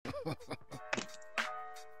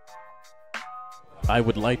I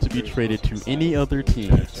would like to be traded to any other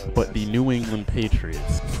team but the New England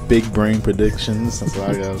Patriots. Big brain predictions. That's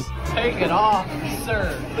what I got. Take it off,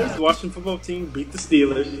 sir. The Washington football team beat the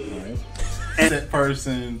Steelers. All right. And that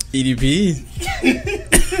person. EDP.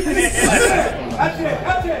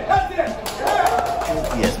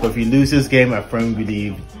 Yes, but if we lose this game, I firmly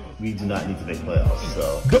believe we do not need to make playoffs.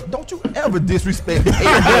 So Don't you ever disrespect me.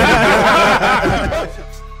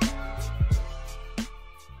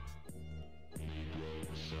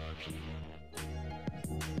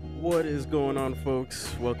 What is going on,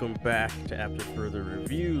 folks? Welcome back to After Further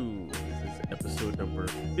Review. This is episode number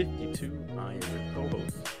 52. I am your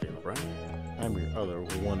co-host, Jalen Brown. I'm your other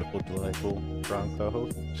wonderful, delightful, Brown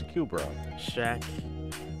co-host, Shaquille Brown. Shaq,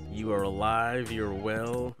 you are alive, you're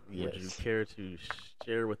well. Yes. Would you care to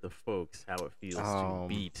share with the folks how it feels to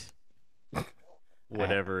beat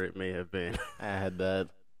whatever it may have been? I had that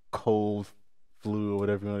cold flu or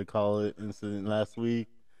whatever you want to call it incident last week.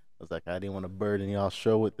 I was like, I didn't want to burden y'all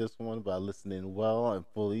show with this one, but I listened in well. I'm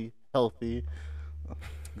fully healthy.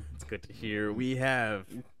 It's good to hear. We have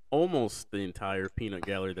almost the entire peanut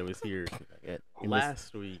gallery that was here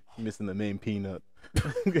last week. Missing the main peanut.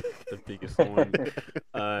 The biggest one.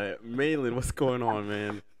 Malin, what's going on,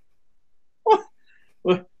 man?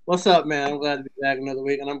 What's up, man? I'm glad to be back another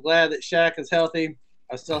week, and I'm glad that Shaq is healthy.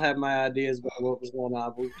 I still have my ideas about what was going on,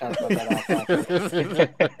 but we've talked about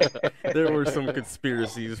that off. There were some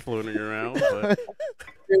conspiracies floating around, but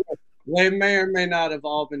They may or may not have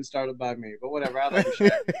all been started by me, but whatever. I love you,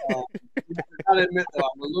 Shaq. I gotta admit, though,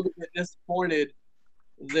 I'm a little bit disappointed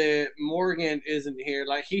that Morgan isn't here.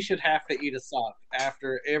 Like, he should have to eat a sock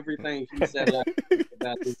after everything he said about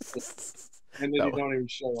this, and then he don't even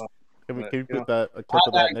show up. Can we But, put that a clip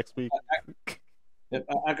of that next week?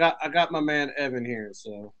 I got my man Evan here,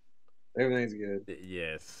 so everything's good.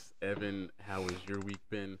 yes. Evan, how has your week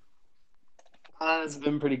been? It's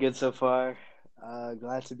been pretty good so far.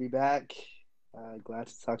 Glad to be back. Glad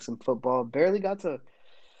to talk some football. Barely got to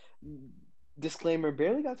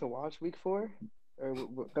watch week 4. Or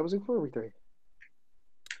that was week 4 or week 3?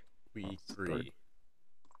 Week 3.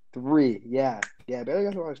 3, yeah. Barely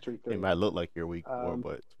got to watch week 3. It might look like your week 4,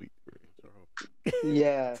 but it's week 3.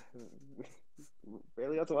 Yeah,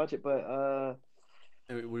 barely got to watch it, but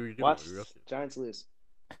watched Giants lose.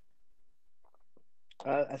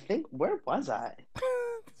 I think, where was I?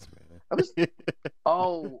 I was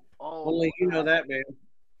Only you know that, man.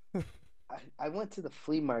 I went to the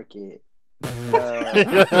flea market during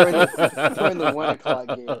the 1 o'clock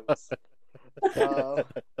games.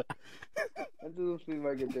 Went to the flea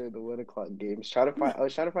market during the 1 o'clock games. I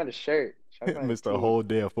was trying to find a shirt. Missed a whole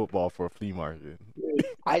day of football for a flea market.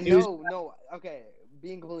 I know. No, okay.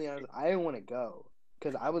 Being completely honest, I didn't want to go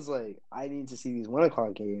because I was like, I need to see these 1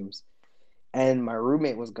 o'clock games, and my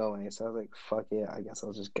roommate was going, so I was like, fuck it, I guess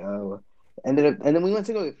I'll just go. And then we went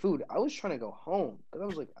to go get food. I was trying to go home because I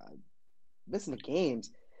was like, I'm missing the games,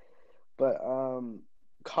 but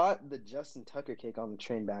caught the Justin Tucker kick on the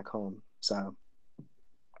train back home. So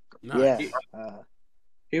Nice. yeah.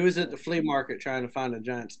 He was at the flea market trying to find a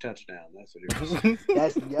Giants touchdown. That's what he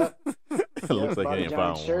was. Yep. It looks like Bought he a ain't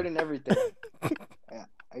Giant found shirt one. and everything. Yeah,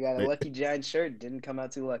 I got a lucky Giant shirt. Didn't come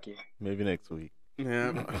out too lucky. Maybe next week.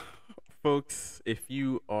 Yeah. Folks, if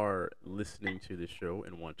you are listening to this show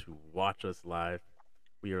and want to watch us live,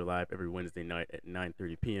 we are live every Wednesday night at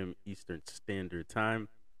 9:30 p.m. Eastern Standard Time.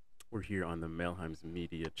 We're here on the Melheim's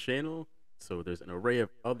Media channel. So there's an array of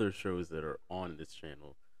other shows that are on this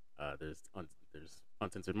channel. There's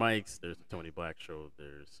Uncensored Mics, there's the Tony Black Show,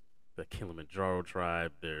 there's the Kilimanjaro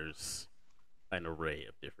Tribe, there's an array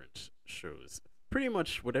of different shows. Pretty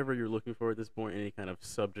much whatever you're looking for at this point, any kind of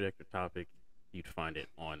subject or topic, you'd find it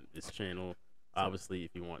on this channel. Obviously,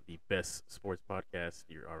 if you want the best sports podcast,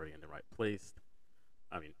 you're already in the right place.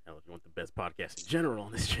 I mean, hell, if you want the best podcast in general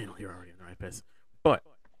on this channel, you're already in the right place. But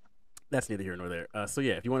that's neither here nor there. So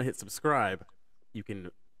yeah, if you want to hit subscribe, you can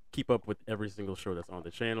keep up with every single show that's on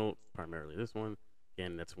the channel, primarily this one.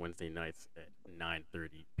 Again, that's Wednesday nights at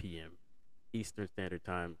 9:30 p.m. Eastern Standard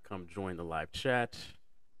Time. Come join the live chat.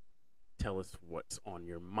 Tell us what's on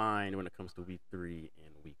your mind when it comes to week 3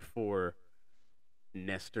 and week 4.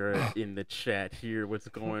 Nestor in the chat here. What's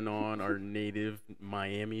going on? Our native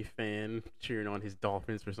Miami fan cheering on his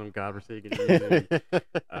Dolphins for some godforsaken reason.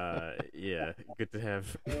 Yeah, good to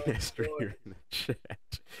have Nestor here in the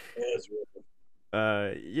chat.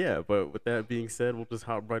 Yeah, but with that being said, we'll just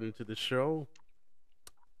hop right into the show.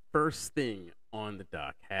 First thing on the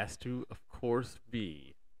dock has to, of course,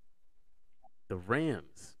 be the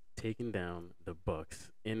Rams taking down the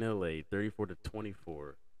Bucks in LA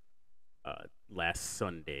 34-24. last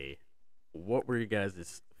Sunday. What were you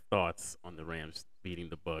guys' thoughts on the Rams beating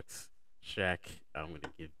the Bucks? Shaq, I'm going to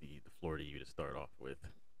give the floor to you to start off with.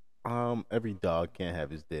 Every dog can't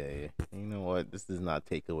have his day. You know what? This does not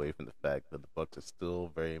take away from the fact that the Bucks are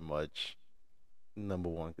still very much number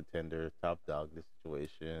one contender, top dog in this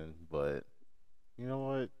situation. But you know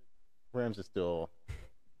what? Rams are still,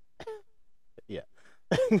 yeah.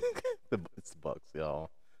 It's the Bucks,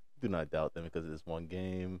 y'all. Do not doubt them because of this one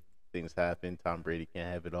game. Things happen. Tom Brady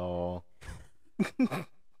can't have it all.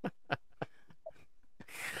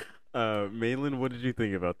 Malin, what did you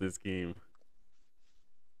think about this game?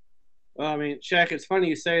 Well, I mean, Shaq, it's funny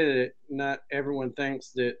you say that not everyone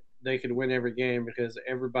thinks that they could win every game because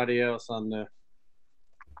everybody else on the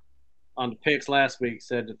picks last week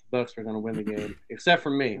said that the Bucks were going to win the game, except for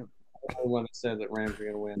me. I'm the only one that said that Rams were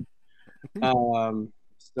going to win.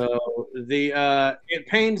 So it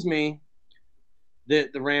pains me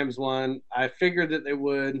that the Rams won. I figured that they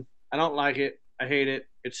would. I don't like it. I hate it.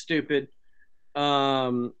 It's stupid.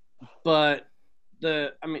 But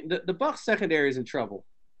the Bucks secondary is in trouble.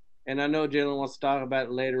 And I know Jalen wants to talk about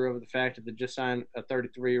it later over the fact that they just signed a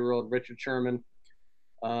 33-year-old Richard Sherman.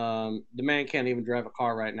 The man can't even drive a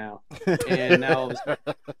car right now. And now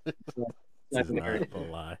Secondary. Not a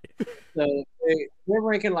lie. So they're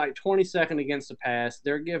ranking like 22nd against the pass.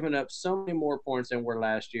 They're giving up so many more points than were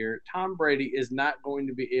last year. Tom Brady is not going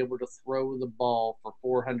to be able to throw the ball for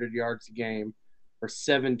 400 yards a game for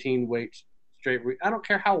 17 straight weeks. I don't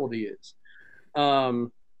care how old he is.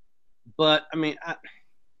 But I mean,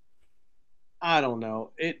 I don't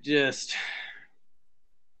know.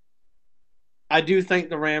 I do think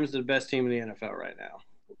the Rams are the best team in the NFL right now.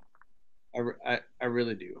 I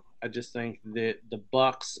really do. I just think that the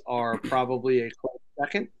Bucks are probably a close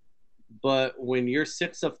second. But when you're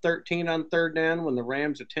 6 of 13 on third down, when the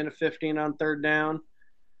Rams are 10 of 15 on third down,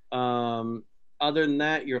 other than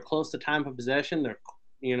that, you're close to time of possession. They're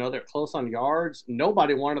close on yards.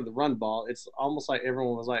 Nobody wanted the run ball. It's almost like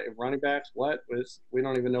everyone was like, running backs, what? We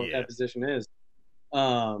don't even know what that position is.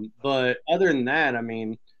 But other than that, I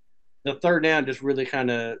mean, the third down just really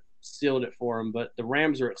kind of sealed it for them. But the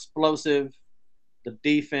Rams are explosive. The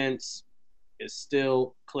defense is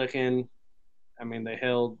still clicking. I mean, they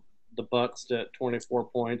held the Bucks to 24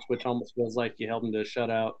 points, which almost feels like you held them to a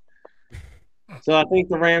shutout. So I think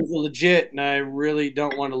the Rams are legit, and I really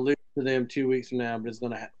don't want to lose to them 2 weeks from now, but it's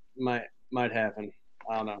gonna might happen.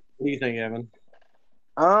 I don't know. What do you think, Evan?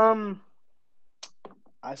 So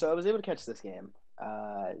I was able to catch this game.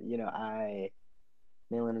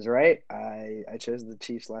 Malin is right. I chose the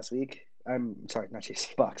Chiefs last week. I'm sorry, not Chiefs,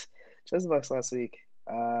 Bucks. Chose the Bucks last week.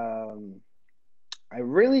 I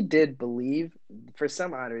really did believe, for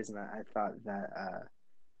some odd reason, I thought that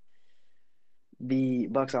the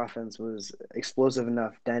Bucks offense was explosive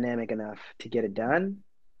enough, dynamic enough to get it done.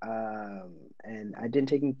 And I didn't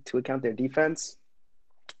take into account their defense.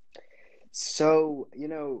 So,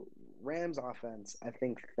 Rams offense, I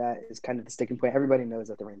think that is kind of the sticking point. Everybody knows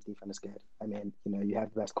that the Rams defense is good. I mean, you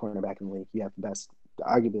have the best cornerback in the league. You have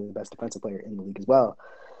arguably the best defensive player in the league as well.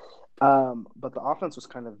 But the offense was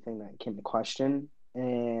kind of the thing that came to question.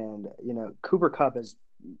 And, Cooper Kupp is,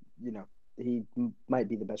 he might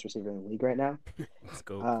be the best receiver in the league right now. Let's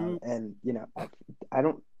go. And,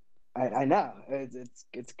 I know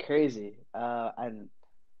it's crazy. And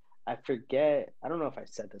I forget, I don't know if I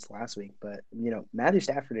said this last week, but, Matthew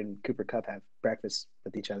Stafford and Cooper Kupp have breakfast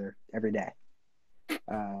with each other every day.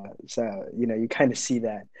 So, you kind of see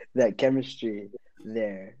that chemistry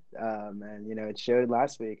there. And, it showed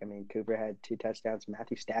last week. I mean, Cooper had 2 touchdowns.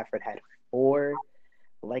 Matthew Stafford had 4.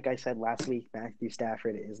 Like I said last week, Matthew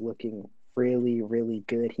Stafford is looking really, really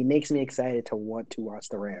good. He makes me excited to want to watch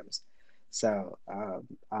the Rams. So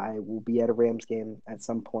I will be at a Rams game at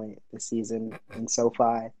some point this season in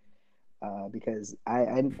SoFi because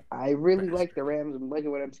I really like the Rams. I'm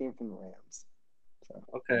liking what I'm seeing from the Rams. So.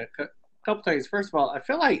 Okay, a couple things. First of all, I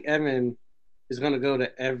feel like Evan is going to go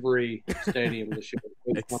to every stadium this year.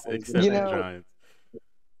 Except the Giants.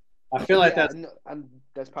 I feel like that's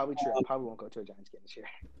probably true. I probably won't go to a Giants game this year.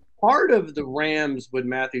 Part of the Rams with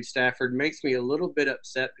Matthew Stafford makes me a little bit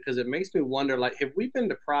upset because it makes me wonder, like, have we been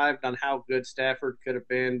deprived on how good Stafford could have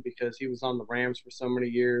been because he was on the Rams for so many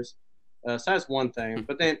years? So that's one thing.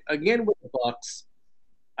 But then, again, with the Bucks,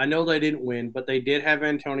 I know they didn't win, but they did have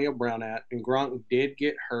Antonio Brown and Gronk did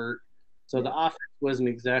get hurt. So the offense wasn't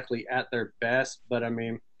exactly at their best. But, I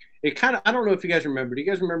mean, it kind of – I don't know if you guys remember. Do you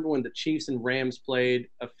guys remember when the Chiefs and Rams played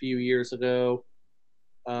a few years ago?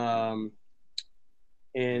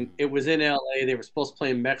 and Mhm. it was in LA. They were supposed to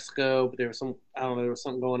play in Mexico, but there was I don't know, there was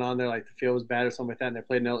something going on there, like the field was bad or something like that, and they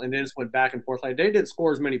played in LA, and they just went back and forth. Like they didn't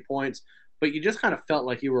score as many points, but you just kind of felt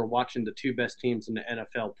like you were watching the two best teams in the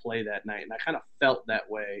NFL play that night, and I kind of felt that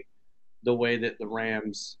way. The way that the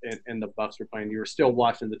Rams and the Bucks were playing, you were still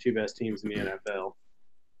watching the two best teams in the NFL.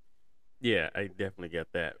 Yeah, I definitely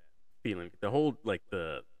get that feeling. The whole like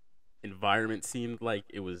the environment seemed like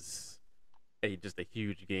it was just a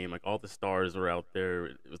huge game. Like all the stars were out there.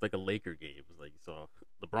 It was like a Laker game. It was like you saw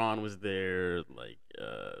LeBron was there, like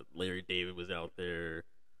Larry David was out there,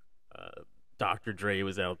 uh, Dr. Dre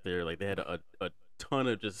was out there. Like they had a ton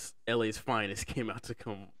of just LA's finest came out to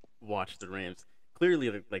come watch the Rams.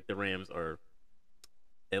 Clearly, like the Rams are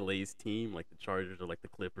LA's team. Like the Chargers are like the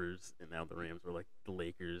Clippers, and now the Rams are like the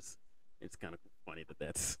Lakers. It's kind of funny that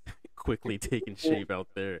that's quickly taking shape out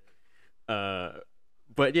there. Uh,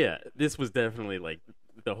 but yeah, this was definitely like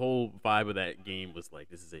the whole vibe of that game was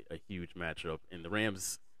like this is a huge matchup, and the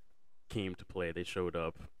Rams came to play. They showed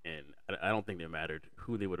up, and I don't think it mattered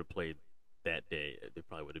who they would have played that day. They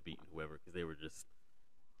probably would have beaten whoever because they were just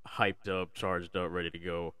hyped up, charged up, ready to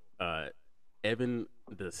go. Evan,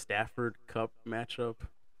 the Stafford Cup matchup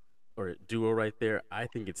or duo right there, I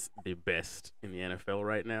think it's the best in the NFL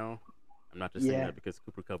right now. I'm not just saying Yeah. that because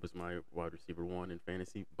Cooper Cup is my wide receiver one in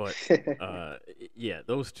fantasy, but yeah,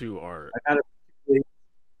 those two are. I got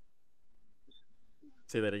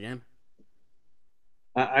Say that again.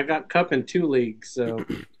 I got Cup in 2 leagues, so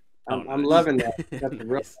Oh, I'm nice. loving that. That's a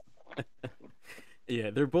real. Nice.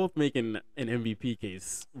 Yeah, they're both making an MVP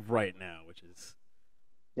case right now, which is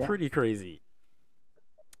Yeah. pretty crazy.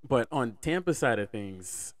 But on Tampa side of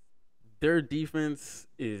things, their defense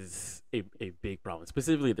is a big problem,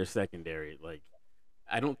 specifically their secondary. Like,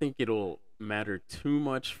 I don't think it'll matter too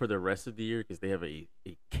much for the rest of the year because they have a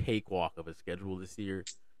cakewalk of a schedule this year.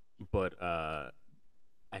 But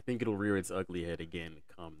I think it'll rear its ugly head again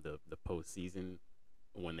come the postseason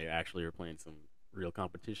when they actually are playing some real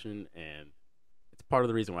competition. And it's part of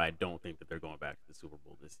the reason why I don't think that they're going back to the Super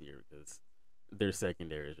Bowl this year because their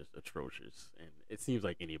secondary is just atrocious. And it seems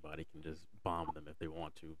like anybody can just bomb them if they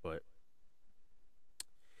want to. But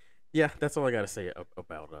yeah, that's all I got to say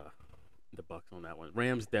about the Bucks on that one.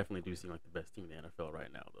 Rams definitely do seem like the best team in the NFL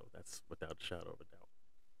right now, though. That's without a shadow of a doubt.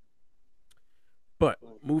 But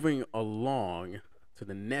moving along to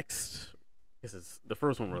the next, this is the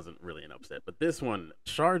first one wasn't really an upset, but this one,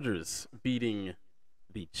 Chargers beating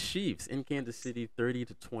the Chiefs in Kansas City,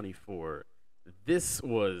 30-24. This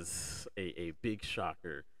was a big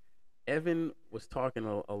shocker. Evan was talking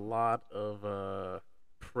a lot of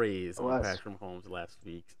praise It on was. Patrick Mahomes last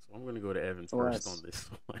week, so I'm going to go to Evan It first was. on this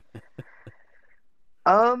one.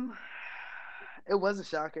 Um, it was a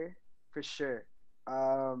shocker for sure.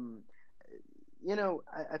 Um,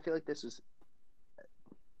 I feel like this was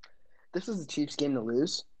the Chiefs' game to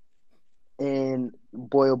lose, and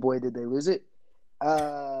boy oh boy did they lose it.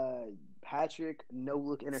 Patrick no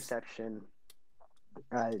look interception.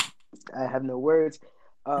 I have no words.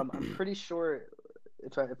 I'm pretty sure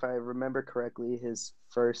if I remember correctly, his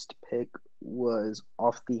first pick was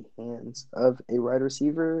off the hands of a wide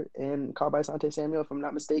receiver and caught by Asante Samuel, if I'm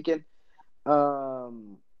not mistaken.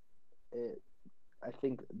 Um, I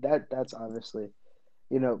think that's obviously,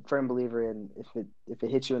 firm believer in if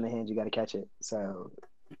it hits you in the hands, you got to catch it. So,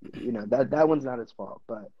 that one's not his fault.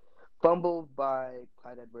 But fumbled by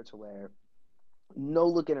Clyde Edwards-Helaire, no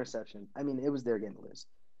look interception. I mean, it was their game to lose.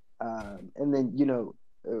 And then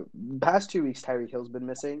past 2 weeks, Tyreek Hill's been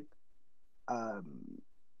missing.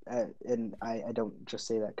 And I don't just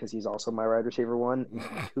say that because he's also my wide receiver one in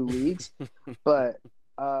 2 leagues, but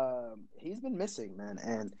he's been missing, man.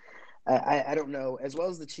 And I don't know, as well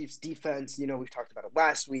as the Chiefs' defense. We've talked about it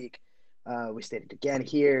last week. We stated again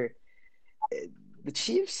here. The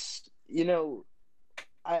Chiefs,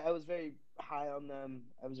 I was very high on them.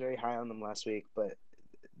 I was very high on them last week, but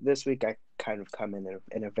this week I kind of come in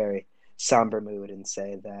a very somber mood and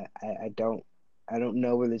say that I don't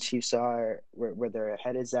know where the Chiefs are, where their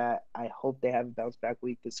head is at. I hope they have a bounce back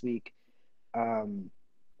week this week. And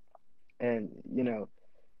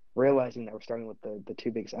realizing that we're starting with the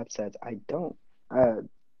two biggest upsets, I don't.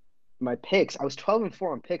 My picks, I was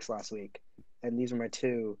 12-4 on picks last week, and these are my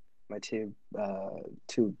two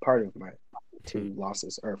part of my 2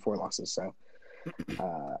 losses or 4 losses. So,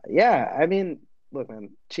 yeah, I mean, look, man,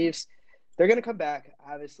 Chiefs, they're gonna come back.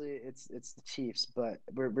 Obviously, it's the Chiefs, but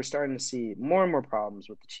we're starting to see more and more problems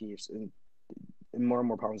with the Chiefs and more and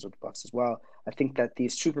more problems with the Bucks as well. I think that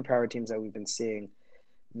these superpower teams that we've been seeing,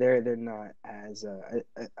 they're not as.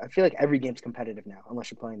 I feel like every game's competitive now, unless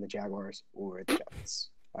you're playing the Jaguars or the Jets.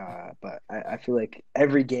 But I feel like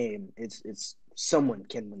every game it's someone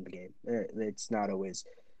can win the game. It's not always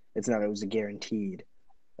a guaranteed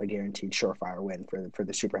surefire win for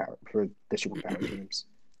the superpower teams.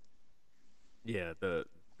 Yeah, the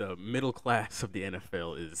middle class of the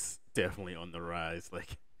NFL is definitely on the rise.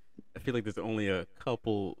 Like, I feel like there's only a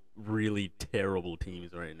couple really terrible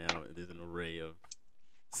teams right now. There's an array of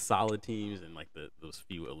solid teams and like those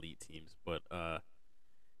few elite teams. But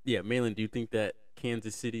yeah, Malin, do you think that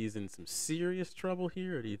Kansas City is in some serious trouble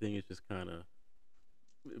here, or do you think it's just kind of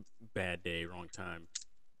bad day, wrong time?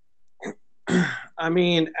 I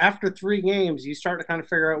mean, after 3 games, you start to kind of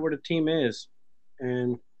figure out what a team is,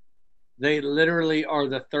 and they literally are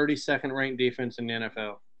the 32nd ranked defense in the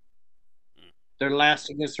NFL. They're last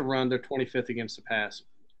against the run. They're 25th against the pass.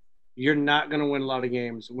 You're not going to win a lot of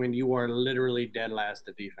games when you are literally dead last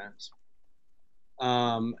at defense.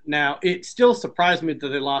 Now, it still surprised me that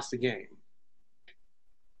they lost the game.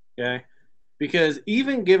 Okay? Because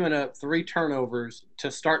even giving up 3 turnovers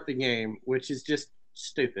to start the game, which is just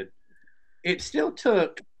stupid, it still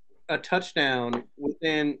took a touchdown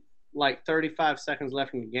within like 35 seconds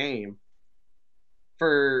left in the game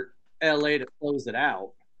for LA to close it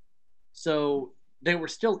out. So they were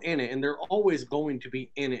still in it, and they're always going to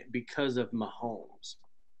be in it because of Mahomes.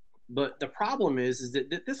 But the problem is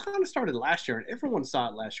that this kind of started last year, and everyone saw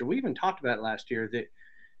it last year. We even talked about it last year, that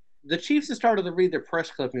the Chiefs have started to read their press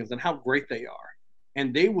clippings and how great they are.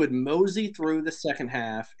 And they would mosey through the second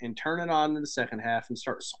half and turn it on in the second half and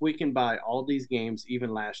start squeaking by all these games, even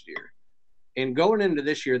last year. And going into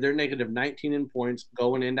this year, they're negative 19 in points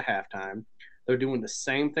going into halftime. They're doing the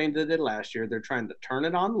same thing they did last year. They're trying to turn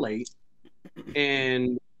it on late,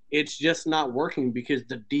 and it's just not working because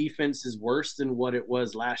the defense is worse than what it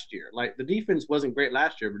was last year. Like, the defense wasn't great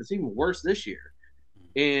last year, but it's even worse this year.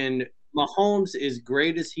 And Mahomes, as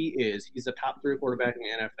great as he is, he's a top 3 quarterback in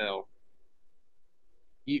the NFL.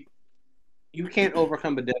 You can't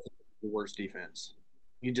overcome a deficit with the worst defense.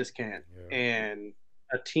 You just can't. Yeah. And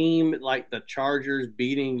a team like the Chargers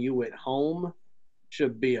beating you at home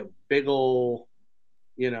should be a big ol',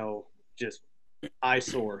 just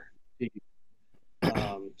eyesore.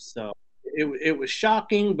 So it was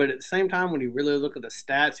shocking, but at the same time, when you really look at the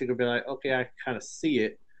stats, you could be like, okay, I kind of see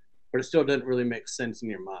it, but it still doesn't really make sense in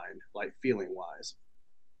your mind, like feeling wise.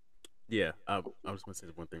 Yeah, I was going to say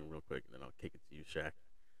one thing real quick, and then I'll kick it to you, Shaq.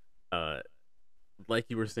 Like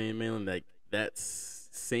you were saying, Malin, like that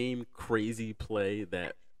same crazy play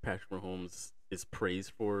that Patrick Mahomes is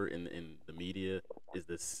praised for in the media is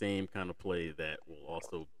the same kind of play that will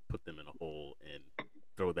also put them in a hole and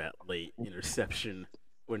throw that late interception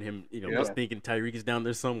when him, just thinking Tyreek is down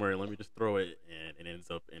there somewhere, let me just throw it, and it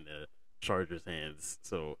ends up in the Chargers' hands.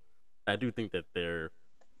 So I do think that their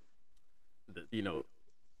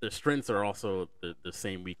strengths are also the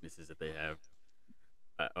same weaknesses that they have.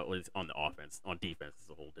 At least on the offense. On defense is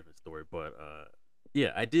a whole different story. But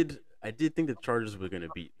yeah, I did think the Chargers were going to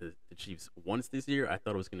beat the Chiefs once this year. I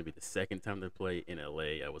thought it was going to be the second time they play in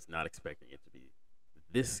LA. I was not expecting it to be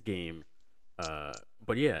this game.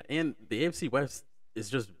 But yeah, and the AFC West is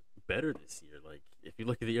just better this year. Like, if you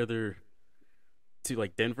look at the other two,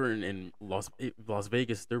 like Denver and Las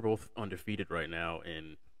Vegas, they're both undefeated right now,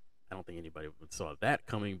 and I don't think anybody saw that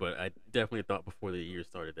coming, but I definitely thought before the year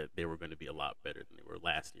started that they were going to be a lot better than they were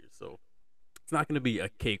last year. So it's not going to be a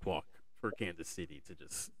cakewalk for Kansas City to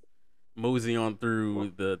just mosey on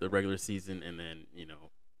through the regular season and then,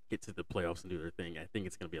 get to the playoffs and do their thing. I think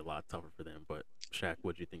it's going to be a lot tougher for them. But Shaq,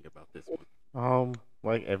 what do you think about this one?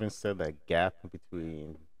 Like Evan said, that gap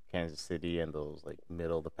between Kansas City and those like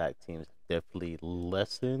middle of the pack teams definitely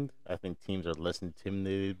lessened. I think teams are less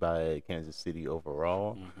intimidated by Kansas City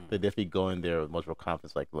overall. Mm-hmm. They definitely go in there with much more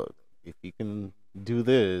confidence. Like, look, if you can do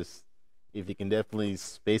this, if you can definitely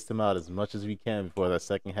space them out as much as we can before that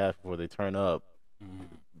second half, before they turn up,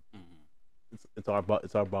 it's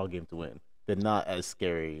our ball game to win. They're not as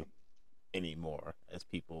scary anymore as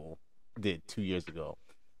people did 2 years ago.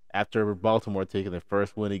 After Baltimore taking their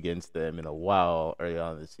first win against them in a while earlier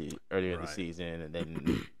in the season, and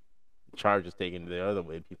then Chargers taking the other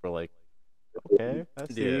way, people are like, okay, I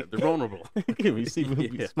see. Yeah, they're vulnerable. we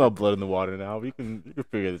smell blood in the water now. We can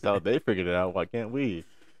figure this out. They figured it out. Why can't we?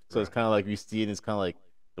 So It's kind of like we see it. And it's kind of like,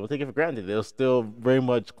 don't take it for granted. They'll still very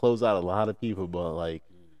much close out a lot of people, but like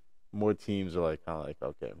more teams are like kind of like,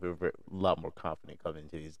 okay, we're a lot more confident coming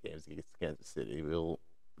into these games against Kansas City.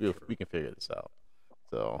 We can figure this out.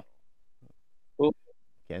 So, well,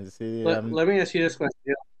 Kansas City. Let me ask you this question: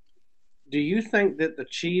 do you think that the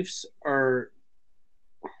Chiefs are?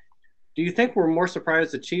 Do you think we're more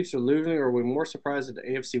surprised the Chiefs are losing, or are we more surprised that the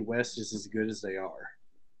AFC West is as good as they are?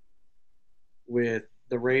 With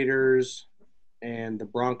the Raiders, and the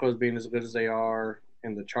Broncos being as good as they are,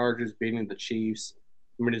 and the Chargers beating the Chiefs.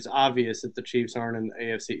 I mean, it's obvious that the Chiefs aren't in the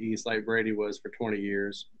AFC East like Brady was for 20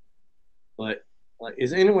 years. But like,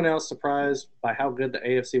 is anyone else surprised by how good the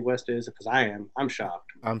AFC West is? Because I am. I'm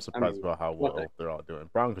shocked. I'm surprised about how what well they're all doing.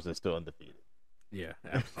 Broncos are still undefeated. Yeah,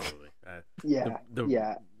 absolutely. Yeah, the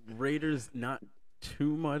yeah. Raiders not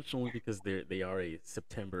too much, only because they are a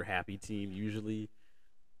September happy team usually.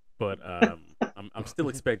 But I'm still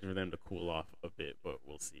expecting for them to cool off a bit, but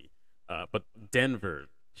we'll see. But Denver,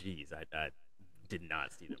 geez, I did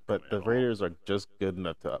not see them. But the coming at all. Raiders are just good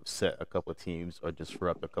enough to upset a couple of teams or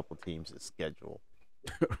disrupt a couple of teams' schedule.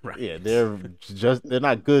 Right. Yeah, they're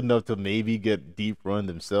not good enough to maybe get deep run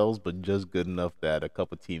themselves, but just good enough that a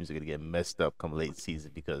couple of teams are gonna get messed up come late season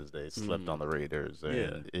because they slept on the Raiders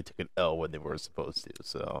and it took an L when they were supposed to.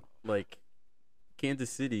 So Like Kansas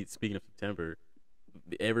City, speaking of September,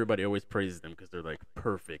 everybody always praises them because they're like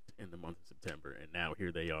perfect in the month of September, and now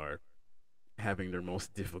here they are having their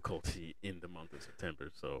most difficulty in the month of September.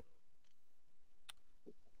 So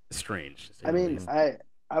strange. To say I the mean, least.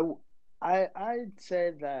 I'd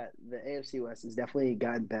say that the AFC West has definitely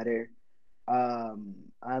gotten better.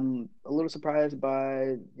 I'm a little surprised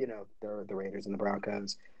by the Raiders and the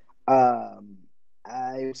Broncos.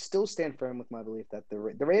 I still stand firm with my belief that the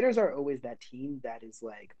Raiders are always that team that is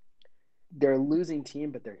like they're a losing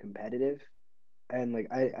team, but they're competitive. And like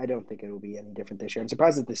I don't think it'll be any different this year. I'm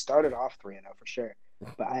surprised that they started off 3-0 for sure,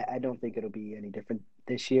 but I don't think it'll be any different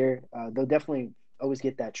this year. They'll definitely always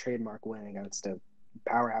get that trademark win against a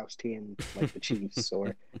powerhouse team like the Chiefs,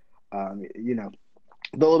 or they'll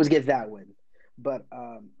always get that win. But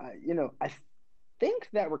I think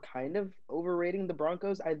that we're kind of overrating the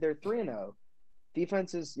Broncos. They're 3-0.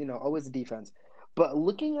 Defense is always the defense. But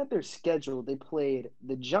looking at their schedule, they played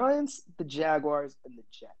the Giants, the Jaguars, and the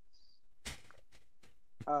Jets.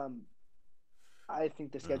 I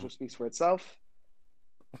think the schedule speaks for itself.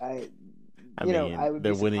 I would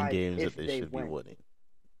they're be winning surprised games if that they should be winning.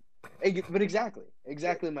 But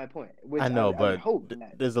exactly my point. Which I know, would but hope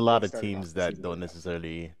that there's a lot they of started off teams the that season don't like that.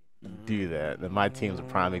 necessarily do that. And my team's a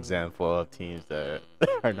prime example of teams that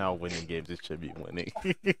are now winning games they should be winning.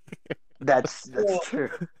 That's true.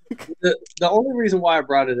 The only reason why I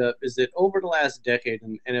brought it up is that over the last decade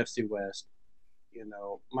in the NFC West,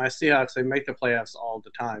 my Seahawks, they make the playoffs all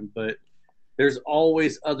the time, but there's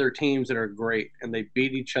always other teams that are great and they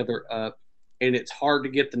beat each other up, and it's hard to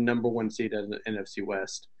get the number one seed in the NFC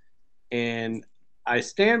West. And I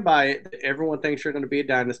stand by it that everyone thinks you're going to be a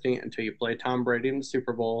dynasty until you play Tom Brady in the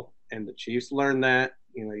Super Bowl, and the Chiefs learned that.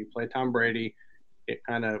 You play Tom Brady, it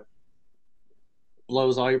kind of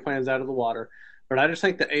blows all your plans out of the water. But I just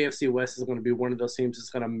think the AFC West is going to be one of those teams that's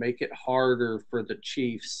going to make it harder for the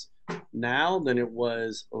Chiefs now than it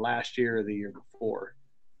was last year or the year before.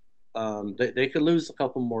 They could lose a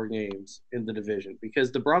couple more games in the division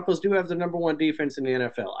because the Broncos do have the number one defense in the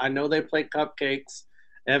NFL. I know they play cupcakes.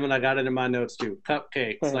 Evan, I got it in my notes too.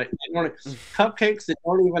 Cupcakes, like cupcakes that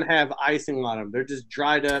don't even have icing on them. They're just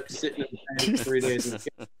dried up, sitting in the pan for 3 days.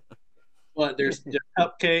 But there's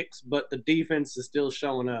cupcakes, but the defense is still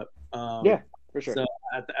showing up. Yeah, for sure. So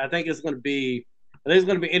I think it's going to be. I think it's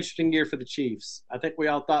going to be an interesting year for the Chiefs. I think we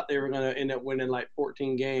all thought they were going to end up winning like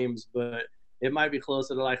 14 games, but it might be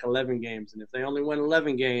closer to like 11 games. And if they only win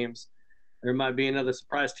 11 games, there might be another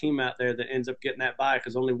surprise team out there that ends up getting that bye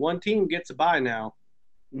because only one team gets a bye now.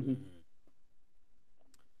 Mm-hmm.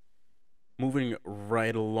 Moving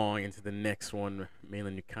right along into the next one,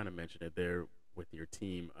 Malin, you kind of mentioned it there with your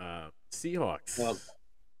team. Seahawks. Well,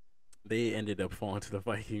 they ended up falling to the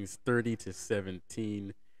Vikings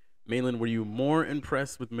 30-17. Malin, were you more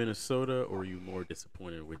impressed with Minnesota or were you more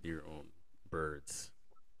disappointed with your own Birds?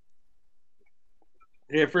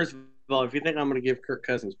 Yeah, first of all, if you think I'm going to give Kirk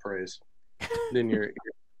Cousins praise, then you're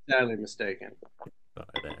sadly mistaken.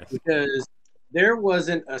 Because there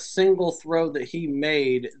wasn't a single throw that he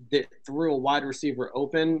made that threw a wide receiver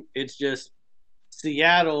open. It's just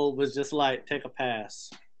Seattle was just like, take a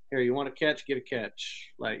pass. Here, you want a catch? Get a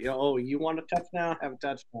catch. Like, you want a touchdown? Have a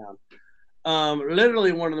touchdown.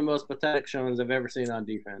 Literally one of the most pathetic showings I've ever seen on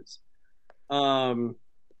defense.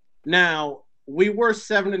 Now, we were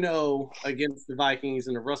 7-0 against the Vikings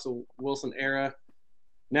in the Russell Wilson era.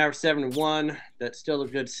 Now we're 7-1. That's still a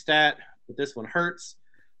good stat, but this one hurts.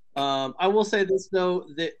 I will say this though,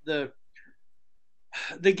 that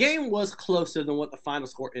the game was closer than what the final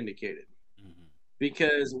score indicated,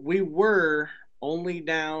 because we were only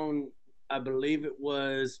down, I believe it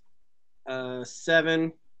was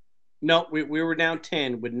 7. No, we were down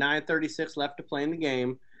 10 with 9:36 left to play in the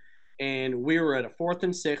game, and we were at a 4th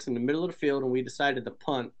and 6 in the middle of the field, and we decided to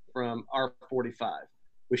punt from our 45.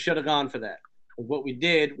 We should have gone for that. What we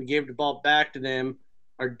did, we gave the ball back to them.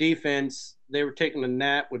 Our defense, they were taking a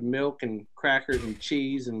nap with milk and crackers and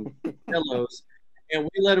cheese and pillows. And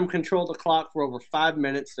we let them control the clock for over 5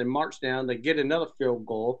 minutes. They march down, they get another field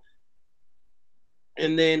goal.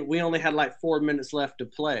 And then we only had like 4 minutes left to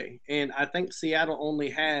play. And I think Seattle only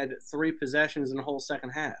had 3 possessions in the whole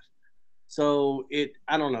second half. So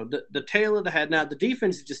I don't know. The tail of the head. Now, the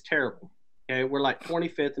defense is just terrible. Okay. We're like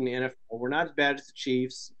 25th in the NFL. We're not as bad as the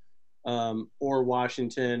Chiefs or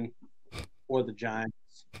Washington or the Giants.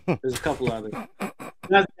 There's a couple others.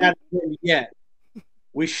 Not that yet.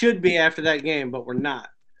 We should be after that game, but we're not.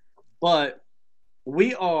 But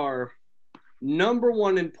we are number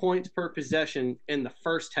 1 in points per possession in the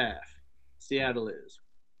first half. Seattle is.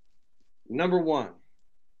 Number 1.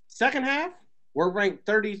 Second half, we're ranked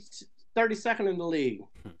 32nd in the league.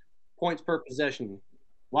 Points per possession.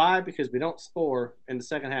 Why? Because we don't score in the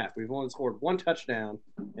second half. We've only scored 1 touchdown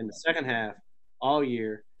in the second half all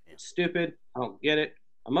year. It's stupid. I don't get it.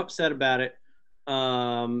 I'm upset about it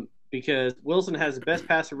because Wilson has the best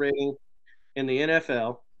passer rating in the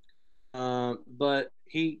NFL, but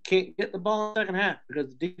he can't get the ball in the second half because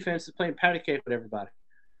the defense is playing patty cake with everybody.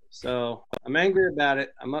 So I'm angry about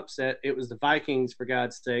it. I'm upset. It was the Vikings, for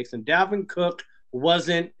God's sakes, and Dalvin Cook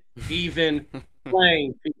wasn't even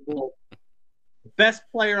playing, people. The best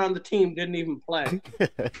player on the team didn't even play.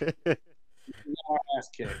 Our ass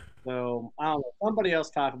kicked. So I don't know. Somebody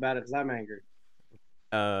else talk about it because I'm angry.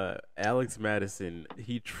 Alex Madison,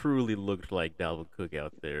 he truly looked like Dalvin Cook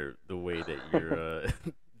out there. The way that your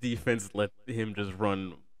defense let him just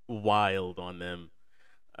run wild on them.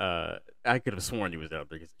 I could have sworn he was out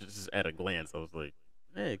there. Just at a glance, I was like,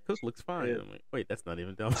 "Hey, Cook looks fine." Yeah. I'm like, "Wait, that's not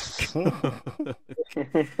even Dalvin."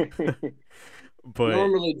 But I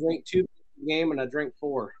normally drink 2 a game, and I drink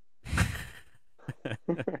 4.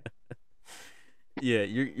 yeah,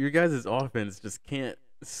 your guys' offense just can't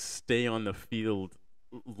stay on the field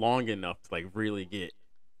long enough to like really get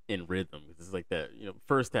in rhythm. It's like that,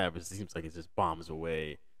 first half it seems like it just bombs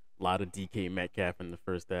away. A lot of DK Metcalf in the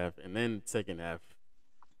first half, and then second half,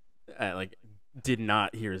 like did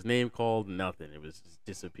not hear his name called. Nothing. It was just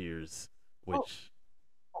disappears. Which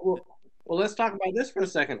Well, let's talk about this for a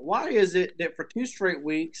second. Why is it that for 2 straight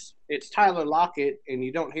weeks it's Tyler Lockett and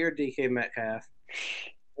you don't hear DK Metcalf?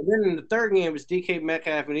 And then in the third game it's DK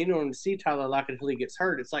Metcalf and you don't see Tyler Lockett until he gets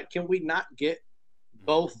hurt. It's like, can we not get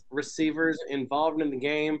both receivers involved in the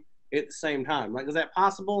game at the same time? Like, is that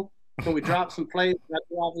possible? Can we drop some plays? That's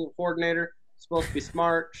the offensive coordinator. Supposed to be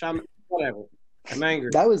smart. Whatever. I'm angry.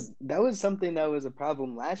 That was something that was a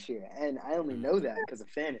problem last year, and I only know that because of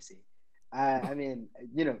fantasy. I mean,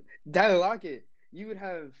 Tyler Lockett, you would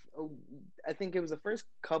have, I think it was the first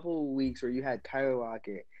couple weeks where you had Tyler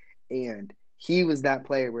Lockett, and he was that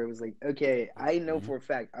player where it was like, okay, I know for a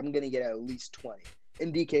fact I'm going to get at least 20.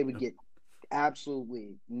 And DK would get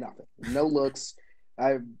absolutely nothing. No looks.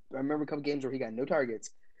 I remember a couple games where he got no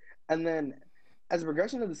targets. And then as the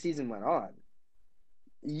progression of the season went on,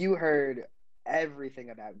 you heard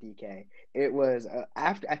everything about DK. It was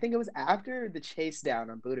after the chase down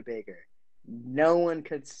on Buda Baker. No one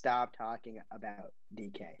could stop talking about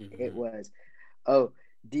DK. It was,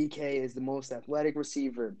 DK is the most athletic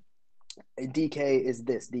receiver. DK is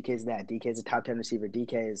this. DK is that. DK is a top 10 receiver.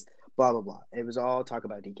 DK is blah, blah, blah. It was all talk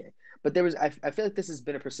about DK. But I feel like this has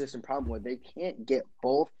been a persistent problem where they can't get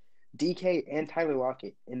both DK and Tyler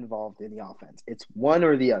Lockett involved in the offense. It's one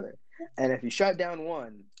or the other. And if you shut down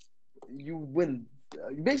one, you win.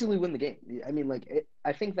 You basically win the game. I mean,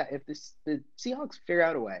 I think that if the Seahawks figure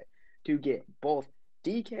out a way to get both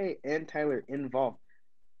DK and Tyler involved,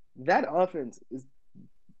 that offense is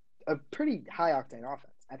a pretty high octane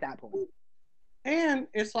offense at that point. And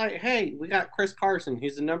it's like, hey, we got Chris Carson.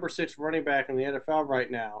 He's the number 6 running back in the NFL right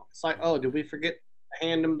now. It's like, did we forget to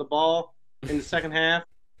hand him the ball in the second half?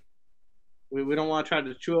 We don't want to try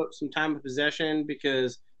to chew up some time of possession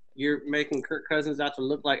because you're making Kirk Cousins out to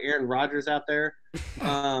look like Aaron Rodgers out there.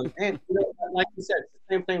 And like you said, it's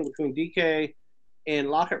the same thing between DK and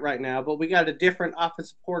Lockett right now, but we got a different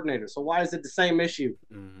offensive coordinator. So why is it the same issue?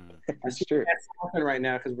 That's true. That's happening right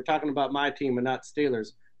now because we're talking about my team and not Steelers.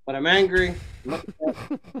 But I'm angry.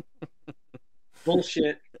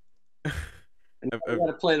 Bullshit. And I got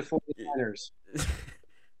to play the 49ers.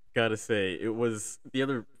 Gotta say, it was the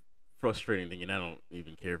other frustrating thing, and I don't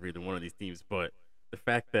even care for either one of these teams, but the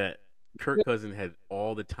fact that Kirk Cousins had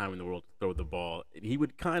all the time in the world to throw the ball, and he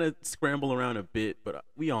would kind of scramble around a bit, but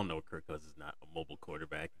we all know Kirk Cousins is not a mobile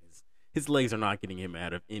quarterback. His legs are not getting him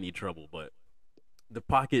out of any trouble, but the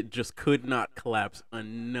pocket just could not collapse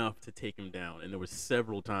enough to take him down, and there were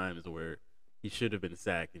several times where he should have been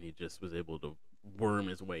sacked, and he just was able to worm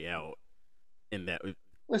his way out. And that would,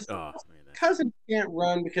 Listen, oh man, that's, Cousin can't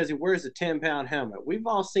run because he wears a 10-pound helmet. We've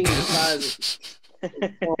all seen the size of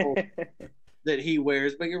that he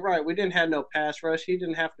wears, but you're right. We didn't have no pass rush. He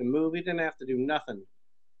didn't have to move. He didn't have to do nothing.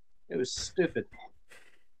 It was stupid.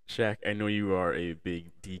 Shaq, I know you are a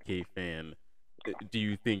big DK fan. Do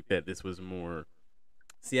you think that this was more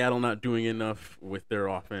Seattle not doing enough with their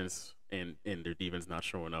offense and their defense not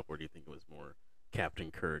showing up, or do you think it was more Captain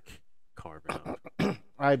Kirk carving up?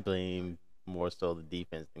 I blame more so the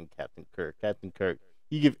defense than Captain Kirk. Captain Kirk,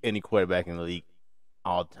 you give any quarterback in the league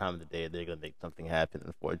all the time of the day, they're gonna make something happen.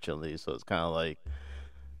 Unfortunately, so it's kind of like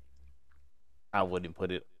I wouldn't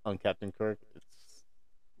put it on Captain Kirk.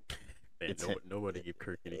 Man, nobody gave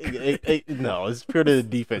Kirk any No, it's purely the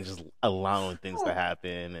defense just allowing things to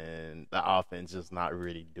happen, and the offense just not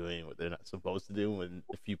really doing what they're not supposed to do in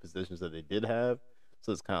the few positions that they did have.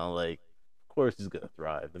 So it's kind of like, of course he's gonna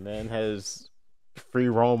thrive. The man has free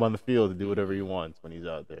roam on the field to do whatever he wants when he's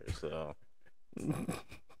out there. So,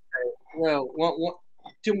 well,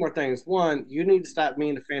 two more things. One, you need to stop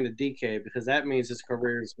being a fan of DK because that means his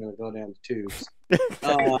career is going to go down the tubes.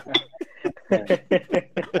 I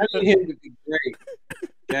need him to be great.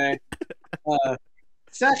 Okay.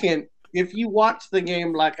 Second, if you watch the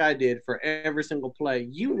game like I did for every single play,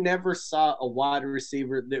 you never saw a wide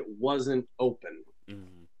receiver that wasn't open.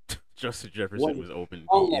 Mm-hmm. Justin Jefferson was open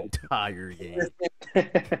the entire game.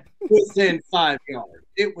 Within 5 yards.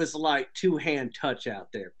 It was like two-hand touch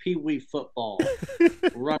out there. Pee-wee football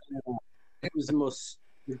running around. It was the most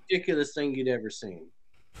ridiculous thing you'd ever seen.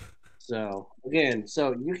 So, again,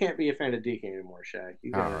 you can't be a fan of DK anymore, Shaq.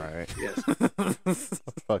 You all right. Yes.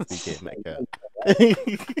 Fuck DK Metcalf.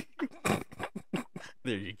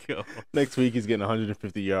 There you go. Next week he's getting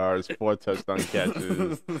 150 yards, 4 touchdown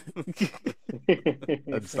catches.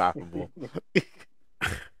 Unstoppable.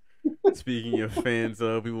 Speaking of fans,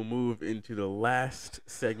 we will move into the last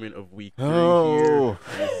segment of week 3 Oh.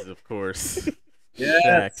 here. This is, of course, Yes.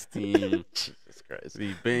 Shaq's team. Jesus Christ.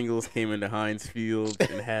 The Bengals came into Heinz Field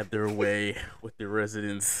and had their way with the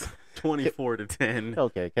residents, 24-10.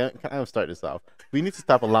 Okay, can I start this off? We need to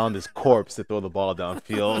stop allowing this corpse to throw the ball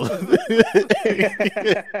downfield.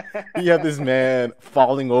 You have this man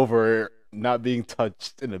falling over, not being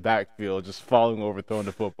touched in the backfield, just falling over, throwing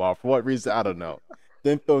the football. For what reason? I don't know.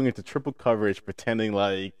 Then throwing into triple coverage, pretending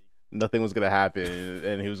like nothing was going to happen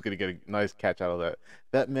and he was going to get a nice catch out of that.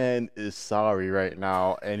 That man is sorry right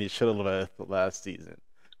now, and he should have left last season.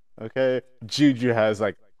 Okay? Juju has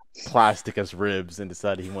like plastic as ribs and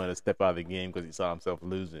decided he wanted to step out of the game because he saw himself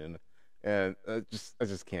losing. And I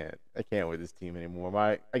just can't. I can't with this team anymore.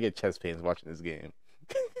 I get chest pains watching this game.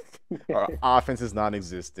 Our offense is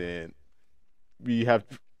non-existent. We have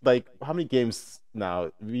like how many games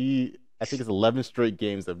now? I think it's 11 straight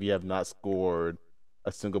games that we have not scored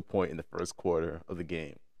a single point in the first quarter of the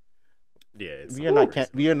game. Yeah, We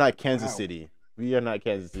are not Kansas City. We are not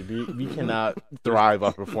Kansas City. We cannot thrive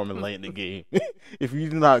off performing late in the game. If you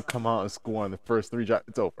do not come out and score on the first 3 drives,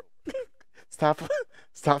 it's over. Stop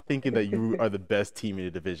thinking that you are the best team in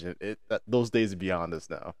the division. Those days are beyond us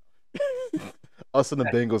now. Us and the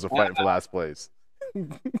Bengals are fighting for last place.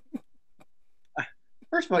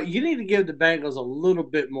 First of all, you need to give the Bengals a little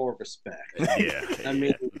bit more respect. Yeah. I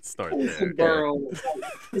mean, let's start there. Burrow,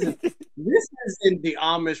 this isn't the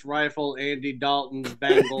Amish rifle Andy Dalton's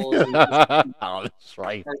Bengals. Oh, that's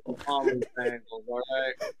right. Bengals, all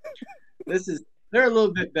right? They're a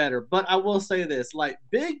little bit better, but I will say this: like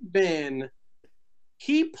Big Ben,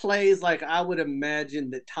 he plays like I would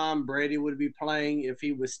imagine that Tom Brady would be playing if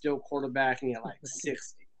he was still quarterbacking at like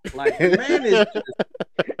 60. Like the man is just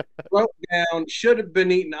broke down, should have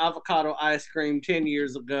been eating avocado ice cream 10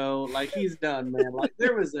 years ago. Like he's done, man. Like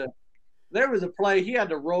there was a play he had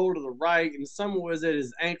to roll to the right and someone was at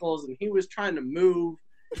his ankles and he was trying to move.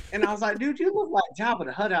 And I was like, dude, you look like Jabba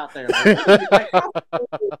the Hutt out there. Like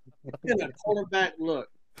in a quarterback look.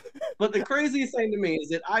 But the craziest thing to me is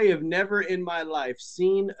that I have never in my life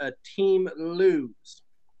seen a team lose,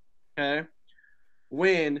 okay,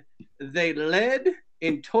 when they led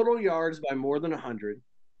in total yards by more than 100.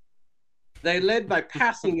 They led by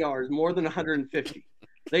passing yards more than 150.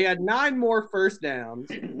 They had 9 more first downs,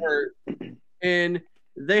 and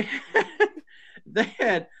they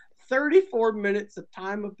had 34 minutes of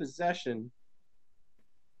time of possession.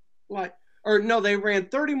 They ran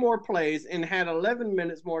 30 more plays and had 11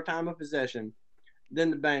 minutes more time of possession than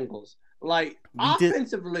the Bengals.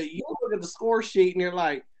 Offensively, you look at the score sheet and you're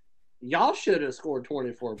like, y'all should have scored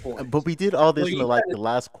 24 points. But we did all this in the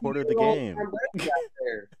last quarter of the game.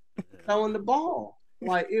 Throwing the ball.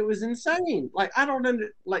 Like, it was insane. Like, I don't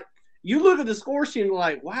you look at the score sheet and you're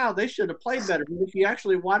like, wow, they should have played better. But if you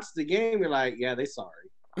actually watch the game, you're like, yeah, they sorry.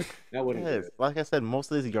 That wouldn't Yes, good. like I said,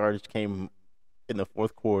 most of this yardage came in the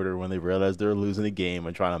fourth quarter when they realized they were losing the game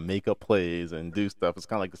and trying to make up plays and do stuff. It's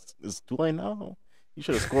kind of like it's too late now. You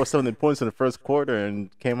should have scored 70 points in the first quarter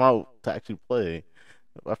and came out to actually play.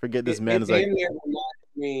 I forget this man it is like damn near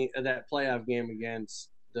reminded me of that playoff game against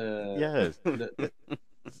the yes.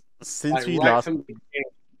 Since like we right lost from the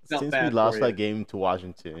beginning, felt since we bad lost for that you. game to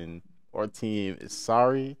Washington, our team is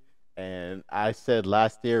sorry. And I said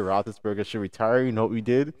last year Roethlisberger should retire. You know what we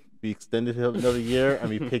did? We extended him another year, and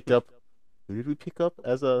we picked up. Who did we pick up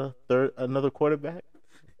as another quarterback?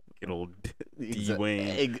 Good old D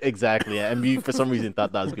Wayne. Exactly. And we, for some reason,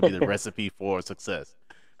 thought that was going to be the recipe for success.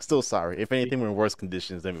 Still sorry. If anything, we're in worse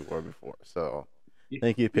conditions than we were before. So,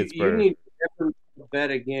 thank you, You Pittsburgh. need to never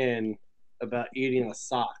bet again about eating a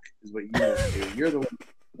sock. Is what you need to do. You're the one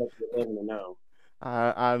that's 11-0.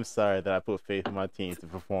 I'm sorry that I put faith in my team to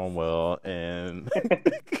perform well, and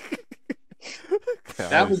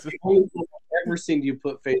That was the only time I've ever seen you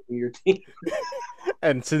put faith in your team.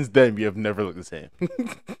 and since then we have never looked the same.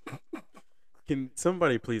 Can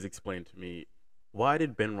somebody please explain to me why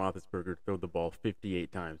did Ben Roethlisberger throw the ball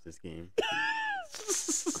 58 times this game?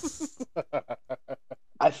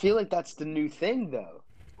 I feel like that's the new thing, though.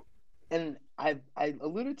 And I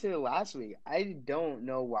alluded to it last week. I don't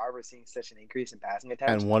know why we're seeing such an increase in passing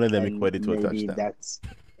attempts. And one of them and equated to a maybe touchdown. That's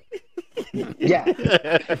yeah,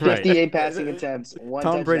 Right. 58 passing attempts, one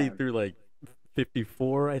Tom Brady touchdown. threw like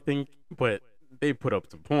 54, I think, but they put up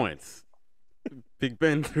some points. Big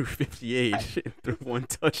Ben threw 58 and threw one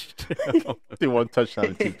touchdown. They one touchdown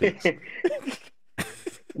and 2 picks.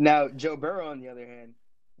 Now Joe Burrow, on the other hand,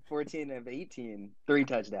 14 of 18, 3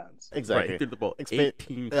 touchdowns. Right, Exactly. he threw the ball Explain-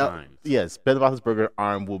 18 times. Yes, Ben Roethlisberger's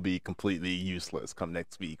arm will be completely useless come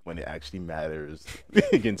next week when it actually matters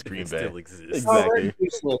against Green It Bay. still exists. It's already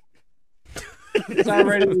useless. It's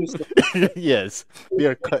already useless. Yes, we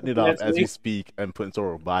are cutting it off That's as me. we speak and putting some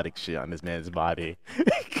robotic shit on this man's body.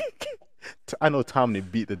 I know Tom, they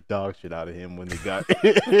beat the dog shit out of him when they got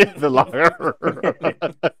in the locker room.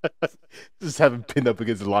 Just have him pinned up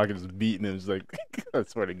against the locker, just beating him. It's like, I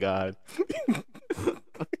swear to God.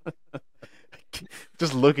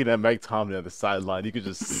 Just looking at Mike Tomlin at the sideline, you could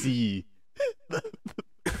just see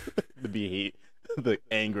the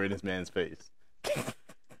anger in this man's face.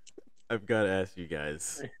 I've got to ask you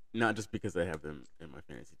guys, not just because I have them in my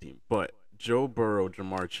fantasy team, but Joe Burrow,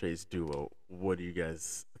 Jamar Chase duo, what do you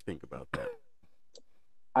guys think about that?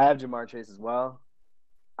 I have Jamar Chase as well.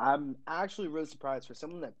 I'm actually really surprised for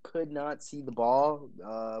someone that could not see the ball,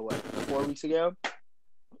 4 weeks ago.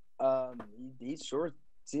 He's sure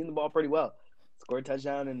seen the ball pretty well. Scored a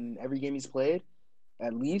touchdown in every game he's played,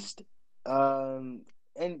 at least. And,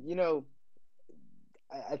 you know,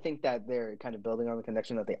 I think that they're kind of building on the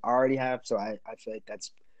connection that they already have. So I feel like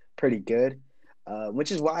that's pretty good,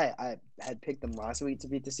 which is why I had picked them last week to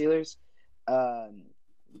beat the Steelers.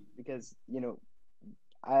 Because, you know,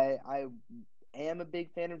 I am a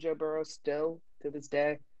big fan of Joe Burrow still to this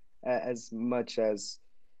day, as much as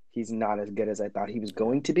he's not as good as I thought he was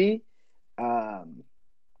going to be.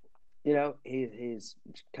 You know, he's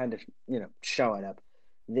kind of, you know, showing up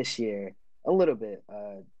this year a little bit.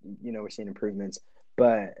 You know, we're seeing improvements,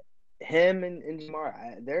 but him and Jamar,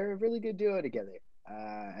 they're a really good duo together.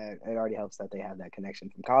 It already helps that they have that connection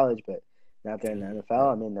from college, but now they're in the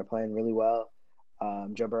NFL. I mean, they're playing really well.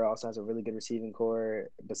 Joe Burrow also has a really good receiving core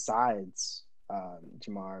besides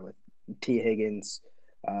Jamar, with T. Higgins,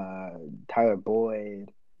 Tyler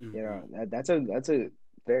Boyd. Mm-hmm. You know, that's a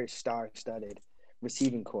very star-studded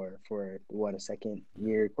receiving core for a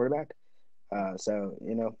second-year quarterback. So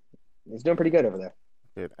you know, he's doing pretty good over there.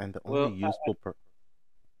 Good. And the Well, only useful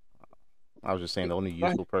I was just saying the only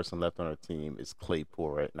useful person left on our team is Claypool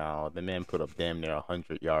right now. The man put up damn near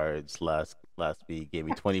 100 yards last week, gave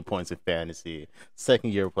me 20 points in fantasy.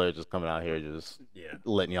 Second year player just coming out here just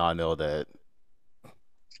letting y'all know that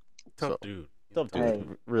Tough dude. tough dude. Hey,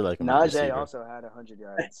 Really like him as a Najee receiver. also had 100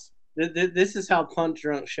 yards. This is how punch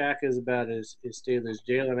drunk Shaq is about his Steelers.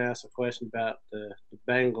 Jalen asked a question about the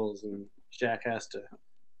Bengals, and Shaq has to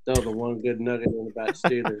throw the one good nugget in about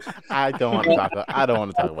Steelers. I don't want to talk about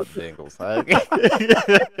the Bengals.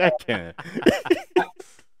 I can't.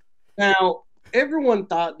 Now, everyone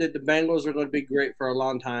thought that the Bengals were going to be great for a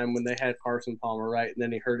long time when they had Carson Palmer, right? And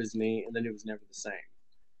then he hurt his knee, and then it was never the same.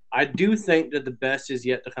 I do think that the best is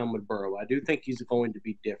yet to come with Burrow. I do think he's going to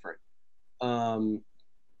be different.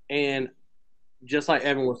 And just like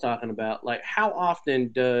Evan was talking about, like, how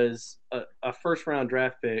often does a first-round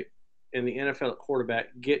draft pick in the NFL quarterback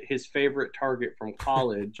get his favorite target from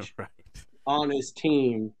college Right. on his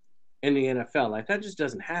team in the NFL. Like that just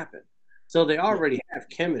doesn't happen. So they already have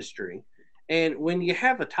chemistry. And when you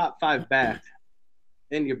have a top 5 back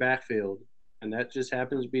in your backfield, and that just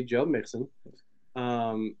happens to be Joe Mixon,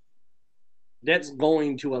 that's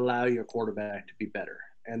going to allow your quarterback to be better.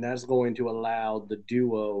 And that's going to allow the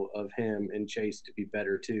duo of him and Chase to be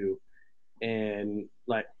better too. And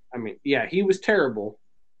he was terrible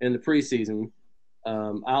in the preseason. I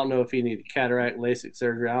don't know if he needed cataract, LASIK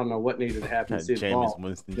surgery. I don't know what needed to happen to see the ball.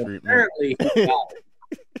 Winston treatment. Apparently he got it.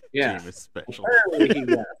 Yeah, Jameis special. apparently he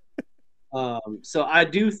got it. So I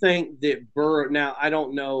do think that Burrow. Now I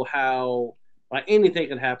don't know how. Like anything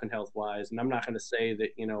can happen health wise, and I'm not going to say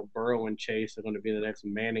that Burrow and Chase are going to be the next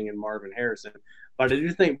Manning and Marvin Harrison, but I do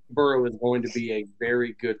think Burrow is going to be a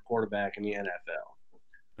very good quarterback in the NFL.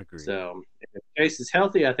 Agreed. So if Chase is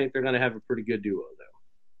healthy, I think they're going to have a pretty good duo,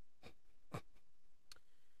 though.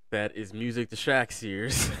 That is music to Shaq's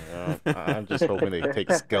ears. I'm just hoping they take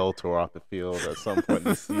Skeletor off the field at some point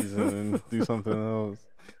this season and do something else.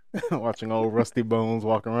 Watching old Rusty Bones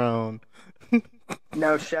walk around.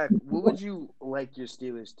 Now, Shaq, what would you like your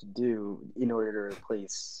Steelers to do in order to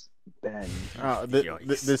replace Ben?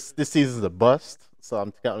 This season's a bust, so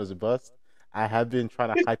I'm counting it as a bust. I have been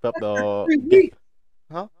trying to hype up the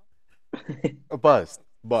a bust.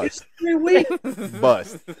 It's 3 weeks.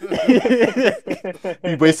 Bust.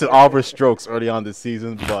 He wasted all of our strokes early on this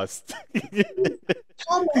season. Bust.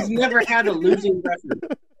 Tomlin's never had a losing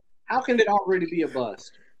record. How can it already be a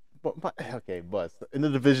bust? But okay, bust. In the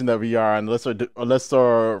division that we are, unless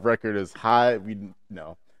our record is high, we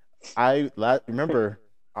no. Remember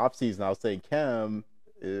offseason, I was saying Cam.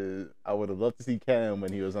 I would have loved to see Cam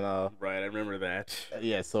when he was on a Right, I remember that.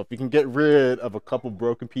 Yeah, so if you can get rid of a couple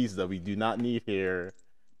broken pieces that we do not need here,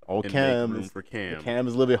 And Cam make room is for Cam. Cam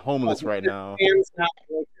is a little bit homeless right now. Cam's not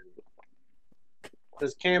broken.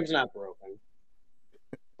 Because Cam's not broken.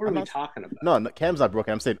 What are we talking about? No, Cam's not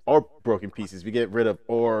broken. I'm saying our broken pieces. We get rid of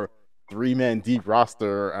our 3-man deep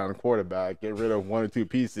roster on quarterback, get rid of 1 or 2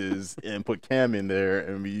 pieces, and put Cam in there,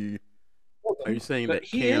 and we. Are you saying But that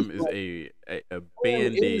he Cam is is a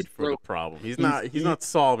band-aid for the broken. problem? He's not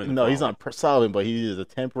solving the No, problem. he's not solving, but he is a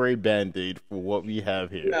temporary band-aid for what we have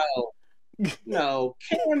here. No,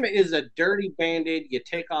 Cam is a dirty band-aid you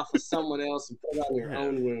take off of someone else and put on your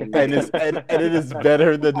own wound. And it is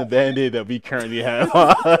better than the band-aid that we currently have.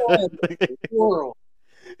 World.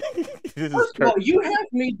 First of all, you have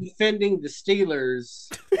me defending the Steelers,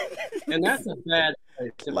 and that's a bad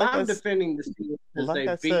place. If I'm defending the Steelers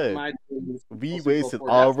because they beat my team, we wasted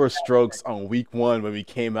all of our strokes on week 1 when we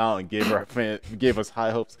came out and gave us high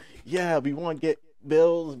hopes. Yeah, we want to get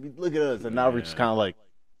Bills. Look at us, and now we're just kind of like,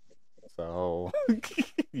 so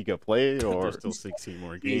you can play or There's still 16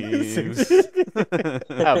 more games. I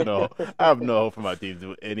have no hope for my team to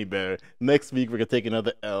do any better. Next week we're gonna take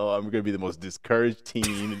another L, and we're gonna be the most discouraged team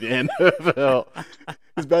in the NFL.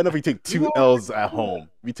 It's bad enough we took 2 L's at home.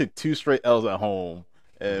 We took 2 straight L's at home,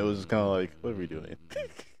 and it was just kind of like, what are we doing?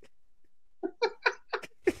 I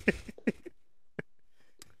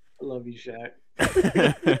love you, Shaq.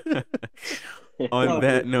 On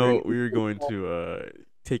that note, we're going to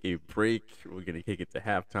take a break. We're going to kick it to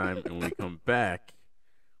halftime, and when we come back,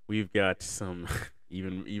 we've got some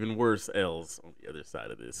even worse L's on the other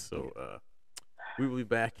side of this. So we will be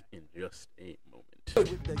back in just a moment.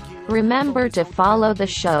 Remember to follow the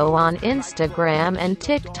show on Instagram and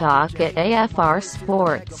TikTok at AFR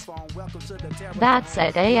Sports. That's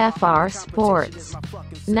at AFR Sports.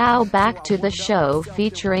 Now back to the show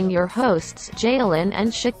featuring your hosts Jalen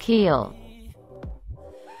and Shaquille.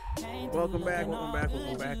 Welcome back. Second half of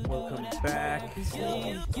the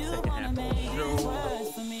show.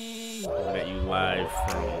 Coming at you live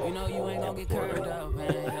from for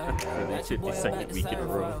the 52nd week in a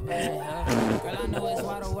row.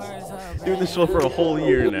 Doing the show for a whole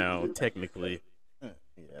year now, technically.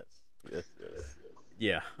 Yes.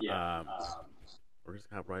 Yeah. We're just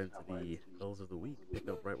gonna hop right into the L's of the week. Pick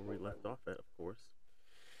up right where we left off at, of course.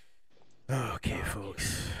 Okay,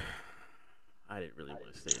 folks. I didn't really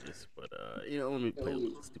want to say this, but let me play a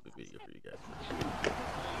little stupid video for you guys.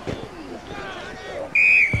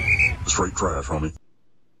 Straight trash, homie.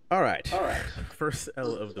 All right. First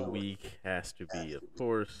L of the week has to be, of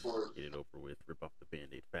course, get it over with, rip off the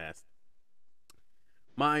Band-Aid fast.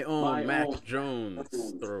 My own Mac Jones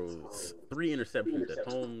throws 3 interceptions at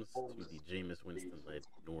home to the Jameis Winston-led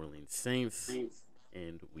New Orleans Saints,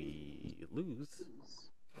 and we lose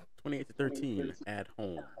 28-13 at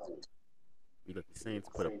home. We let the Saints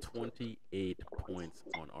put up 28 points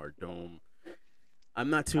on our dome.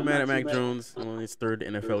 I'm not too mad at Mac Jones on his 3rd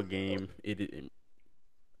NFL game.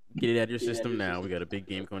 Get it out of your system now. We got a big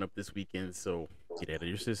game coming up this weekend, so get it out of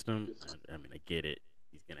your system. I mean, I get it.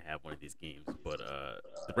 He's gonna have one of these games, but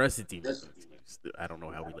the rest of the team, I don't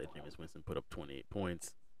know how we let Jameis Winston put up 28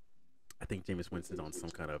 points. I think Jameis Winston's on some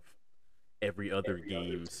kind of every other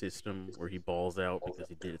game system where he balls out because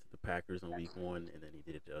he did it to the Packers in week 1, and then he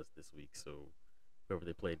did it to us this week. So whoever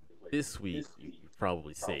they played this week, you're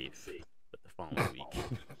probably safe, but the following week,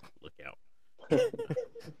 look out.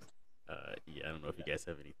 Yeah, I don't know if you guys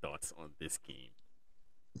have any thoughts on this game.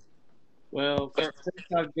 Well, first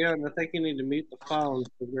off, Jalen, I think you need to mute the phone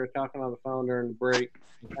because we were talking on the phone during the break.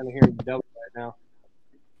 I'm kind of hearing you double right now.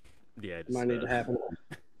 Yeah, It might need to happen.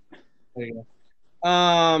 There you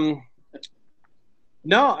go.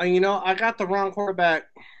 No, I got the wrong quarterback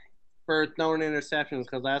for throwing interceptions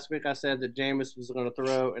because last week I said that Jameis was going to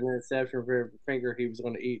throw an interception for every finger he was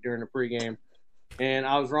going to eat during the pregame. And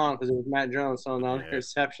I was wrong because it was Matt Jones throwing on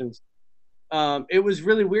interceptions. It was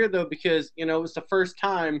really weird, though, because, it was the first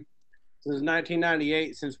time since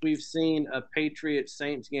 1998 since we've seen a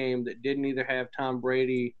Patriots-Saints game that didn't either have Tom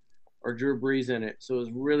Brady or Drew Brees in it. So it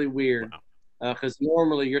was really weird because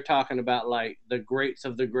normally you're talking about, like, the greats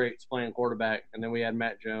of the greats playing quarterback, and then we had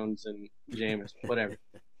Matt Jones and Jameis, whatever.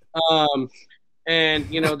 And,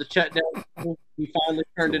 the shutdown, he finally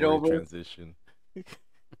turned it over. Transition.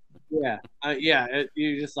 Yeah,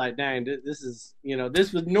 you're just like, dang, this is,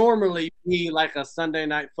 this would normally be like a Sunday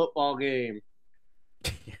night football game,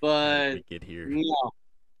 but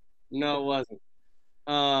no, it wasn't.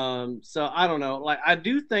 So I don't know. Like, I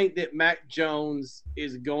do think that Mac Jones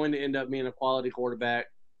is going to end up being a quality quarterback.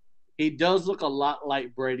 He does look a lot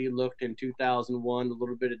like Brady looked in 2001, a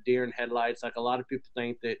little bit of deer in headlights. Like, a lot of people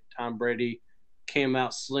think that Tom Brady came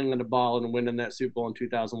out slinging the ball and winning that Super Bowl in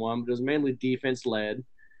 2001, but it was mainly defense led.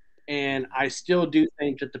 And I still do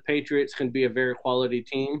think that the Patriots can be a very quality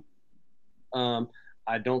team.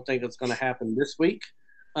 I don't think it's going to happen this week.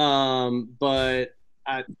 But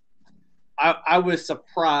I was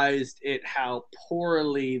surprised at how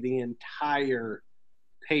poorly the entire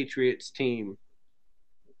Patriots team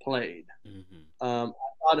played. I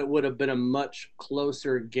thought it would have been a much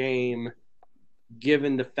closer game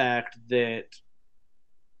given the fact that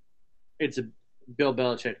it's a Bill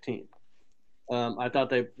Belichick team. I thought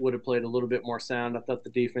they would have played a little bit more sound. I thought the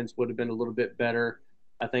defense would have been a little bit better.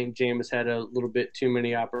 I think Jameis had a little bit too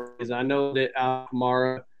many opportunities. I know that Al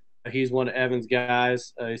Kamara, he's one of Evan's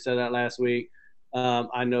guys. He said that last week.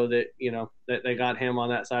 I know that, that they got him on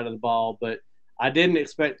that side of the ball, but I didn't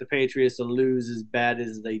expect the Patriots to lose as bad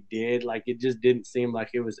as they did. Like, it just didn't seem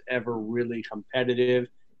like it was ever really competitive.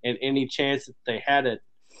 And any chance that they had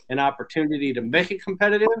an opportunity to make it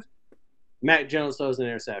competitive, Mac Jones throws an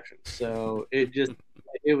interception. So it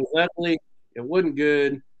was ugly. It wasn't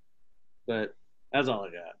good, but that's all I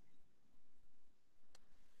got.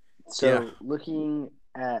 So looking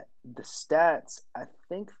at the stats, I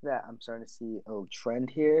think that I'm starting to see a trend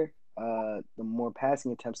here. The more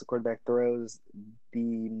passing attempts the quarterback throws,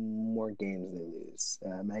 the more games they lose.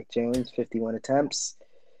 Mac Jones, 51 attempts,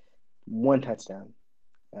 1 touchdown.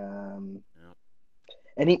 And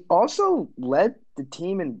he also led the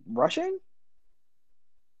team in rushing.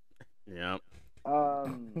 Yeah.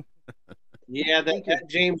 Yeah, that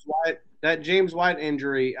James White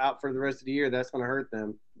injury out for the rest of the year, that's going to hurt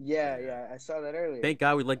them. Yeah, I saw that earlier. Thank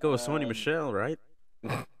God we let go of Sony Michel, right?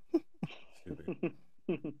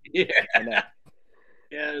 Yeah.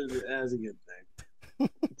 Yeah, that's a good thing.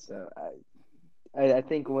 So I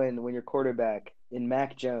think when your quarterback, in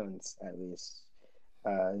Mac Jones at least,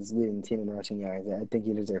 is leading the team in rushing yards, I think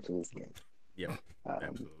you deserve to lose the game. Yeah,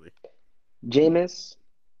 absolutely. Jameis,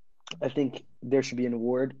 I think there should be an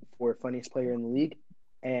award for funniest player in the league,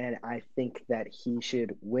 and I think that he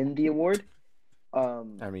should win the award.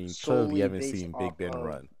 Clearly you haven't seen Big Ben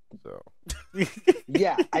run, so.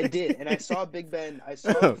 Yeah, I did, and I saw Big Ben. I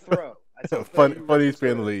saw him throw. Funniest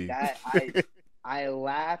player in the league. I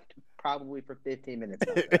laughed probably for 15 minutes.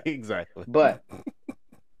 Exactly. But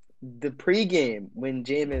the pregame when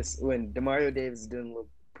Demario Davis is doing a little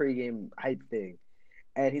pregame hype thing,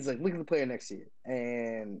 and he's like, "Look at the player next to you,"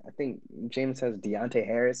 and I think Jameis has Deontay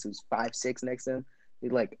Harris, who's 5'6" next to him. He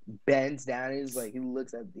like bends down. He's like he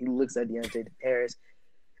looks at Deontay Harris.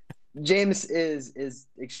 Jameis is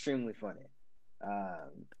extremely funny,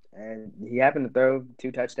 and he happened to throw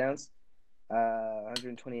 2 touchdowns,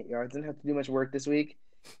 128 yards. Didn't have to do much work this week.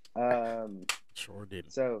 Sure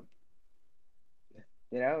did. So,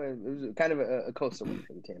 it was kind of a coastal win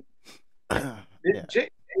for the team.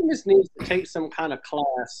 Jameis needs to take some kind of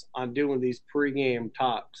class on doing these pregame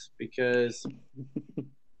talks because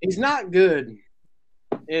he's not good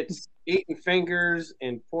it's eating fingers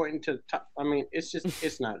and pointing to the top. I mean,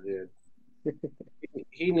 it's not good.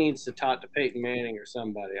 He needs to talk to Peyton Manning or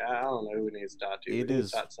somebody. I don't know who he needs to talk to. It but he needs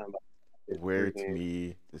is to talk to somebody. weird to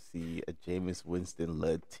me to see a Jameis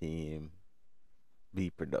Winston-led team be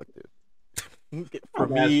productive. For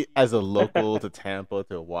me, as a local to Tampa,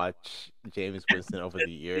 to watch Jameis Winston over the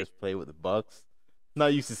years play with the Bucks,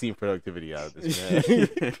 not used to seeing productivity out of this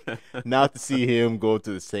man. Now to see him go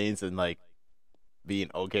to the Saints and like be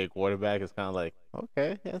an okay quarterback is kind of like,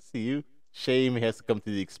 okay, I see you. Shame he has to come to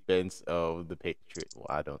the expense of the Patriots. Well,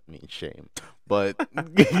 I don't mean shame, but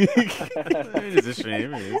It is a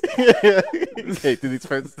shame. Okay, to the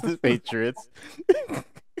expense of the Patriots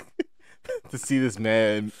to see this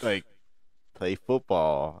man like play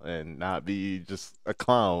football and not be just a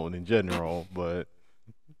clown in general. But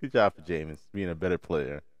good job for Jameis being a better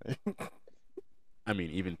player. I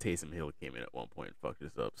mean, even Taysom Hill came in at one point and fucked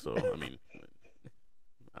this up. So I mean,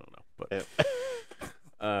 I don't know, but.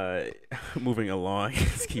 Moving along,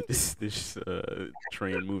 let's keep this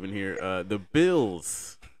train moving here. The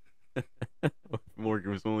Bills.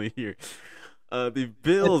 Morgan was only here. The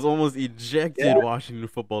Bills almost ejected Washington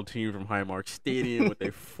football team from Highmark Stadium with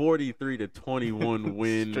a 43-21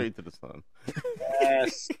 win. Straight to the sun.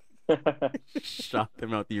 Yes. Shot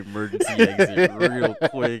them out the emergency exit real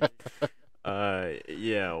quick.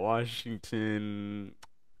 Yeah, Washington.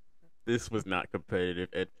 This was not competitive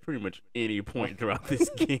at pretty much any point throughout this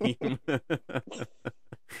game.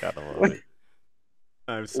 Gotta love it.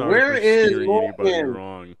 I'm sorry Where for is steering anybody Morgan?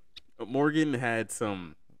 wrong. Morgan had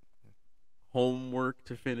some homework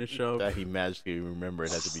to finish up. That he magically remembered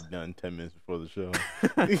had to be done 10 minutes before the show.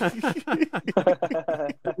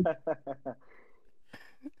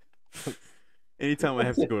 Anytime I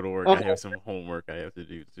have to go to work, I have some homework I have to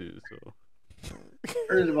do too. So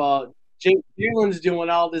First of all, June's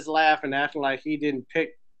doing all this laughing, acting like he didn't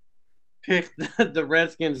pick the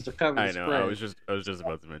Redskins to cover the I know. spread. I was just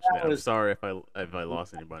about to mention that. I'm was- sorry if I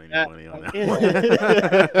lost anybody any That- money on that.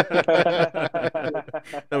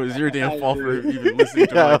 That was your damn fault for even listening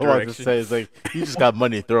to Yeah, my I was about to direction. say, it's like, you just got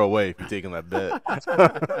money to throw away if you're taking that bet.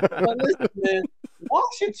 But listen, man,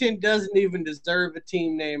 Washington doesn't even deserve a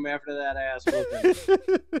team name after that ass whooping.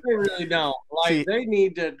 They really don't. Like See- they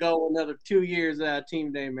need to go another 2 years without a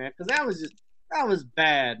team name, man, because that was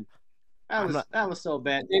bad. That was so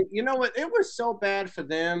bad. And you know what? It was so bad for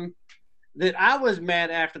them that I was mad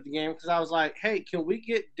after the game because I was like, "Hey, can we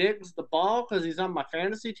get Diggs the ball because he's on my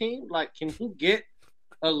fantasy team? Like, can he get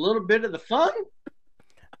a little bit of the fun?"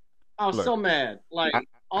 I was Look, so mad. Like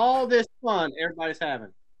all this fun everybody's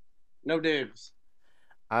having, no Diggs.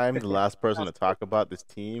 I'm the last person to talk about this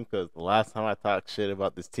team because the last time I talked shit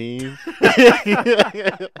about this team,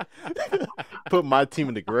 put my team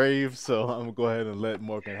in the grave. So I'm gonna go ahead and let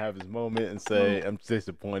Morgan have his moment and say I'm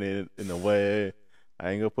disappointed in a way.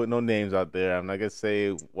 I ain't gonna put no names out there. I'm not gonna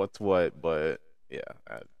say what's what, but yeah,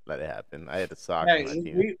 I let it happen. I had to sock Hey, my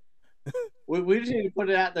team. we just need to put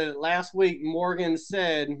it out there. Last week, Morgan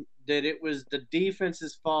said that it was the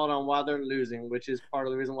defense's fault on why they're losing, which is part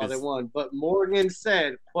of the reason why they won. But Morgan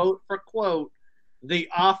said, quote for quote, the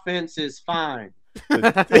offense is fine.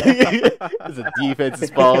 It's the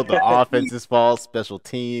defense's fault, the offense's fault, special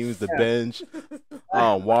teams, the bench,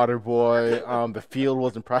 water boy, the field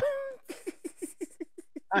wasn't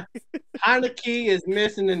Heineke is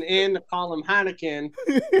missing an N to call him Heineken.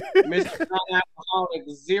 Mr. Non-Alcoholic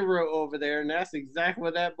Zero over there, and that's exactly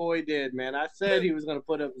what that boy did, man. I said he was going to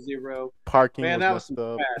put up a zero. Parking Man, that was was messed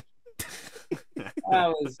up. bad. That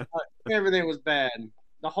was everything was bad.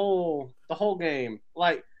 The whole game,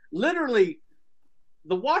 like literally,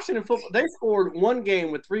 the Washington football. They scored one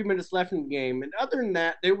game with 3 minutes left in the game, and other than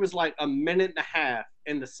that, there was like a minute and a half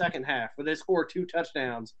in the second half where they scored 2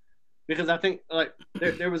 touchdowns. Because I think like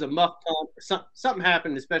there was a muff punt or something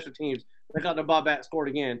happened in special teams. They got the ball back, scored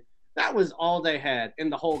again. That was all they had in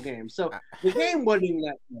the whole game. So the game wasn't even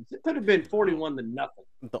that close. It could have been 41-0.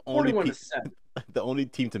 The only 41-7. the only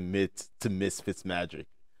team to miss Fitzmagic.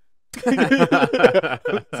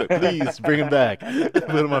 So please bring him back.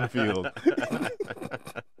 Put him on the field.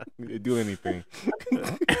 Do anything.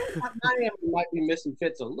 Miami might be missing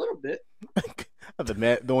Fitz a little bit.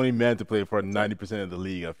 The only man to play for 90% of the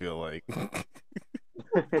league, I feel like.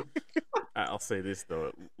 I'll say this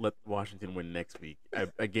though: let Washington win next week.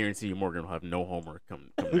 I guarantee you, Morgan will have no homework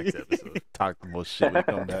come next episode. Talk the most shit when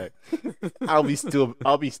we come back. I'll be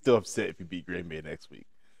still upset if you beat Green Bay next week.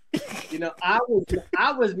 You know, I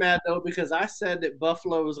was mad though because I said that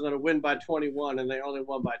Buffalo was going to win by 21 and they only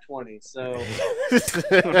won by 20. So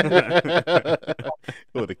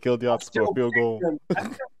would have killed y'all to score a field goal. I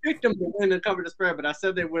still picked them to win and cover the spread, but I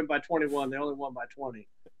said they win by 21. They only won by 20.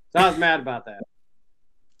 So I was mad about that.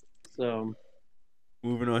 So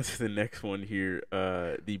moving on to the next one here.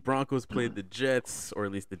 The Broncos played the Jets, or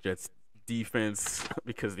at least the Jets defense,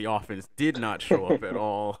 because the offense did not show up at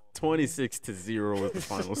all. 26-0 was the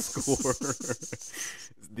final score.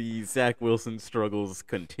 The Zach Wilson struggles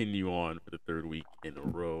continue on for the third week in a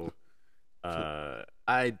row.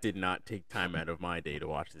 I did not take time out of my day to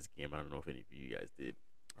watch this game. I don't know if any of you guys did.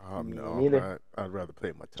 No, I'd rather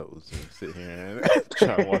play my toes than sit here and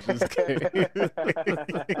try to watch this game.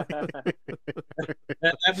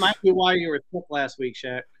 that might be why you were sick last week,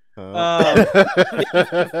 Shaq. I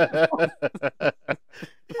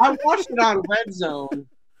watched it on Red Zone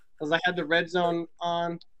because I had the Red Zone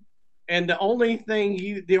on, and the only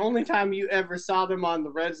time you ever saw them on the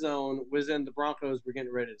Red Zone was in the Broncos were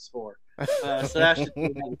getting ready to score. So that should be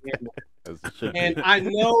the game. And I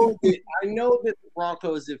know that the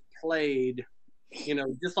Broncos have played, you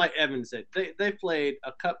know, just like Evan said, they played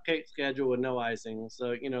a cupcake schedule with no icing.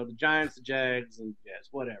 So, you know, the Giants, the Jags, and yes,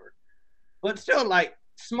 whatever. But still, like,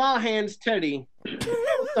 small hands Teddy,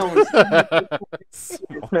 4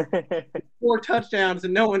 touchdowns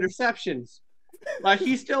and no interceptions. Like,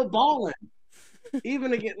 he's still balling.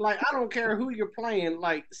 Even again, like, I don't care who you're playing,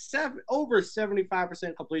 like over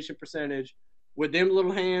 75% completion percentage with them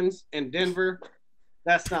little hands in Denver.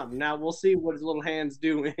 That's something. Now we'll see what his little hands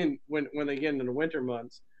do when they get into the winter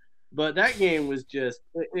months. But that game was just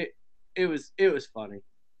it was funny,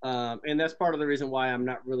 and that's part of the reason why I'm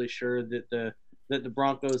not really sure that the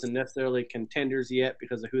Broncos are necessarily contenders yet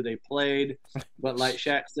because of who they played. But like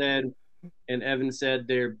Shaq said, and Evan said,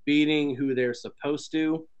 they're beating who they're supposed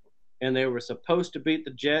to, and they were supposed to beat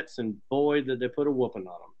the Jets, and boy, did they put a whooping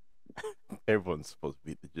on them. Everyone's supposed to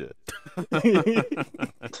beat the Jets.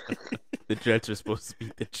 The Jets are supposed to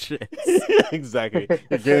beat the Jets. Exactly.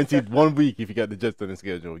 You're guaranteed 1 week if you got the Jets on the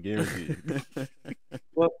schedule. Guaranteed.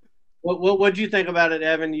 What'd you think about it,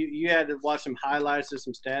 Evan? You had to watch some highlights or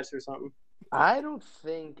some stats or something? I don't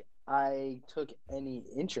think I took any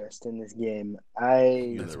interest in this game.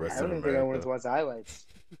 I don't even think I wanted to watch the highlights.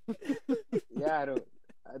 Yeah, I don't.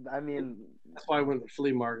 I mean, that's why I went to the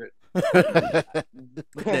flea market.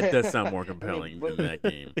 That does sound more compelling than that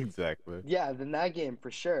game. Exactly. Yeah, than that game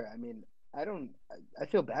for sure. I mean, I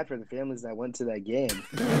feel bad for the families that went to that game.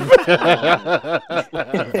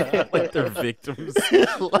 Like they're victims.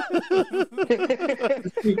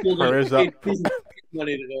 Prayers out.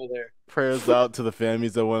 Money to go there. Prayers out to the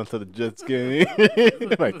families that went to the Jets game.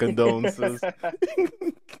 My condolences.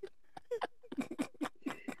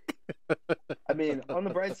 I mean, on the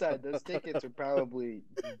bright side, those tickets are probably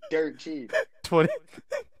dirt cheap. $20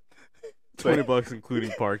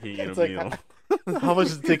 including parking and a meal. How much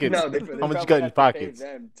is the ticket? No, how much you got in your pockets?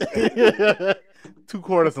 2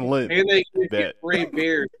 quarters and lint. And they get free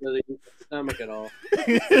beer so they can stomach it all.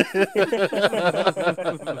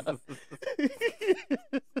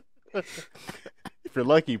 If you're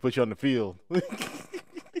lucky, put you on the field.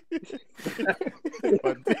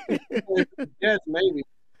 Yes, maybe.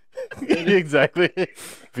 Exactly.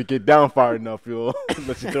 If you get down far enough, you'll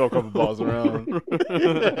let you throw a couple balls around.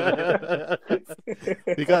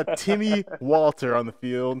 You got Timmy Walter on the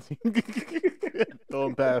field.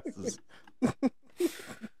 Throwing passes.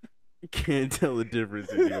 Can't tell the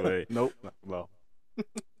difference anyway. Nope. Well.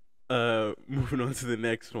 Moving on to the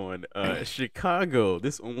next one. Chicago.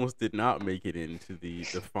 This almost did not make it into the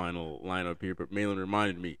final lineup here, but Malin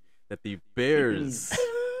reminded me that the Bears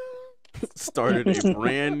started a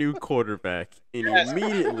brand new quarterback and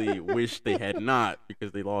immediately wished they had not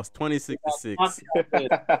because they lost 26-6.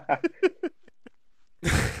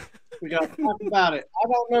 We got to talk about it. I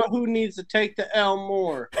don't know who needs to take the L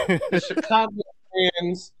more. The Chicago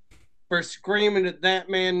fans for screaming that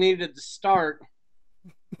man needed to start,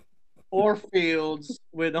 or Fields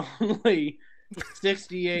with only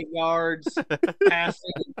 68 yards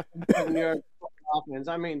passing and 7 yards offense.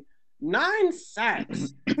 I mean, 9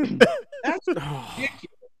 sacks. That's ridiculous.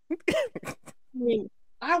 I mean,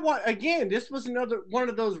 again, this was another one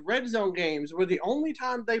of those red zone games where the only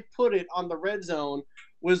time they put it on the red zone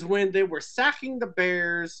was when they were sacking the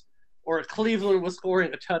Bears or Cleveland was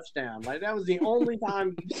scoring a touchdown. Like, that was the only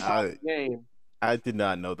time you saw the game. I did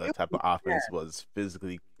not know that type of offense was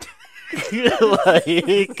physically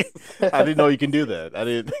like, I didn't know you can do that. I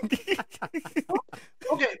didn't.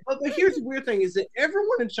 Okay, but here's the weird thing is that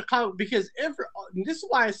everyone in Chicago, because this is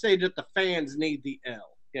why I say that the fans need the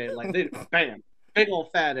L. Okay, like bam. big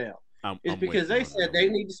old fat L. It's I'm because with you they on said that they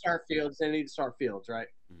one. need to start Fields. They need to start Fields, right?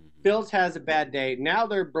 Mhm. Fields has a bad day. Now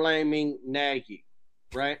they're blaming Nagy,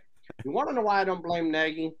 right? You want to know why I don't blame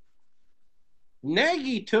Nagy?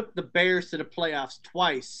 Nagy took the Bears to the playoffs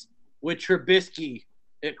twice with Trubisky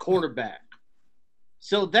at quarterback.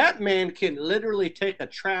 So that man can literally take a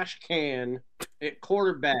trash can at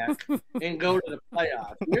quarterback and go to the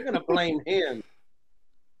playoffs. You're going to blame him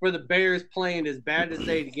for the Bears playing as bad as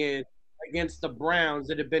they did against the Browns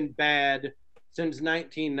that have been bad since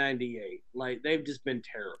 1998. Like, they've just been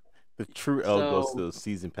terrible. The true L goes So- to those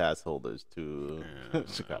season pass holders to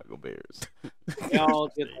Chicago Bears. They all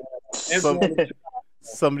get everyone-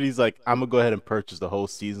 Somebody's like, I'm gonna go ahead and purchase the whole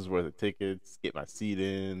season's worth of tickets, get my seat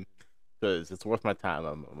in, because it's worth my time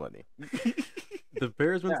and my money. The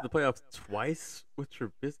Bears went to the playoffs twice with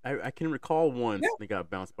Trubisky. I can recall once they got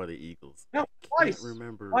bounced by the Eagles. No, I twice. can't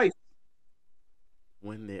remember Twice.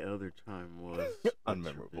 when the other time was.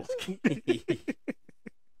 Unmemorable. Trubisky.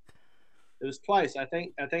 It was twice. I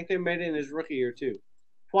think they made it in his rookie year too.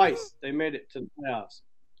 Twice they made it to the playoffs.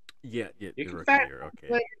 yeah, You the can rookie fact year. Okay.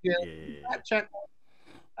 check, Yeah, yeah. yeah, Fact check.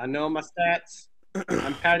 I know my stats.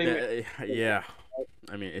 I'm patting it. yeah.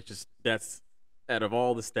 I mean, it's just that's out of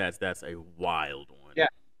all the stats, that's a wild one. Yeah.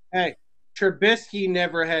 Hey, Trubisky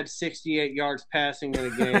never had 68 yards passing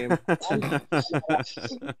in a game.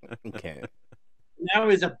 Okay. Now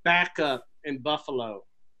he's a backup in Buffalo.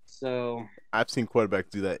 So I've seen quarterbacks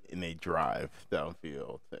do that in a drive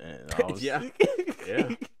downfield, and I was, Yeah. Yeah.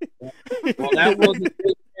 well, that wasn't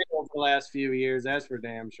good for the last few years. That's for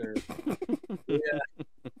damn sure. Yeah.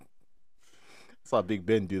 saw Big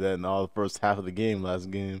Ben do that in all the first half of the game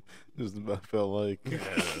last game. I felt like Yeah,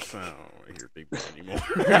 I don't want to hear Big Ben anymore.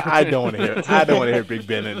 I don't want to hear. I don't want to hear Big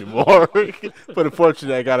Ben anymore. But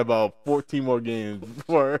unfortunately, I got about 14 more games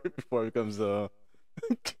before it becomes before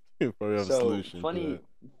we have a So solution.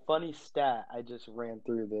 funny stat. I just ran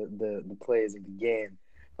through the plays of the game.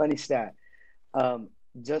 Funny stat.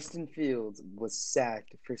 Justin Fields was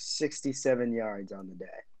sacked for 67 yards on the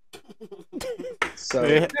day.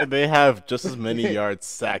 So They have just as many yards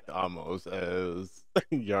sacked almost as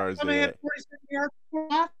yards. I mean, had 47 yards for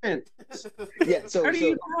offense. yeah, so How do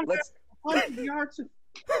you let's 100 yards?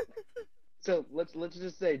 let's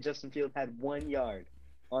just say Justin Fields had 1 yard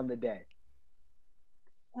on the day.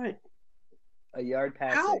 Right. A yard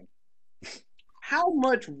passing. How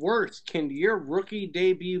much worse can your rookie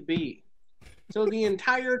debut be? So the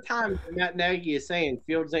entire time Matt Nagy is saying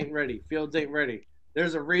Fields ain't ready, Fields ain't ready.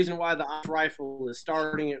 There's a reason why the Irish Rifle is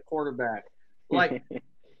starting at quarterback. Like,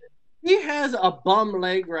 he has a bum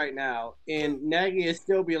leg right now, and Nagy is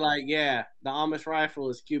still be like, yeah, the Amish Rifle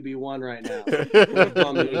is QB1 right now.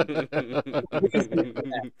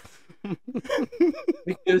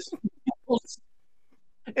 Because,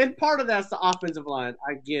 and part of that's the offensive line.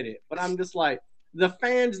 I get it. But I'm just like, the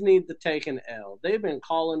fans need to take an L. They've been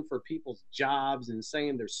calling for people's jobs and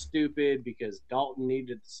saying they're stupid because Dalton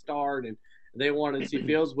needed to start and they wanted to see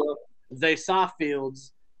Fields. Well, they saw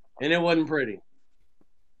Fields, and it wasn't pretty.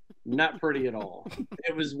 Not pretty at all.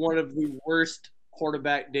 It was one of the worst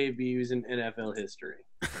quarterback debuts in NFL history.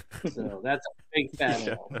 So that's a big fat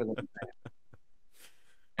L for them.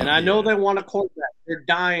 And I know they want a quarterback. They're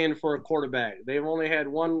dying for a quarterback. They've only had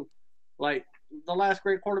one, like, the last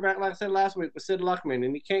great quarterback, like I said last week, was Sid Luckman.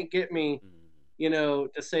 And you can't get me, to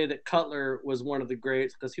say that Cutler was one of the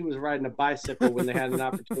greats because he was riding a bicycle when they had an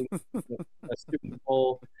opportunity to win a Super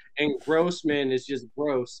Bowl. And Grossman is just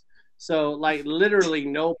gross. So, like, literally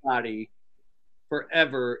nobody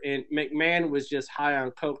forever. And McMahon was just high on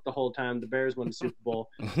coke the whole time the Bears won the Super Bowl.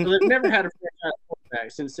 So they've never had a franchise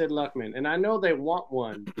quarterback since Sid Luckman. And I know they want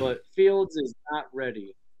one, but Fields is not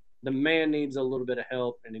ready. The man needs a little bit of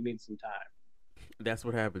help, and he needs some time. That's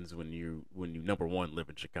what happens when you number one live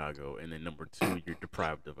in Chicago, and then number two you're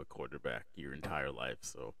deprived of a quarterback your entire life,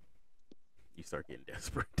 so you start getting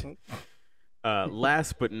desperate.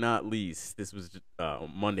 Last but not least, this was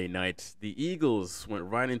Monday night. The Eagles went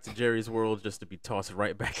right into Jerry's world just to be tossed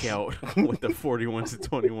right back out with a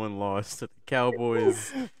 41-21 loss to the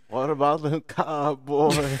Cowboys. What about the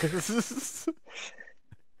Cowboys?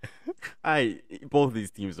 Both of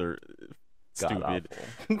these teams are stupid.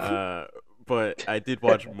 But I did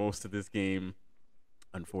watch most of this game,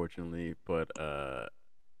 unfortunately. But I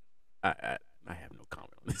have no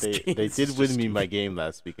comment on this game. They It's did just win me stupid. my game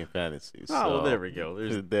last week in fantasy. So Oh, well, there we go.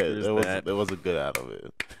 There's that. There was a good out of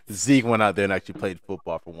it. Zeke went out there and actually played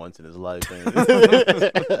football for once in his life.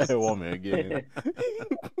 And won me a game.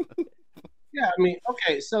 Yeah, I mean,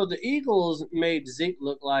 okay, so the Eagles made Zeke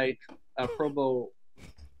look like a Pro Bowl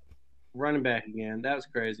running back again. That was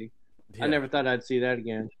crazy. Yeah. I never thought I'd see that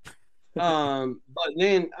again. But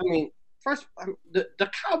then, I mean, first,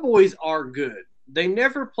 the Cowboys are good. They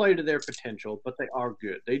never play to their potential, but they are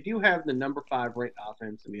good. They do have the number 5 ranked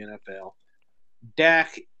offense in the NFL.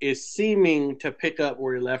 Dak is seeming to pick up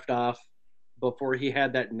where he left off before he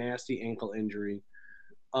had that nasty ankle injury.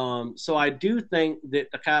 So I do think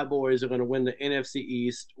that the Cowboys are going to win the NFC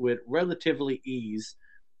East with relatively ease.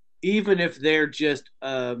 Even if they're just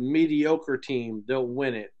a mediocre team, they'll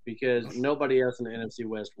win it because nobody else in the NFC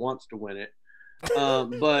West wants to win it.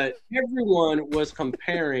 But everyone was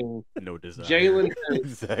comparing No desire. Jalen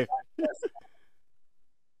Hurts. Exactly.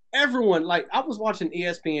 Everyone, like, I was watching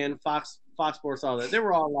ESPN, Fox Sports, all that. They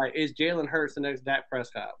were all like, "Is Jalen Hurts the next Dak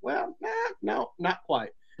Prescott?" Well, no, not quite.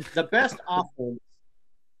 The best offense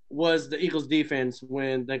was the Eagles' defense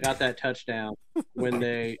when they got that touchdown when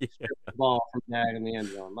they stripped the ball from Dak in the end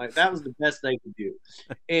zone. Like, that was the best they could do.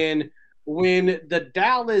 And when the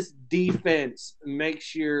Dallas defense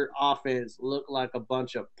makes your offense look like a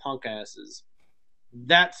bunch of punk asses,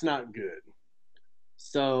 that's not good.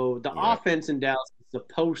 So the offense in Dallas is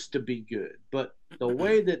supposed to be good, but the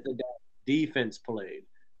way that the defense played,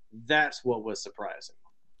 that's what was surprising.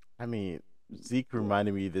 I mean, Zeke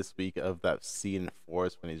reminded me this week of that scene in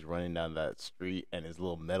Forrest when he's running down that street and his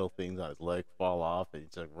little metal things on his leg fall off and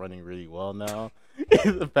he's like running really well now.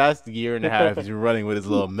 The past year and a half, he's been running with his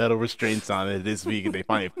little metal restraints on it this week and they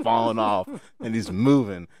finally fallen off and he's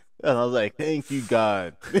moving. And I was like, thank you,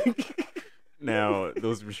 God. Now,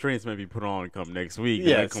 those restraints might be put on come next week.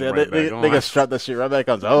 Yeah, come so right they back on. can strap that shit right back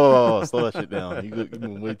on. Oh, slow that shit down. You're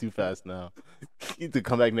moving way too fast now. You need to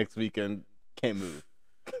come back next week and can't move.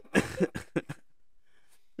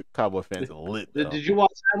 Cowboy fans are lit. Did you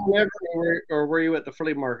watch that one ever, or were you at the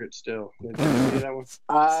flea market still? Did you see that one?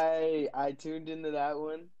 I tuned into that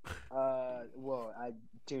one. Well, I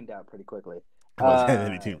tuned out pretty quickly. And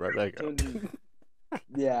then he tuned right back up.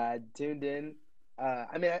 Yeah, I tuned in.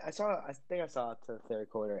 I mean, I think I saw it to the third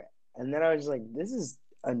quarter, and then I was just like, this is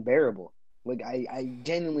unbearable. Like, I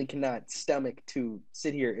genuinely cannot stomach to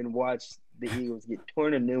sit here and watch the Eagles get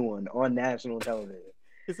torn a new one on national television.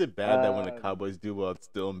 Is it bad that when the Cowboys do well, it's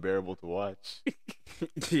still unbearable to watch?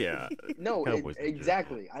 Yeah. No, Cowboys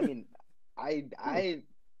exactly. I mean, I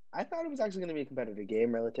thought it was actually going to be a competitive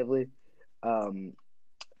game relatively. And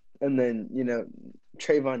then, you know,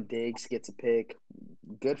 Trayvon Diggs gets a pick.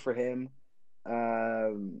 Good for him.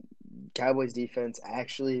 Cowboys defense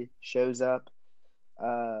actually shows up.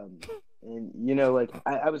 And, you know, like,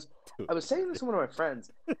 I was saying this to one of my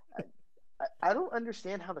friends. I don't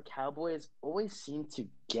understand how the Cowboys always seem to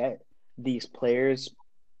get these players,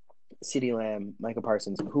 CeeDee Lamb, Micah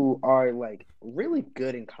Parsons, who are like really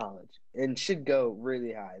good in college and should go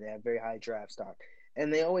really high. They have very high draft stock,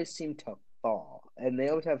 and they always seem to fall. And they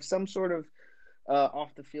always have some sort of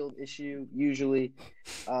off the field issue usually,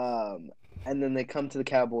 and then they come to the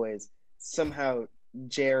Cowboys. Somehow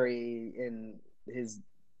Jerry and his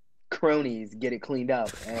cronies get it cleaned up,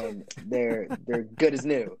 and they're good as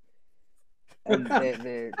new. And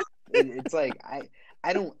it's like I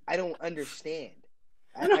don't understand.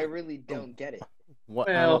 I really don't get it.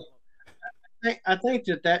 Well, I think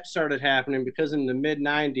that started happening because in the mid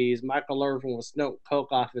 '90s, Michael Irvin was smoking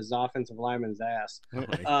coke off his offensive lineman's ass. So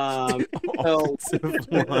I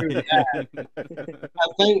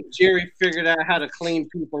think Jerry figured out how to clean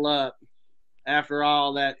people up after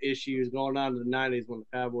all that issues going on in the '90s when the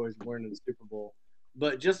Cowboys were in the Super Bowl.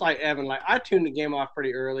 But just like Evan, like, I tuned the game off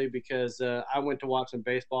pretty early because I went to watch some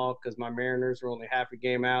baseball because my Mariners were only half a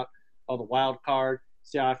game out of the wild card.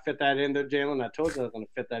 See how I fit that in there, Jalen? I told you I was going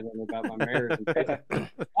to fit that in about my Mariners. Talk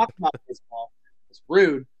about baseball. It's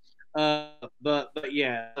rude. But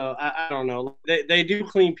yeah, so I don't know. They do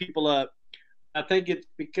clean people up. I think it's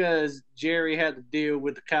because Jerry had to deal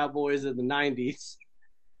with the Cowboys in the 90s.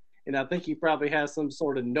 And I think he probably has some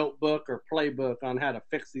sort of notebook or playbook on how to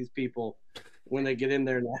fix these people when they get in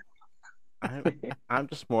there now. I'm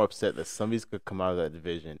just more upset that somebody's could come out of that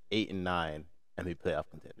division 8-9 and be playoff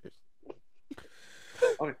contenders.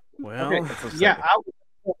 Okay. Well, okay. Yeah, I was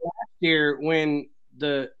last year when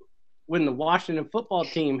the Washington football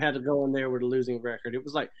team had to go in there with a losing record. It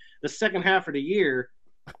was like the second half of the year.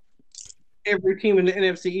 Every team in the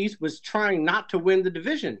NFC East was trying not to win the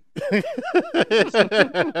division. That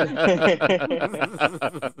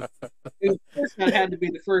had to be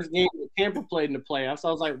the first game that Tampa played in the playoffs. I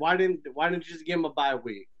was like, why didn't you just give them a bye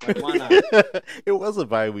week? Like, why not? It was a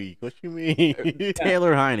bye week. What you mean?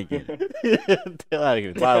 Taylor Heineken. Taylor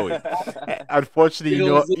Heineken, bye week. Unfortunately,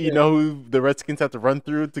 you know who the Redskins have to run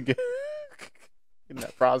through to get in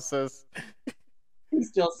that process. He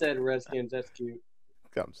still said Redskins. That's cute.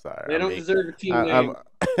 I'm sorry. They don't deserve a team name.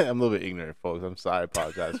 I'm a little bit ignorant, folks. I'm sorry. I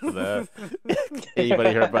apologize for that.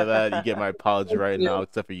 Anybody hurt by that? You get my apology right now,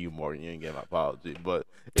 except for you, Morgan. You didn't get my apology, but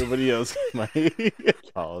everybody else get my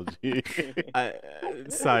apology.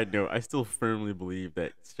 Side note: I still firmly believe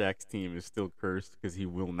that Shaq's team is still cursed because he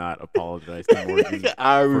will not apologize to Morgan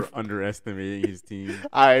for underestimating his team.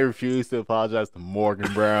 I refuse to apologize to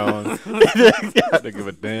Morgan Brown. I don't give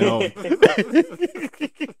a damn.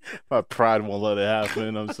 My pride won't let it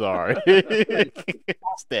happen. I'm sorry.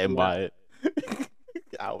 Stand by it.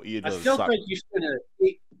 I'll eat I those still socks. think you should have.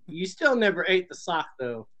 You still never ate the sock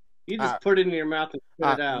though. You just put it in your mouth and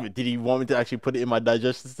spit it out. Did he want me to actually put it in my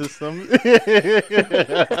digestive system? I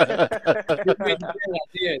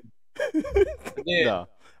did. No,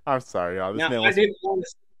 I'm sorry, y'all. This Now, man I wants didn't want to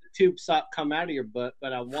see the tube sock come out of your butt,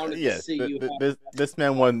 but I wanted to see you. this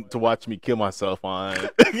man wanted to watch me kill myself on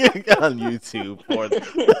YouTube for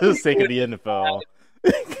the sake of the NFL.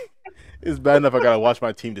 It's bad enough I gotta watch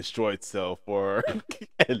my team destroy itself for an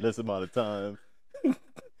endless amount of time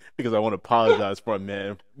because I want to apologize for a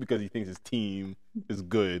man because he thinks his team is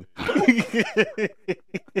good.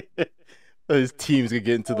 His team's gonna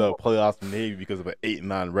get into the playoffs maybe because of an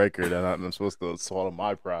 8-9 record, and I'm supposed to swallow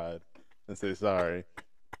my pride and say sorry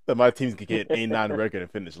that my team's gonna get an 8-9 record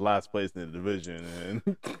and finish last place in the division.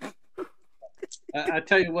 And I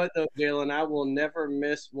tell you what, though, Jalen, I will never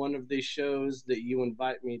miss one of these shows that you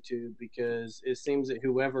invite me to because it seems that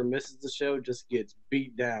whoever misses the show just gets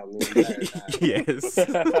beat down the entire time. Yes,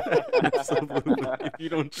 absolutely. If you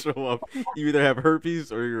don't show up, you either have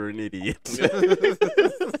herpes or you're an idiot.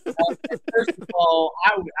 First of all,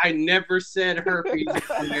 I never said herpes.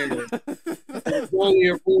 It's only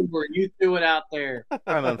a rumor. You threw it out there.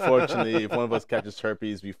 And unfortunately, if one of us catches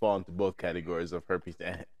herpes, we fall into both categories of herpes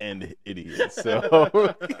and idiots. So,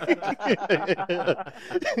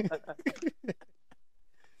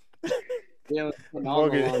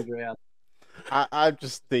 I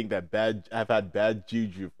just think that I've had bad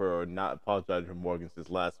juju for not apologizing for Morgan since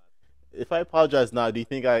last. If I apologize now, do you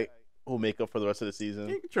think I will make up for the rest of the season?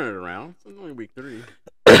 You can turn it around. It's only week 3.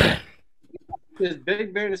 Because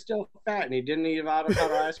Big Ben is still fat and he didn't eat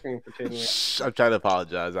avocado ice cream for 10 years. I'm trying to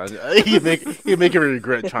apologize. You make me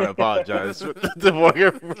regret trying to apologize to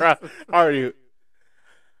Morgan Brown. Already.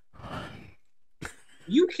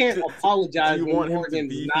 You can't apologize Do you when want him to Morgan's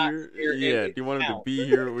be not here? here. Yeah, do you want him to be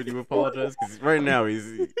here when you apologize? Because right now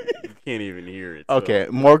you can't even hear it. So. Okay,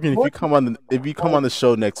 Morgan, if you come on the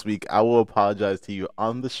show next week, I will apologize to you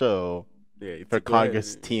on the show for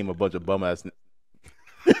Congress team a bunch of bum ass.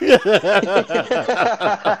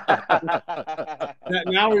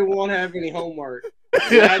 Now we won't have any homework.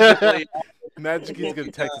 Magic's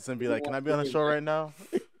gonna text us and be like, "Can I be on the show right now?"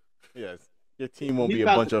 Yes, your team won't be a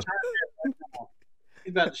bunch of.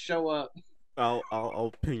 He's about to show up.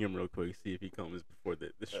 I'll ping him real quick, see if he comes before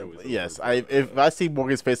the show is Yes, over. if I see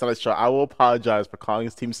Morgan's face on the show, I will apologize for calling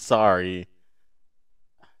his team sorry.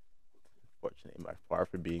 Unfortunately, am I far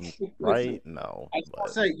from being right? No. I was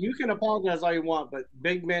gonna say you can apologize all you want, but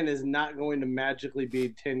Big Ben is not going to magically be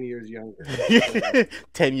 10 years younger.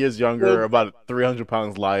 10 years younger, about 300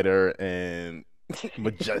 pounds lighter, and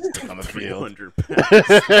majestic on the field. 300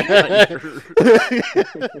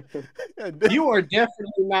 pounds. You are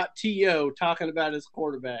definitely not T.O. talking about his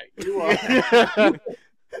quarterback. You are.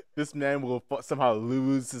 This man will somehow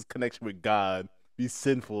lose his connection with God, be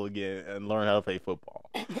sinful again, and learn how to play football.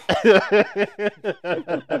 As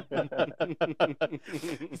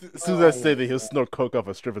soon as I say that, he'll snort coke off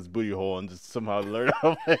a stripper's booty hole and just somehow learn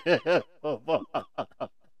how to play football.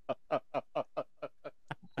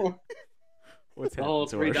 What's Oh,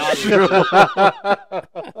 happening to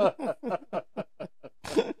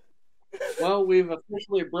 $3. Well, we've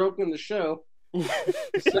officially broken the show.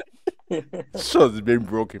 Show's been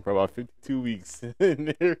broken for about 52 weeks. I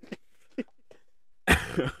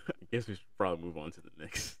guess we should probably move on to the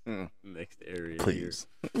next area. Please.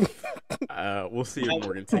 We'll see if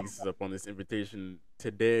Morgan takes us up on this invitation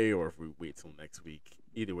today or if we wait till next week.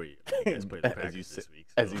 Either way, you guys play the Packers this week.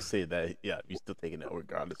 So. As you say that, yeah, you're still taking it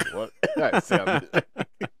regardless of what. Right, sounds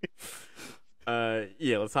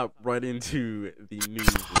yeah, let's hop right into the news.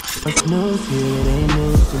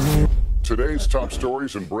 Today's top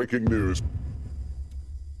stories and breaking news.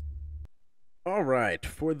 All right,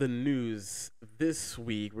 for the news this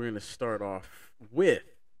week, we're going to start off with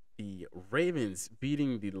the Ravens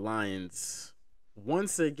beating the Lions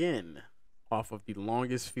once again off of the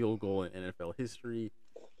longest field goal in NFL history.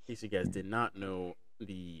 In case you guys did not know,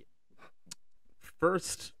 the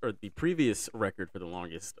previous record for the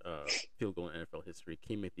longest field goal in NFL history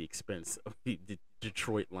came at the expense of the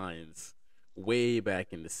Detroit Lions way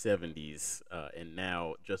back in the 70s, and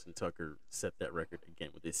now Justin Tucker set that record again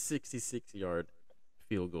with his 66-yard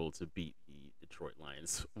field goal to beat the Detroit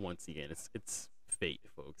Lions once again. It's fate,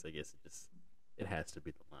 folks. I guess it has to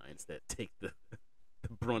be the Lions that take the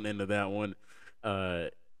brunt end of that one.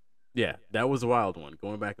 Yeah, that was a wild one.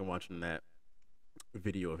 Going back and watching that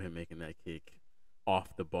video of him making that kick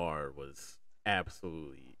off the bar was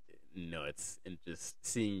absolutely nuts, and just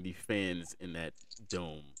seeing the fans in that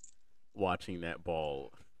dome watching that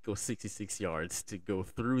ball go 66 yards to go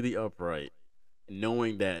through the upright, and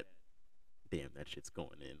knowing that, damn, that shit's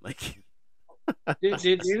going in. Like, did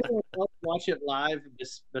anyone else watch it live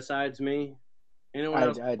besides me? Anyone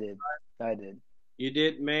else? I did. You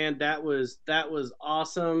did, man. That was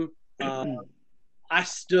awesome. I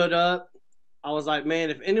stood up. I was like,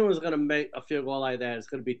 man, if anyone's gonna make a field goal like that, it's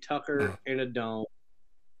gonna be Tucker in a dome.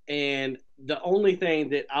 And the only thing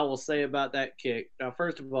that I will say about that kick, now,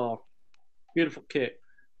 first of all, beautiful kick,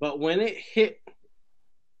 but when it hit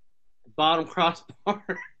bottom crossbar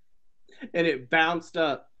and it bounced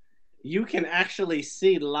up, you can actually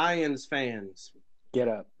see Lions fans get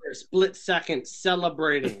up for a split second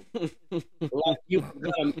celebrating like you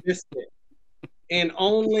missed it. And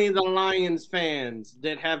only the Lions fans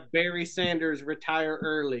that have Barry Sanders retire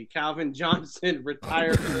early, Calvin Johnson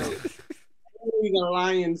retire early, only the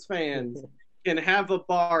Lions fans can have a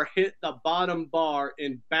bar hit the bottom bar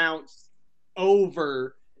and bounce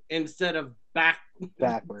over instead of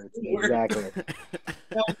backwards. Exactly.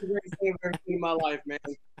 That was the greatest thing I've ever seen in my life, man.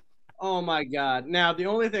 Oh my God. Now the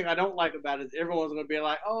only thing I don't like about it is everyone's gonna be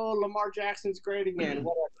like, "Oh, Lamar Jackson's great again,"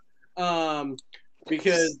 whatever.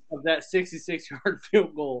 Because of that 66-yard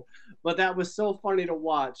field goal. But that was so funny to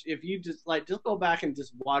watch. If you just go back and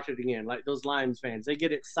just watch it again. Like those Lions fans, they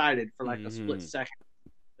get excited for like a split second.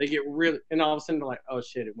 They get really, and all of a sudden they're like, "Oh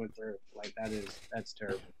shit, it went through!" Like that's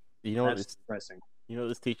terrible. You know what? That's depressing. You know what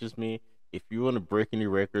this teaches me? If you want to break any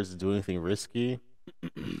records, do anything risky,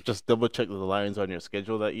 just double check that the Lions are on your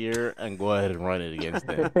schedule that year and go ahead and run it against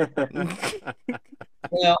them.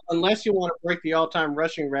 Well, unless you want to break the all-time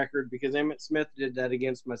rushing record, because Emmitt Smith did that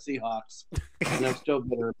against my Seahawks, and I'm still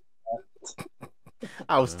bitter about that.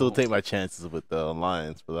 I would still take my chances with the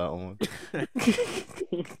Lions for that one.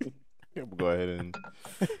 Go ahead and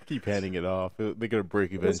keep handing it off. They're gonna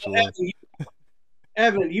break eventually.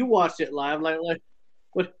 Evan, you watched it live. Like,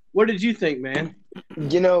 what did you think, man?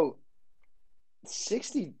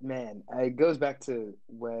 60, man. It goes back to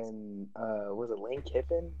when was it Lane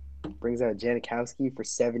Kiffin brings out Janikowski for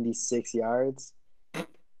 76 yards.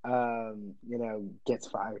 Gets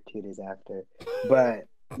fired 2 days after. But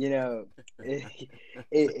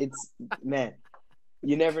it's man,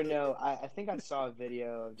 you never know. I think I saw a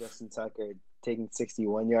video of Justin Tucker taking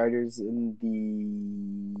 61 yarders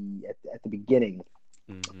at the beginning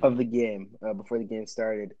of the game, before the game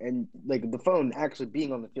started, and like the phone actually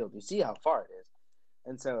being on the field, you see how far it is.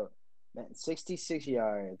 And so, man, 66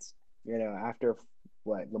 yards, after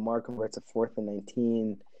what Lamar converts a 4th and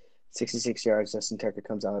 19, 66 yards, Justin Tucker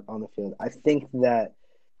comes out on the field. I think that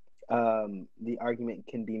the argument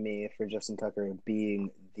can be made for Justin Tucker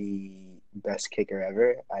being the best kicker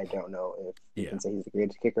ever. I don't know if you can say he's the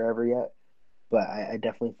greatest kicker ever yet, but I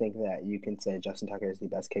definitely think that you can say Justin Tucker is the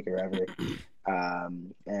best kicker ever.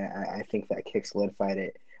 And I think that kick solidified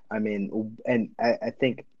it. I mean, and I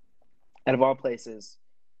think out of all places,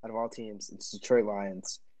 out of all teams, it's Detroit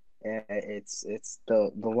Lions. And it's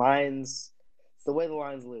the Lions. It's the way the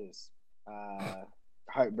Lions lose.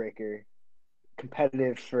 Heartbreaker.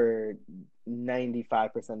 Competitive for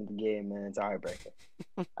 95% of the game, and it's a heartbreaker.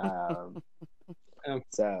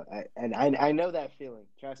 So I know that feeling.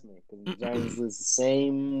 Trust me, because the Giants lose the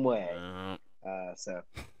same way. So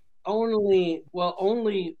only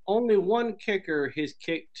one kicker has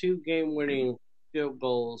kicked 2 game-winning field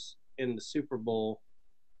goals in the Super Bowl,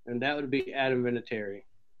 and that would be Adam Vinatieri,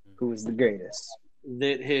 who is the greatest.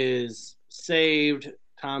 That has saved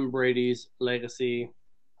Tom Brady's legacy.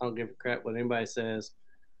 I don't give a crap what anybody says.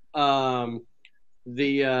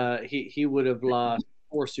 He would have lost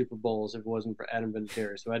 4 Super Bowls if it wasn't for Adam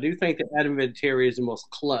Vinatieri. So I do think that Adam Vinatieri is the most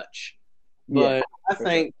clutch. But I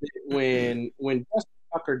think that when Justin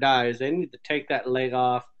Tucker dies, they need to take that leg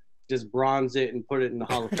off, just bronze it, and put it in the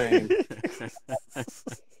Hall of Fame.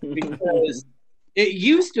 Because it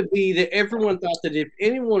used to be that everyone thought that if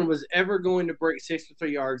anyone was ever going to break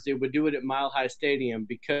 63 yards, they would do it at Mile High Stadium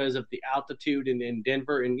because of the altitude in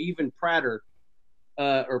Denver. And even Prater,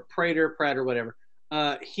 whatever,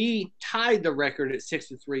 he tied the record at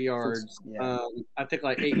 63 yards, I think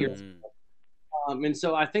like 8 years ago. And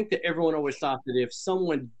so I think that everyone always thought that if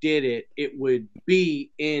someone did it, it would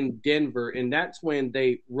be in Denver. And that's when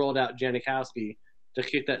they rolled out Janikowski to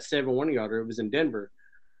kick that 7-1-yarder. It was in Denver.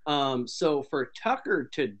 So for Tucker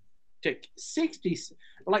to 60,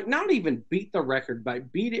 like not even beat the record,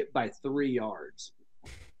 but beat it by 3 yards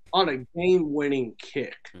on a game-winning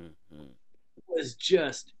kick was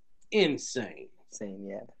just insane. Insane,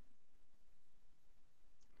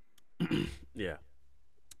 yeah. Yeah.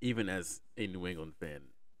 Even as a New England fan,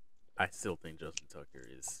 I still think Justin Tucker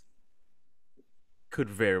could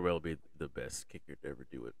very well be the best kicker to ever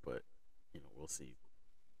do it, but we'll see.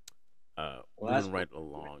 Moving right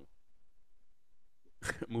along.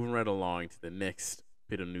 Moving right along to the next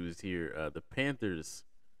bit of news here. The Panthers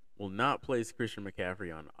will not place Christian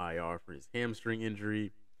McCaffrey on IR for his hamstring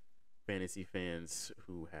injury. Fantasy fans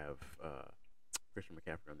who have Christian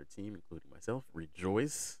McCaffrey on their team, including myself,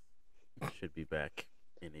 rejoice. Should be back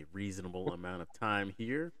in a reasonable amount of time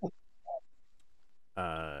here.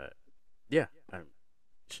 Yeah, I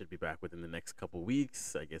should be back within the next couple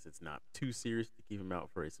weeks. I guess it's not too serious to keep him out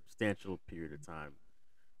for a substantial period of time.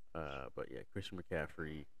 But yeah, Christian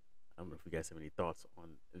McCaffrey. I don't know if you guys have any thoughts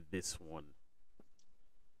on this one.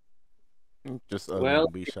 Just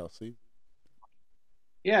we shall see.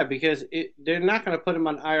 Yeah, because they're not going to put him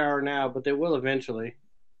on IR now, but they will eventually,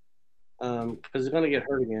 because he's going to get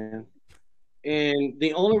hurt again. And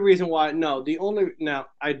the only reason why, now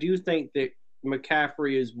I do think that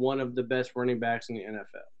McCaffrey is one of the best running backs in the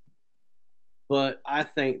NFL. But I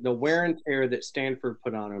think the wear and tear that Stanford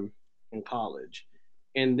put on him in college,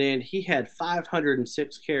 and then he had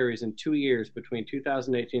 506 carries in 2 years between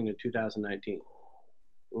 2018 and 2019.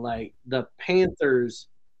 Like, the Panthers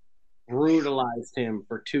brutalized him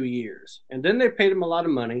for 2 years. And then they paid him a lot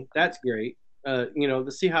of money. That's great. The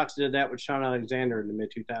Seahawks did that with Sean Alexander in the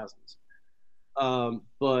mid-2000s.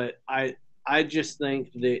 But I just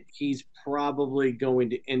think that he's probably going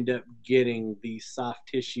to end up getting these soft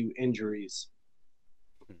tissue injuries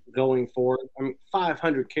going forward. I mean,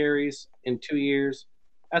 500 carries in 2 years,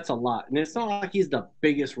 that's a lot. And it's not like he's the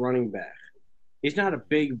biggest running back. He's not a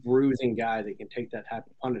big bruising guy that can take that type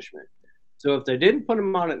of punishment. So if they didn't put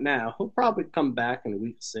him on it now, he'll probably come back in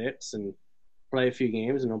week 6 and play a few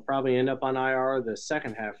games, and he'll probably end up on IR the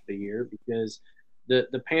second half of the year because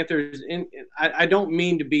the Panthers. I don't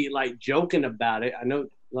mean to be like joking about it. I know,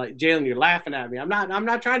 like Jalen, you're laughing at me. I'm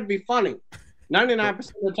not trying to be funny. 99% of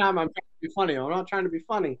the time, I'm trying to be funny. I'm not trying to be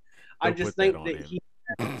funny. I just think that he.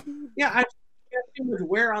 Yeah, I just got too much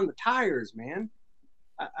wear on the tires, man.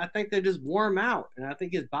 I think they just wore him out, and I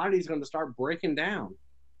think his body's going to start breaking down.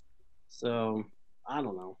 So, I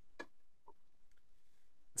don't know.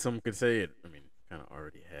 Some could say it. I mean, kind of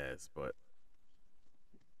already has, but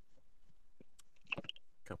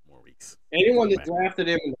a couple more weeks. Anyone that drafted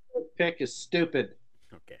him in the first pick is stupid.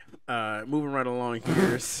 Okay. Moving right along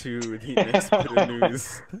here to the next bit of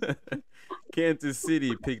news. Kansas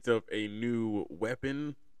City picked up a new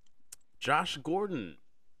weapon. Josh Gordon.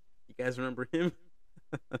 You guys remember him?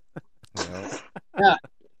 Yeah.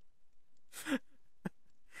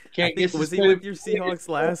 Was he with your Seahawks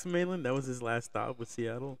last, Malin? That was his last stop with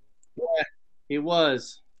Seattle? Yeah, he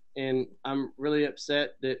was. And I'm really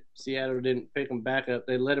upset that Seattle didn't pick him back up.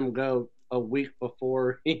 They let him go a week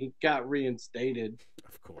before he got reinstated.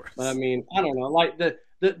 Of course. But, I mean, I don't know. Like,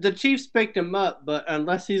 the Chiefs picked him up, but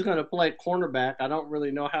unless he's going to play cornerback, I don't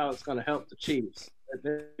really know how it's going to help the Chiefs.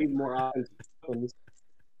 They need more offensive weapons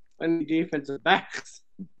and defensive backs.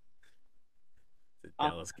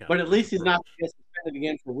 But at least he's not going to get suspended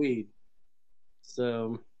again for weed.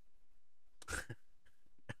 So.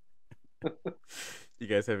 You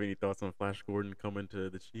guys have any thoughts on Flash Gordon coming to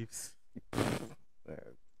the Chiefs?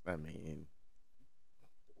 I mean,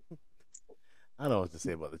 I don't know what to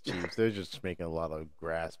say about the Chiefs. They're just making a lot of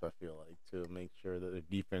grasp, I feel like, to make sure that their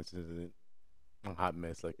defense isn't a hot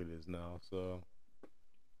mess like it is now. So.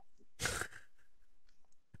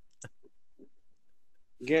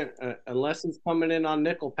 Again, unless he's coming in on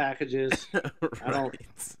nickel packages, right.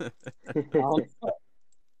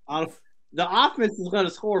 The offense is going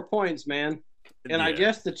to score points, man. And yeah. I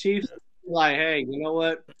guess the Chiefs are like, hey, you know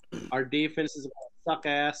what? Our defense is going to suck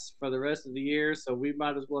ass for the rest of the year, so we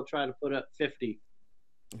might as well try to put up 50.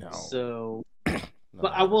 No. So,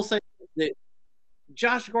 but I will say that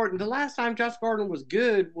Josh Gordon, the last time Josh Gordon was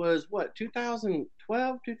good was what,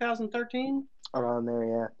 2012, 2013? Around there,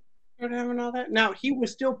 yeah. Having all that. Now he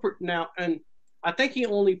was still and I think he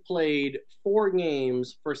only played 4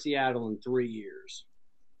 games for Seattle in 3 years,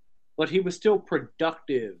 but he was still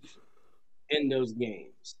productive in those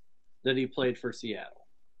games that he played for Seattle.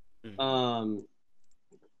 Mm-hmm.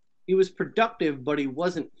 he was productive, but he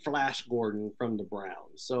wasn't Flash Gordon from the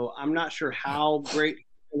Browns. So I'm not sure how great he's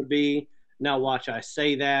going to be. Now, watch, I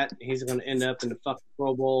say that. He's going to end up in the fucking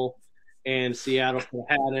Pro Bowl, and Seattle could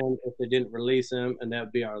have had him if they didn't release him, and that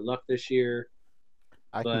would be our luck this year.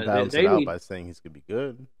 I But can balance they it out need- by saying he's gonna be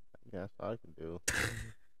good. Yeah, that's all I can do.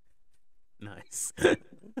 Nice. There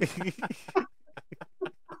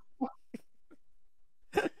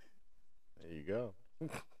you go.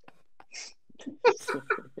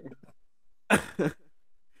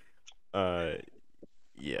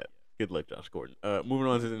 Yeah. Good luck, Josh Gordon. Moving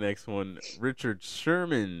on to the next one. Richard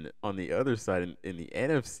Sherman on the other side in the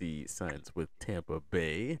NFC signs with Tampa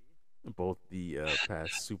Bay. Both the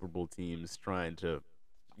past Super Bowl teams trying to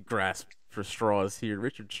grasp for straws here.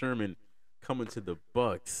 Richard Sherman coming to the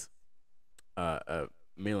Bucks. Malin,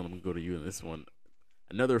 I'm gonna go to you in this one.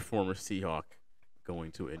 Another former Seahawk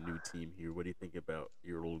going to a new team here. What do you think about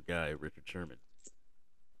your old guy, Richard Sherman?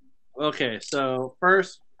 Okay, so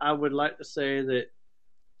first, I would like to say that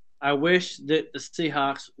I wish that the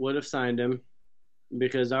Seahawks would have signed him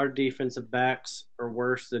because our defensive backs are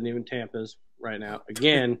worse than even Tampa's right now.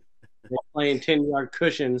 Again, they're playing 10-yard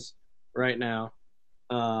cushions right now.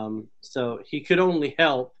 So he could only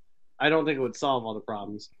help. I don't think it would solve all the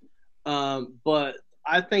problems. But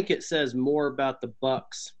I think it says more about the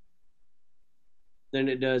Bucks than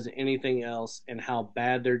it does anything else and how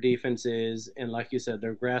bad their defense is. And like you said,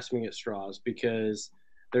 they're grasping at straws because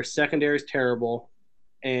their secondary is terrible.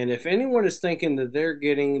 And if anyone is thinking that they're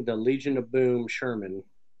getting the Legion of Boom Sherman,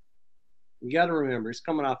 you got to remember he's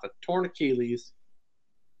coming off a torn Achilles.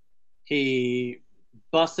 He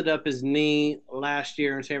busted up his knee last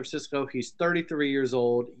year in San Francisco. He's 33 years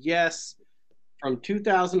old. Yes, from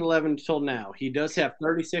 2011 till now, he does have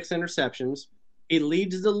 36 interceptions. He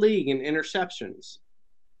leads the league in interceptions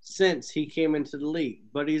since he came into the league,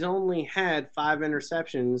 but he's only had 5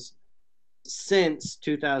 interceptions since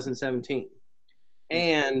 2017.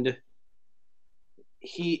 And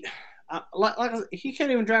he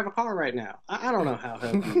can't even drive a car right now. I don't know how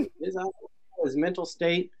healthy he is. I don't know his mental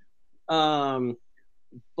state.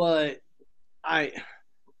 But I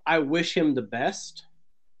wish him the best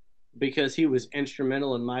because he was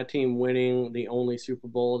instrumental in my team winning the only Super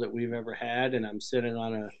Bowl that we've ever had. And I'm sitting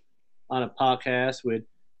on a podcast with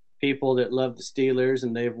people that love the Steelers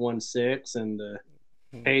and they've won 6, and the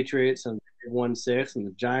Patriots and they've won 6, and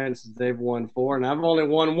the Giants they've won 4, and I've only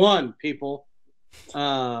won 1, people.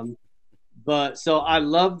 But so I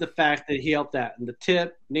love the fact that he helped that, and the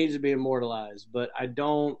tip needs to be immortalized. But I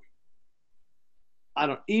don't.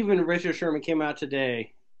 Even Richard Sherman came out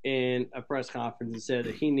today in a press conference and said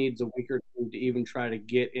that he needs a week or two to even try to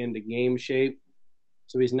get into game shape.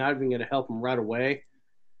 So he's not even going to help him right away.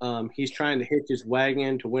 He's trying to hitch his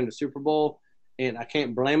wagon to win the Super Bowl, and I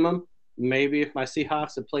can't blame him. Maybe if my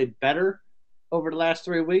Seahawks had played better over the last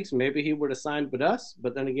 3 weeks, maybe he would have signed with us.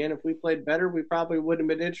 But then again, if we played better, we probably wouldn't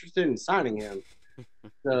have been interested in signing him.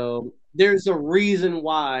 So there's a reason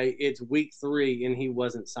why it's week 3 and he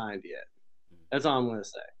wasn't signed yet. That's all I'm going to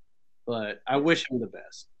say. But I wish him the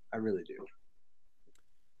best. I really do.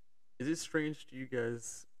 Is it strange to you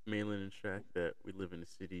guys, Malin and Shaq, that we live in a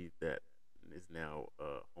city that is now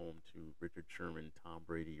home to Richard Sherman, Tom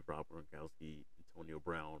Brady, Rob Gronkowski, Antonio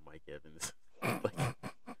Brown, Mike Evans?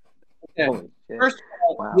 Okay. First of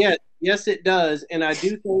all, wow. Yes, it does. And I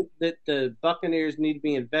do think that the Buccaneers need to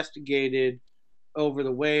be investigated over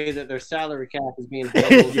the way that their salary cap is being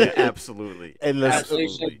handled. Yeah, absolutely. And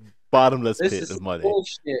absolutely. Bottomless pit of money.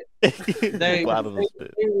 Bullshit. They were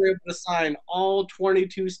able to sign all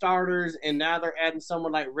 22 starters, and now they're adding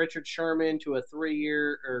someone like Richard Sherman to a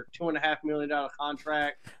 3-year or $2.5 million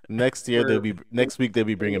contract. Next week they'll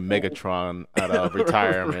be bringing Megatron out of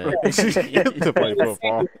retirement to play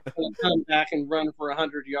football. Come back and run for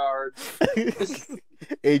 100 yards.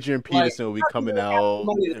 Adrian Peterson will be coming out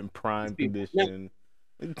in prime condition.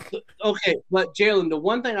 Okay, but Jalen, the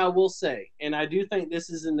one thing I will say, and I do think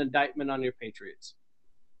this is an indictment on your Patriots,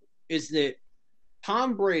 is that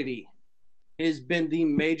Tom Brady has been the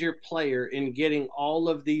major player in getting all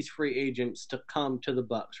of these free agents to come to the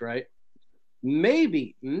Bucs, right?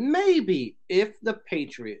 Maybe if the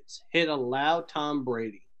Patriots had allowed Tom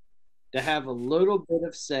Brady to have a little bit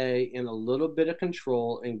of say and a little bit of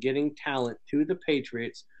control in getting talent to the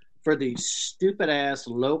Patriots for these stupid-ass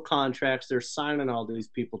low contracts they're signing all these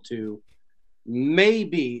people to,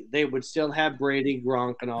 maybe they would still have Brady,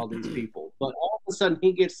 Gronk, and all these people. But all of a sudden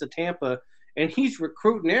he gets to Tampa, and he's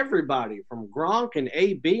recruiting everybody from Gronk and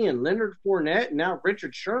AB and Leonard Fournette and now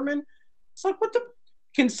Richard Sherman. It's like, what the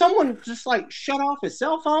 – can someone just, like, shut off his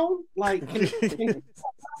cell phone? Like, can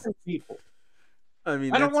people? I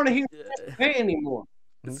mean, I don't want to hear pay anymore.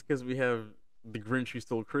 It's because we have the Grinch who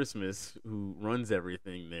stole Christmas, who runs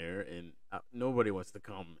everything there, and nobody wants to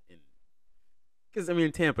come in. Because I mean,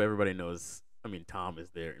 in Tampa, everybody knows. I mean, Tom is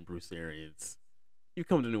there and Bruce Arians. You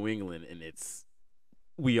come to New England, and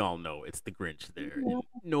we all know it's the Grinch there. And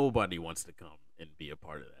nobody wants to come and be a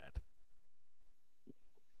part of that.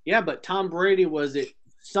 Yeah, but Tom Brady was in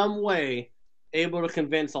some way able to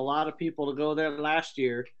convince a lot of people to go there last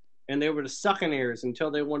year, and they were the succaneers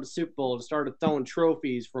until they won the Super Bowl and started throwing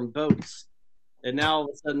trophies from boats. And now all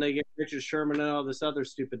of a sudden they get Richard Sherman and all this other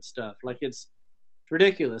stupid stuff. Like, it's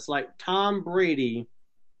ridiculous. Like, Tom Brady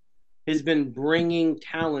has been bringing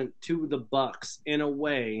talent to the Bucs in a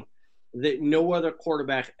way that no other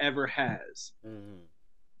quarterback ever has. And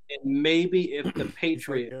maybe if the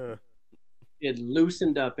Patriots had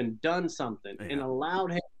loosened up and done something and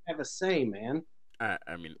allowed him to have a say, man. I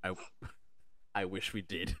mean, I wish we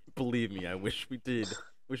did. Believe me, I wish we did.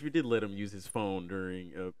 Wish we did let him use his phone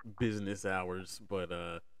during business hours, but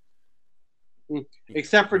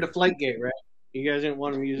except for Deflategate, right? You guys didn't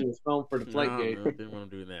want him using his phone for Deflategate. No, didn't want him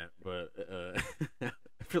doing that. But I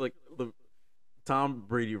feel like Tom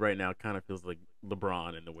Brady right now kind of feels like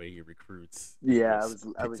LeBron in the way he recruits. Yeah,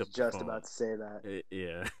 I was just about to say that.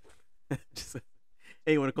 Yeah. Just,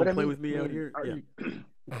 hey, you want to come play with me out here?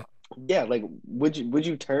 Yeah, like would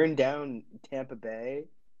you turn down Tampa Bay,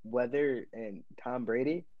 Weather, and Tom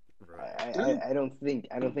Brady? Right. I don't think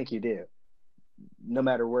you do. No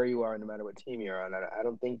matter where you are, no matter what team you're on, I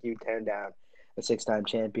don't think you turn down a 6-time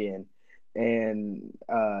champion and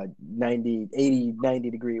 90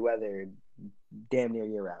 degree weather damn near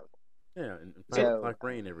year round. Yeah, and 5 o'clock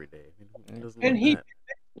rain every day. And he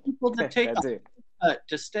people to take a cut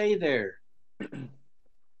to stay there.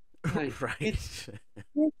 Like, right. It's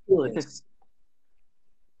ridiculous.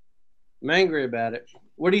 I'm angry about it.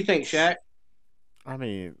 What do you think, Shaq? I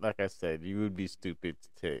mean, like I said, you would be stupid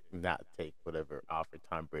to not take whatever offer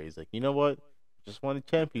Tom Brady's like, you know what? Just won a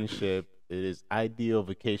championship. It is ideal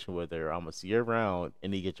vacation weather almost year round,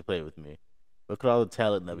 and you get to play with me. Look at all the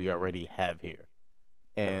talent that we already have here.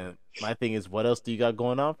 And my thing is, what else do you got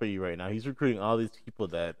going on for you right now? He's recruiting all these people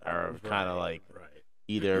that are kind of like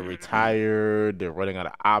either retired, they're running out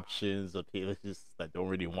of options, or just that don't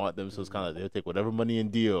really want them. So it's kind of like they'll take whatever money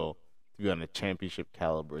and deal to be on a championship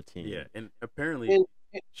caliber team. Yeah, and apparently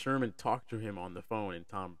Sherman talked to him on the phone, and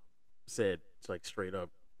Tom said, "It's like straight up,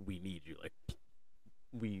 we need you. Like,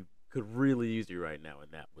 we could really use you right now,"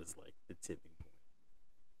 and that was like the tipping point.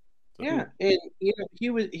 So, yeah, and you know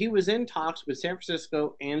he was in talks with San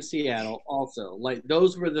Francisco and Seattle also. Like,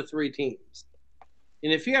 those were the 3 teams.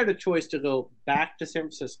 And if you had a choice to go back to San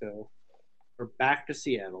Francisco or back to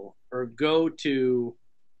Seattle or go to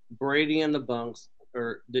Brady and the Bucs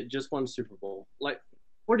or that just won Super Bowl, like,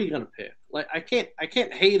 what are you gonna pick? Like, I can't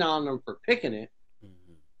hate on them for picking it.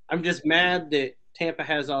 Mm-hmm. I'm just mad that Tampa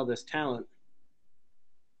has all this talent.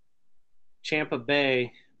 Tampa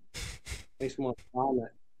Bay makes me want to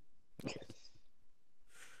vomit.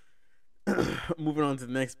 Moving on to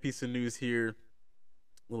the next piece of news here. A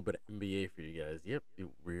little bit of NBA for you guys. Yep,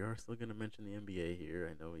 we are still going to mention the NBA here.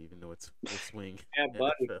 I know, even though it's full swing. Yeah,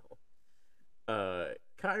 buddy.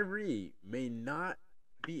 Kyrie may not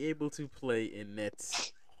be able to play in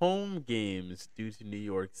Nets home games due to New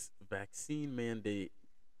York's vaccine mandate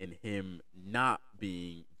and him not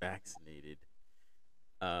being vaccinated.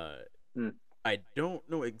 I don't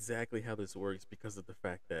know exactly how this works because of the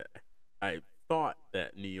fact that I thought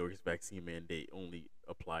that New York's vaccine mandate only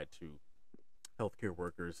applied to healthcare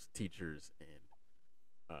workers, teachers, and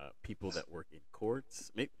people that work in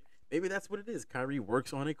courts. Maybe that's what it is. Kyrie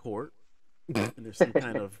works on a court, and there's some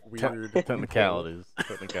kind of weird technicalities.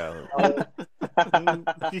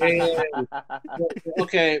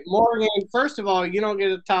 Okay, Morgan. First of all, you don't get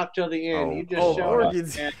to talk till the end. You just show up.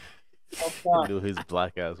 Do his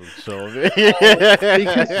black ass with shoulder.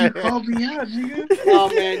 Because you called me out, nigga. Oh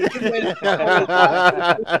man,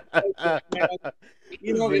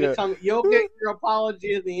 you don't get to tell me. You'll get your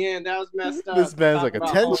apology at the end. That was messed up. This man's like,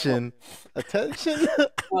 attention. I'm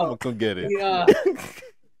gonna come get it.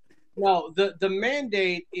 No, the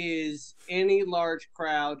mandate is any large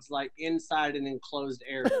crowds, like inside an enclosed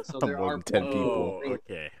area. So there are 10 people.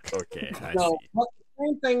 Okay. I so, see. But the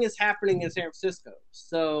same thing is happening in San Francisco.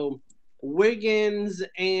 So Wiggins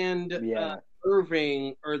and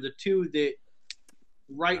Irving are the two that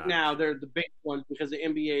right now they're the big ones because the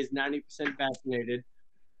NBA is 90% vaccinated.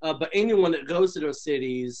 But anyone that goes to those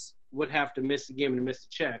cities would have to miss a game and miss a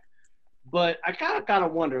check. But I kind of gotta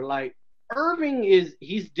wonder, like, Irving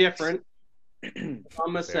he's different. I'm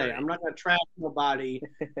gonna say, I'm not gonna trash nobody.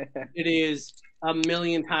 It is a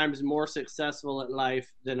million times more successful at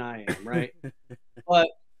life than I am, right? But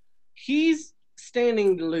he's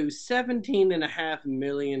standing to lose $17.5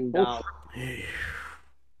 million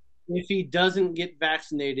if he doesn't get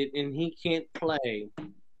vaccinated and he can't play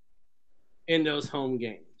in those home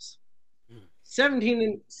games.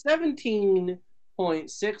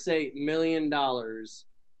 $17.68 million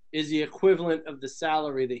is the equivalent of the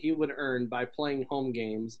salary that he would earn by playing home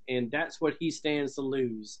games, and that's what he stands to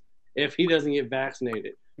lose if he doesn't get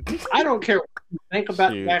vaccinated. I don't care what you think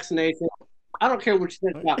about vaccination. I don't care what you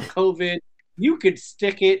think about COVID. You could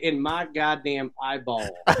stick it in my goddamn eyeball.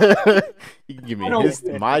 You can give me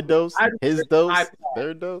my dose, his dose,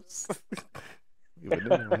 their dose.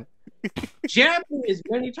 Jab me as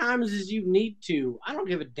many times as you need to. I don't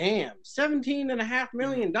give a damn. $17.5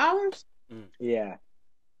 million? Yeah.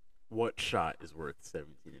 What shot is worth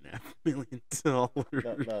 $17.5 million? No.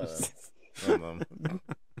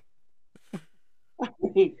 I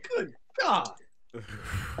mean, good God.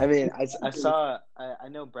 I mean, I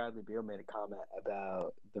know Bradley Beal made a comment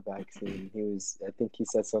about the vaccine. I think he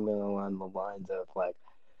said something along the lines of like,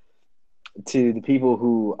 to the people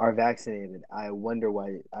who are vaccinated, I want to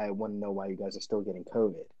know why you guys are still getting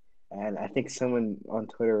COVID. And I think someone on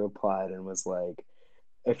Twitter replied and was like,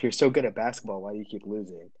 if you're so good at basketball, why do you keep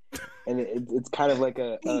losing? And it's kind of like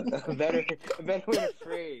a better way to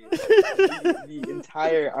phrase the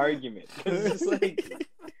entire argument. It's like,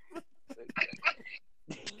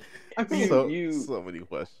 I mean, so many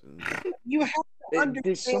questions. You have to understand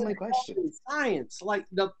there's so many questions. Science. Like,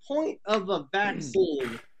 the point of a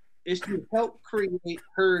vaccine is to help create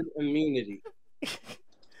herd immunity.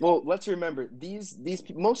 Well, let's remember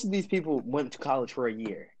most of these people went to college for a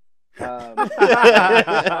year. How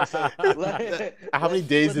many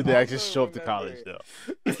days did they actually show up to college, though?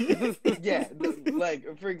 Yeah,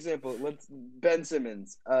 like for example, Ben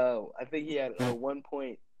Simmons. I think he had a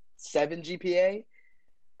 1.7 GPA.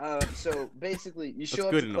 So basically, you show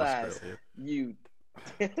up to class, you.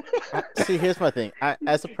 See, here's my thing.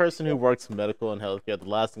 As a person who works in medical and healthcare, the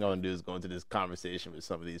last thing I want to do is go into this conversation with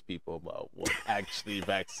some of these people about what actually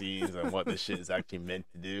vaccines and what this shit is actually meant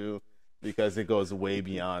to do, because it goes way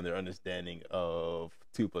beyond their understanding of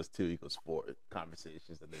 2 + 2 = 4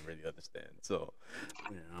 conversations that they really understand. So,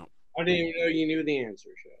 I didn't even know you knew the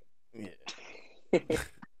answer, Shaq. Yeah.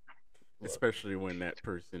 Especially when that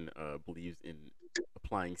person believes in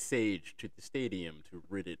applying sage to the stadium to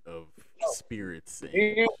rid it of spirits.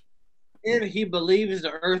 And he believes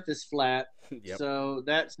the earth is flat. Yep. So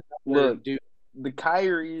that's the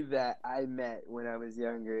Kyrie that I met when I was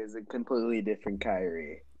younger is a completely different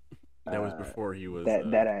Kyrie. That was before he was Well,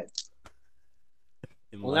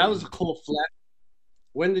 that was a cool flat.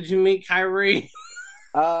 When did you meet Kyrie?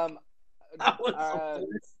 Fun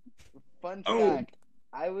fact,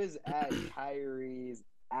 I was at Kyrie's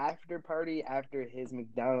after party after his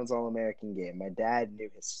McDonald's All-American game. My dad knew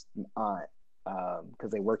his aunt because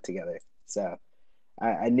they worked together. So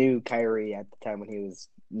I knew Kyrie at the time when he was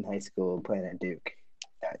in high school playing at Duke,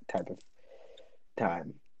 that type of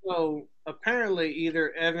time. So apparently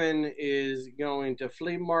either Evan is going to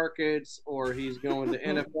flea markets or he's going to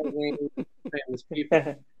NFL games with famous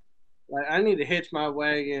people. Like, I need to hitch my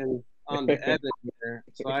wagon on the Evan here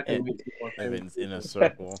so I can meet more Evan's in a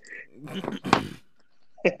circle.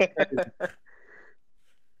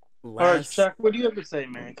 All right, Chuck, what do you have to say,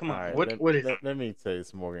 man? Come on. Right, what is it? Let me tell you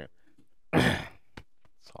this, Morgan.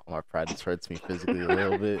 My pride just hurts me physically a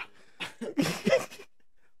little bit.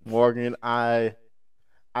 Morgan, I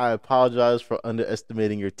apologize for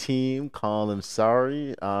underestimating your team. Colin,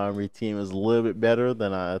 sorry. Your team is a little bit better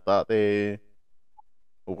than I thought they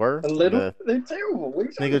were. A little? They're terrible.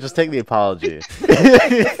 Nigga, just take the apology.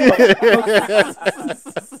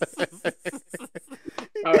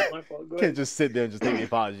 All right, my fault. Go ahead. Can't just sit there and just take the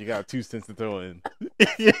apology. You got 2 cents to throw in.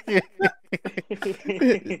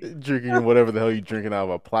 Drinking whatever the hell you drinking out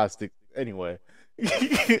of a plastic. Anyway,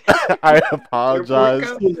 I apologize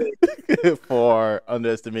for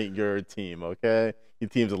underestimating your team. Okay, your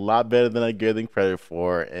team's a lot better than I give them credit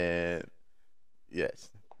for, and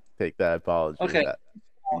yes, take that apology. Okay.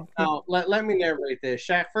 Now, let me narrate this.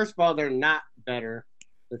 Shaq, first of all, they're not better.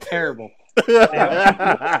 They're terrible.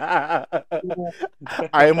 I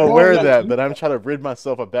am aware of that, but I'm trying to rid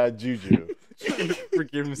myself of bad juju.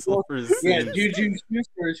 Forgive himself for his sins. Yeah, Juju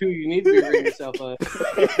Schuster is who you need to be ridding yourself of.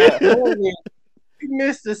 You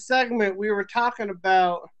missed a segment. We were talking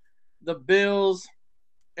about the Bills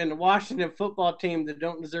and the Washington football team that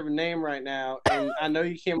don't deserve a name right now. And I know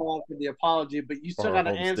you came on for the apology, but you still got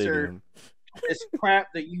to answer this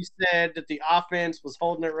crap that you said that the offense was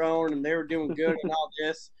holding their own and they were doing good and all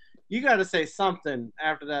this. You got to say something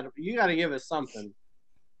after that. You got to give us something.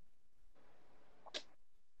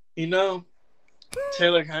 You know,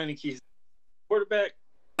 Taylor Heineke's quarterback.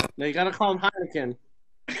 No, you got to call him Heineken.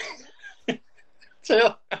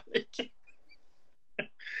 Taylor Heineke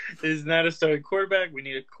is not a starting quarterback. We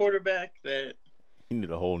need a quarterback that You need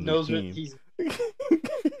a whole new knows what team. he's.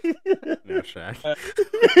 No, Shaq.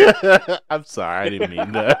 I'm sorry, I didn't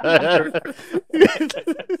mean that.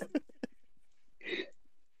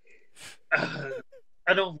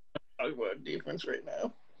 I don't want to talk about defense right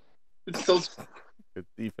now. It's so. Good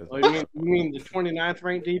defense. Oh, you mean the 29th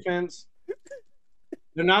ranked defense?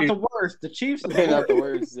 They're not the worst. The Chiefs are They're not the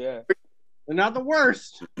worst, yeah. They're not the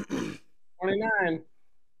worst. 29.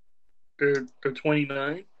 They're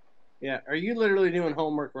 29. Yeah. Are you literally doing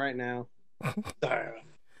homework right now? Sorry.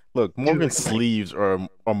 Look, Morgan's sleeves are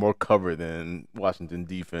more covered than Washington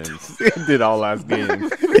defense did all last game.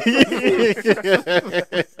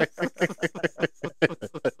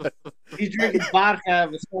 He's drinking vodka out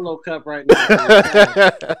of a solo cup right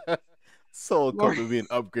now. Solo cup would be an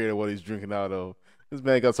upgrade of what he's drinking out of. This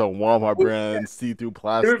man got some Walmart brand see-through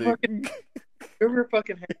plastic. You ever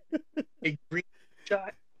fucking had a green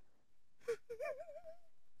shot?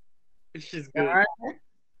 It's just good. All right.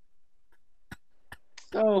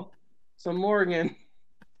 So Morgan.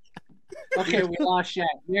 Okay, we lost Shaq.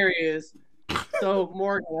 There he is. So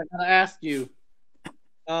Morgan, I gotta ask you.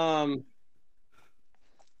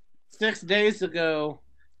 6 days ago,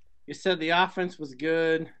 you said the offense was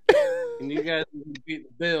good, and you guys beat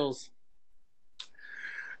the Bills.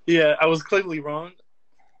 Yeah, I was clearly wrong.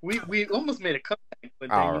 We almost made a comeback, but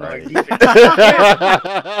then All you know, our right. defense.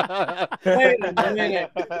 Wait a minute.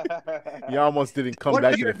 You almost didn't come What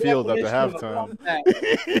back is to your the field after definition of a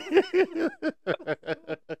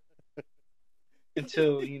halftime.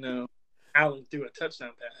 Until, you know, Allen threw a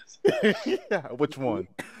touchdown pass. Which one?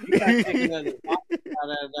 You got taken out of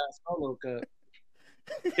that solo cup.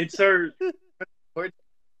 It's our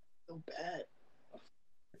so bad.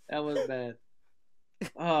 That was bad.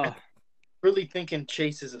 Oh. Really thinking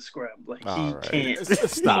Chase is a scrub. Like, he All right. can't.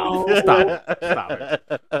 Stop. No. Stop it.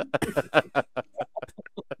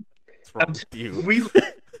 What's wrong with you? We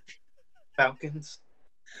Falcons.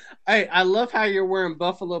 Hey, I love how you're wearing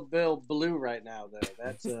Buffalo Bill blue right now, though.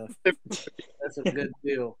 That's a good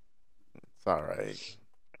deal. It's all right.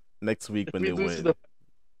 Next week when We they lose to win. the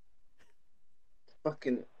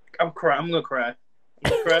fucking. I'm gonna cry. I'm gonna cry.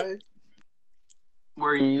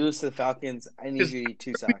 Morgan, you lose to the Falcons. I need you to eat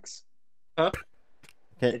 2 socks. Huh?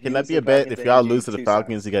 If you Can that lose be to a the bet? Falcons, If I y'all need you lose to to the eat 2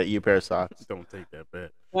 Falcons, socks. you got to eat a pair of socks. Don't take that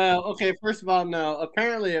bet. Well, okay, first of all, no.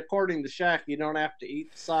 Apparently, according to Shaq, you don't have to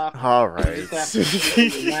eat the sock. All You right. just have to put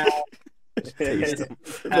it in your mouth.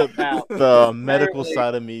 Tap out. The medical Apparently,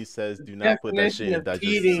 side of me says do not put that shit in your definition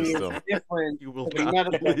of eating digestive is system. different. You will from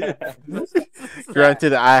not. medical-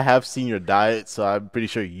 Granted, I have seen your diet, so I'm pretty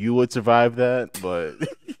sure you would survive that. But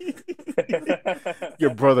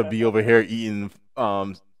your brother be over here eating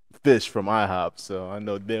fish from IHOP, so I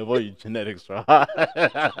know damn well your genetics are high.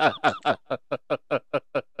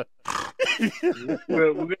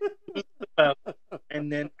 We're gonna lose the Falcons,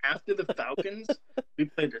 and then after the Falcons, we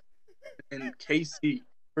play the and KC.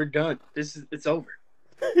 We're done. It's over.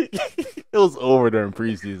 It was over during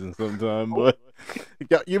preseason sometime, but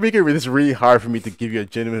you're making this really hard for me to give you a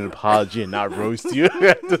genuine apology and not roast you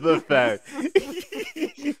after the fact.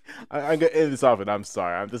 I'm gonna end this off, and I'm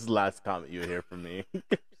sorry. This is the last comment you hear from me.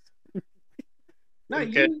 No, Okay.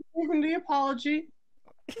 you gave him the apology.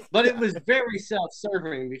 But it was very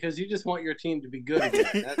self-serving because you just want your team to be good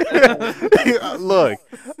again. Look,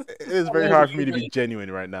 it's very hard for me to be genuine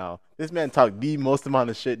right now. This man talked the most amount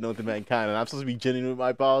of shit known to mankind, and I'm supposed to be genuine with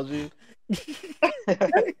my apology.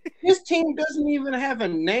 His team doesn't even have a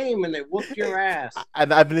name, and they whooped your ass.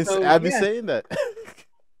 And I've been So, I've been yeah. saying that.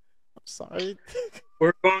 I'm sorry.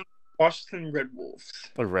 We're going Washington Red Wolves.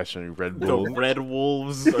 A Russian Red The Bull. Red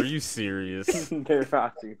Wolves? Are you serious? They're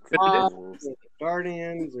Falcons.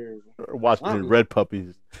 Guardians or Washington Red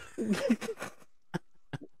Puppies.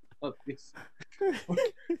 puppies.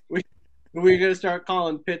 We're gonna start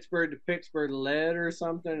calling Pittsburgh to Pittsburgh Lead or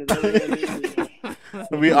something. Is that what it is?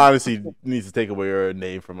 We honestly need to take away your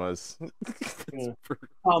name from us. The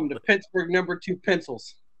Pittsburgh #2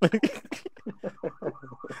 pencils.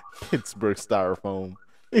 Pittsburgh Styrofoam.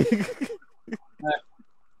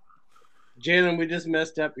 Jalen, we just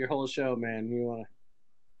messed up your whole show, man. You wanna?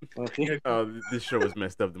 Okay. This show was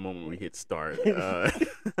messed up the moment we hit start.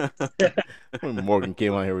 When Morgan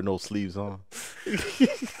came out here with no sleeves on.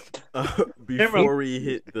 Before we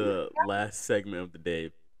hit the last segment of the day,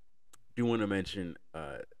 do want to mention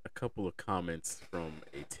a couple of comments from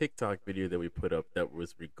a TikTok video that we put up that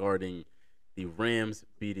was regarding the Rams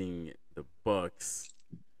beating the Bucks.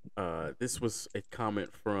 This was a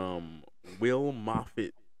comment from Will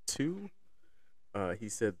Moffitt 2. He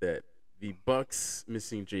said that the Bucks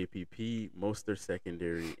missing JPP, most their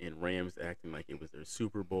secondary, and Rams acting like it was their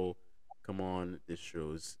Super Bowl. Come on, this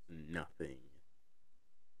shows nothing.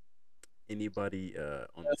 Anybody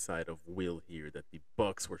on the side of Will here that the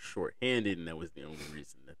Bucks were shorthanded and that was the only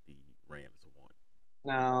reason that the Rams won?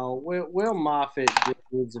 Now, Will Moffitt just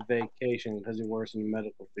needs a vacation because he works in the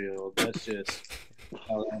medical field. That's just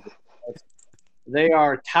they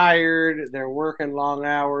are tired. They're working long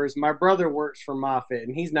hours. My brother works for Moffitt,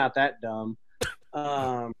 and he's not that dumb.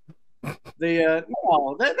 No, they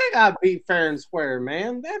gotta be fair and square,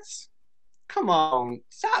 man. Come on,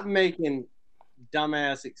 stop making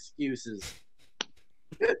dumbass excuses.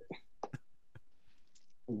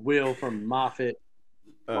 Will from Moffitt.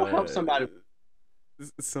 I'll help somebody.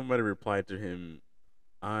 Somebody replied to him,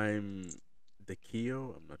 "I'm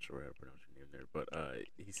Dakio." I'm not sure how to pronounce your name there, but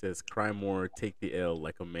he says, "Cry more, take the L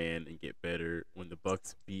like a man, and get better. When the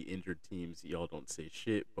Bucks beat injured teams, y'all don't say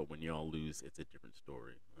shit, but when y'all lose, it's a different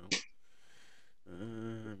story." Well,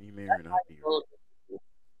 you may or may not be right.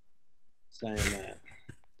 Saying that.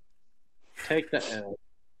 Take the L.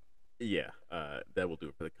 Yeah, that will do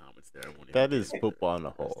it for the comments there. That is football in a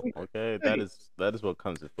whole. Okay, that is what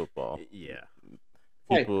comes with football. Yeah,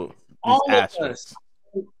 people. Hey,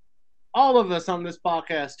 all of us on this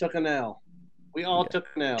podcast took an L. We all took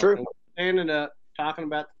an L. True. And we're standing up, talking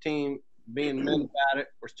about the team, being men about it.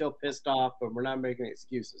 We're still pissed off, but we're not making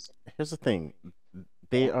excuses. Here's the thing: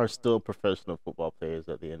 they are still professional football players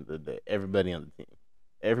at the end of the day. Everybody on the team.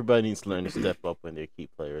 Everybody needs to learn to step up when their key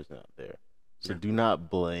players are not there. So do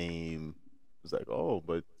not blame. It's like, oh,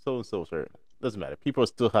 but so and so hurt. Doesn't matter. People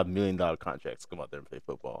still have $1 million contracts. Come out there and play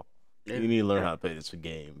football. You need to learn how to play this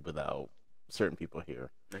game without certain people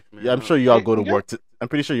here. Yeah, I'm sure y'all go to work. I'm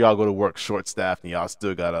pretty sure y'all go to work short staffed, and y'all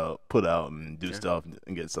still gotta put out and do stuff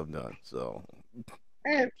and get stuff done. So.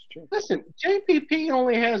 And listen, JPP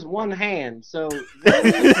only has one hand, so that's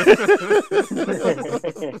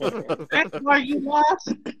why you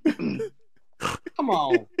lost. Come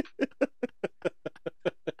on.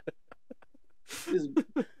 This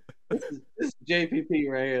is JPP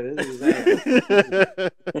right here. This is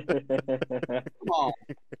Come on.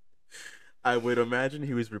 I would imagine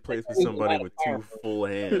he was replaced with somebody with 2 full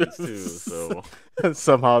hands too. So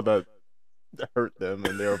somehow that hurt them,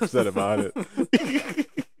 and they're upset about it.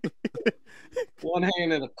 One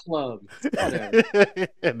hand in a club. Whatever.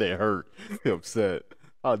 And they hurt. They're upset.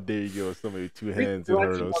 How dare you give somebody 2 hands and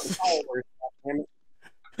hurt us?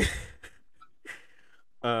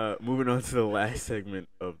 Moving on to the last segment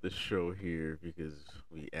of the show here, because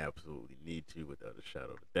we absolutely need to, without a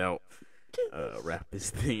shadow of a doubt, wrap this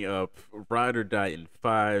thing up. Ride or Die in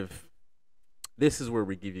 5. This is where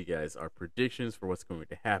we give you guys our predictions for what's going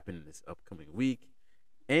to happen in this upcoming week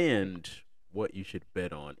and what you should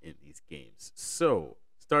bet on in these games. So,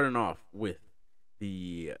 starting off with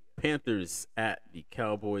the Panthers at the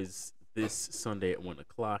Cowboys this Sunday at 1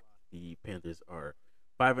 o'clock. The Panthers are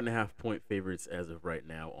 5.5-point favorites as of right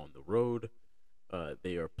now on the road.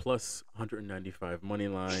 They are plus 195 money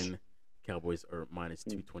line. Cowboys are minus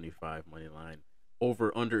 225 money line.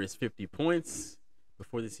 Over under is 50 points.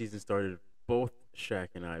 Before the season started, both Shaq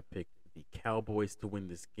and I picked the Cowboys to win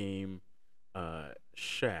this game.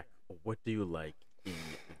 Shaq, what do you like in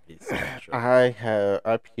this matchup?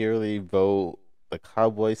 I purely vote the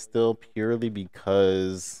Cowboys still purely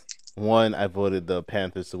because one, I voted the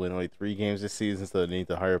Panthers to win only 3 games this season, so they need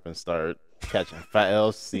to hurry up and start catching fat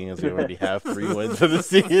L's, seeing as we already have 3 wins for the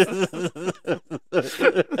season.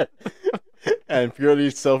 And purely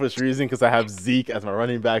selfish reason because I have Zeke as my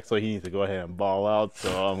running back, so he needs to go ahead and ball out. So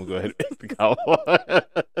I'm going to go ahead and pick the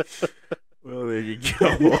Cowboys. Well, there you go.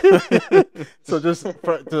 So just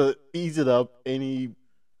to ease it up, any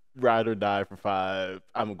ride or die for 5,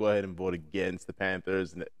 I'm going to go ahead and vote against the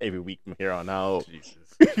Panthers every week from here on out. Jesus.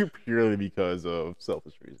 Purely because of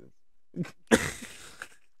selfish reasons.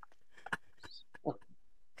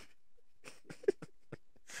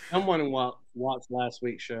 Someone watched last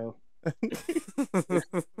week's show.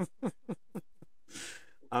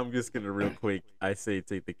 I'm just gonna real quick. I say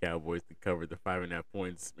take the Cowboys to cover the 5.5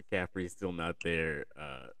 points. McCaffrey's still not there.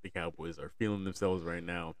 The Cowboys are feeling themselves right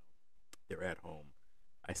now. They're at home.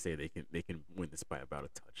 I say they can win this by about a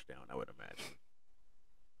touchdown. I would imagine.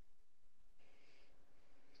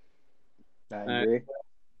 I agree.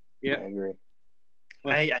 Yeah, I agree.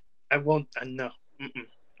 I won't. No.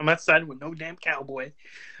 I'm not siding with no damn Cowboy.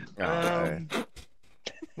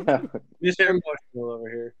 Mr. Emotional over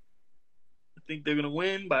here. I think they're gonna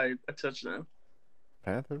win by a touchdown.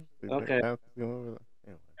 Panthers? You think Okay. Panthers going over that?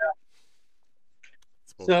 Anyway.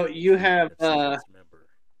 So you have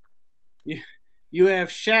you have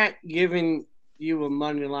Shaq giving you a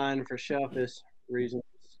money line for selfish reasons,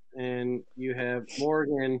 and you have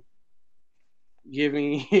Morgan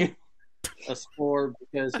giving you a score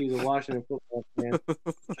because he's a Washington football fan.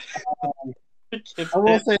 I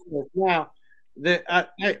will say this now.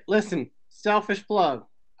 Hey, listen, selfish plug.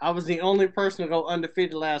 I was the only person to go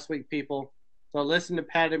undefeated last week, people. So listen to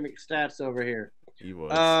Patty McStats over here. He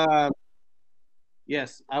was.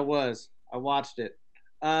 Yes, I was. I watched it.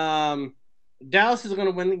 Dallas is going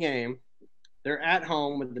to win the game. They're at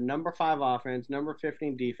home with the number 5 offense, number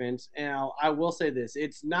 15 defense. Now, I will say this.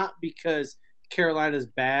 It's not because Carolina's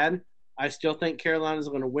bad. I still think Carolina's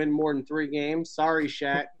going to win more than 3 games. Sorry,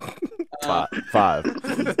 Shaq. 5. I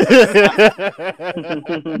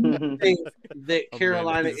think that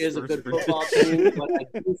Carolina is a good football team, but I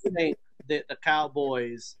do think that the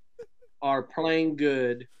Cowboys are playing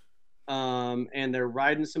good, and they're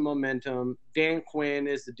riding some momentum. Dan Quinn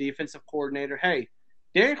is the defensive coordinator. Hey,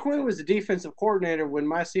 Dan Quinn was the defensive coordinator when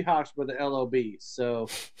my Seahawks were the LOBs, so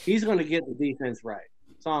he's going to get the defense right.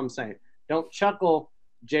 That's all I'm saying. Don't chuckle,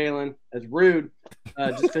 Jalen. That's rude.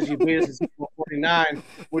 Just because you beat us in Super Bowl 49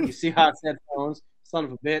 with your Seahawks headphones, son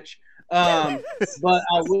of a bitch. But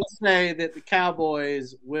I will say that the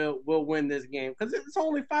Cowboys will win this game because it's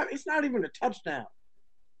only 5. It's not even a touchdown.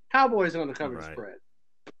 Cowboys are going to cover the spread.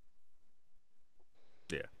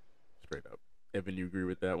 Yeah, straight up. Evan, you agree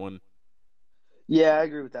with that one? Yeah, I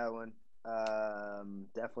agree with that one.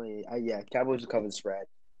 Definitely. Cowboys will cover the spread,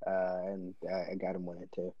 and I got them winning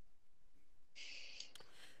too.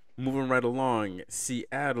 Moving right along,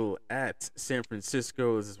 Seattle at San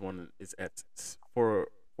Francisco. This one is at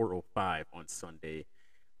 4:05 on Sunday.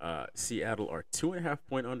 Seattle are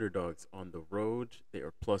 2.5-point underdogs on the road. They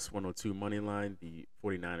are plus 102 money line. The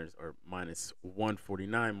 49ers are minus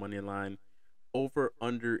 149 money line. Over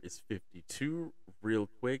under is 52. Real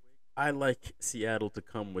quick, I like Seattle to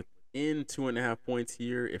come within 2.5 points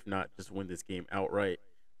here, if not just win this game outright.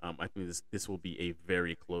 I think this will be a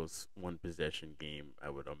very close 1-possession game. I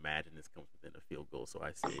would imagine this comes within a field goal. So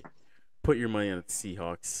I say put your money on the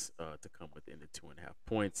Seahawks to come within the 2.5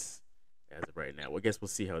 points as of right now. Well, I guess we'll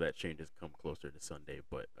see how that changes come closer to Sunday.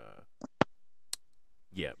 But,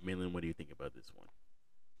 yeah, Malin, what do you think about this one?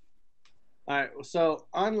 All right, so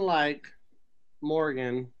unlike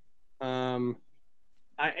Morgan, I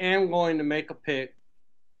am going to make a pick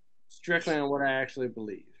strictly on what I actually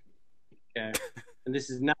believe. Okay. And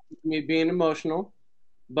this is not me being emotional,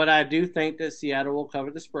 but I do think that Seattle will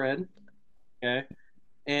cover the spread. Okay.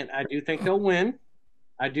 And I do think they'll win.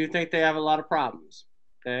 I do think they have a lot of problems.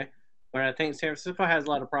 Okay. But I think San Francisco has a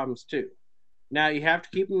lot of problems too. Now you have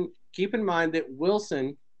to keep in mind that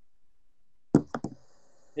Wilson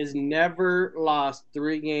has never lost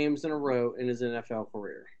 3 games in a row in his NFL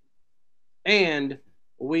career. And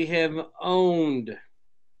we have owned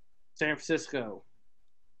San Francisco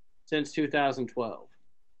since 2012.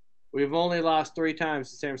 We've only lost 3 times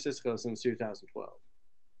to San Francisco since 2012.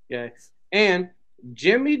 Okay. And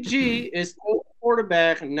Jimmy G is still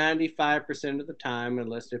quarterback 95% of the time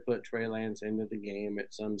unless they put Trey Lance into the game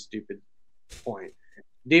at some stupid point.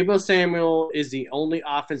 Deebo Samuel is the only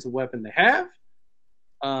offensive weapon they have.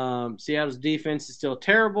 Seattle's defense is still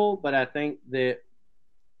terrible, but I think that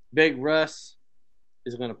Big Russ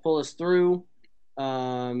is going to pull us through.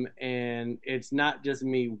 And it's not just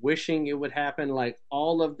me wishing it would happen. Like,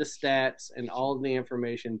 all of the stats and all of the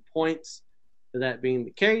information points to that being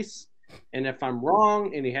the case. And if I'm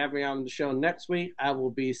wrong and you have me on the show next week, I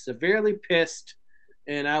will be severely pissed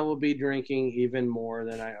and I will be drinking even more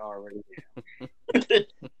than I already am.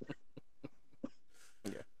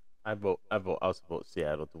 I also vote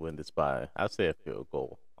Seattle to win this by, I'll say a field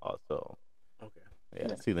goal also. Okay.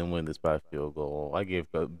 Yeah, I see them win this by a field goal. I give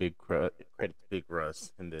a big credit to Big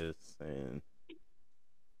Russ in this, and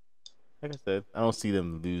like I said, I don't see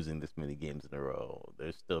them losing this many games in a row.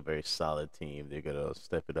 They're still a very solid team. They're gonna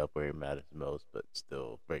step it up where it matters most, but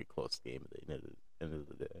still very close game at the end of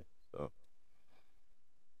the day. So,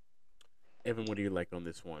 Evan, what do you like on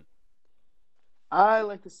this one? I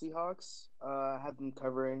like the Seahawks. I have them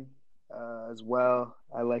covering as well.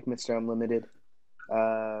 I like Mr. Unlimited.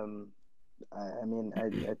 I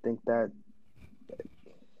think that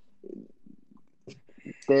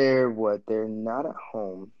they're not at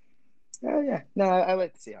home. Yeah. No, I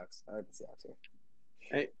like the Seahawks. Here.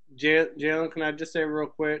 Hey, Jalen, can I just say real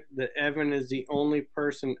quick that Evan is the only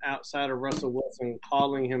person outside of Russell Wilson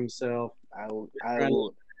calling himself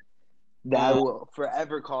I will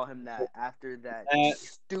forever call him that after that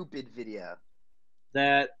stupid video.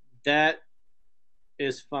 That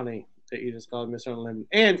is funny that you just called Mr. Unlimited.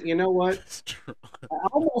 And you know what? I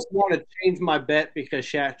almost want to change my bet because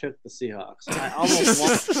Shaq took the Seahawks. I almost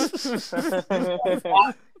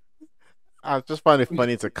want. I just find it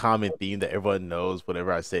funny. It's a common theme that everyone knows.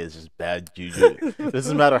 Whatever I say is just bad juju.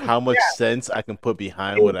 Doesn't matter how much sense I can put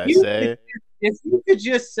behind what I say. If you could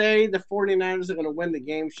just say the 49ers are going to win the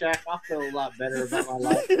game, Shaq, I'll feel a lot better about my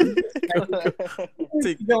life.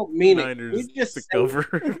 You don't mean it. You just say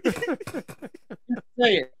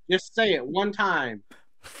it. Just say it one time.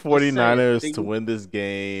 49ers to win this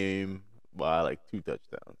game by like 2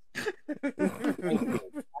 touchdowns. I know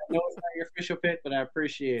it's not your official pick, but I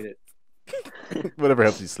appreciate it. Whatever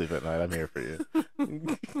helps you sleep at night, I'm here for you.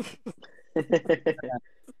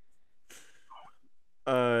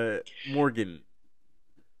 Morgan.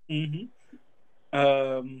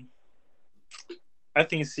 I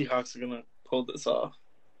think Seahawks are gonna pull this off.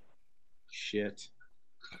 Shit.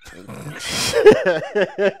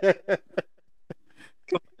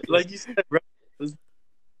 Like you said,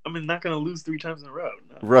 not gonna lose 3 times in a row.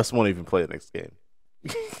 No. Russ won't even play the next game.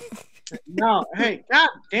 No, hey, god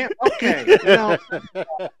damn. Okay, you know,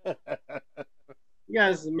 you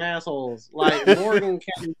guys are some assholes. Like Morgan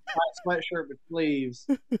can't buy a sweatshirt with sleeves,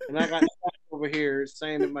 and I got Shaq over here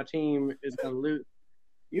saying that my team is gonna lose.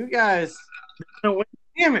 You guys,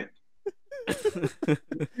 damn it!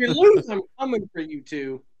 If you lose, I'm coming for you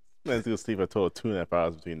two. Man's gonna sleep a total of 2.5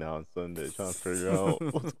 hours between now and Sunday, trying to figure out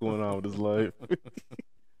what's going on with his life.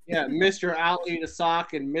 Yeah, Mr. I'll eat a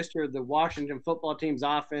sock and Mr. the Washington football team's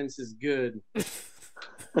offense is good. Damn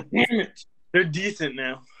it. They're decent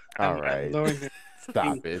now. All right.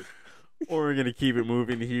 Stop it. We're going to keep it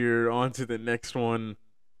moving here. On to the next one.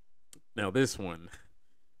 Now this one.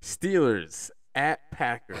 Steelers at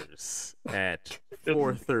Packers at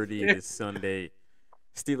 4:30 this Sunday.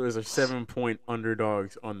 Steelers are 7-point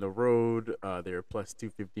underdogs on the road. They're plus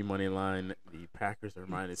 250 money line. The Packers are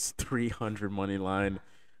minus 300 money line.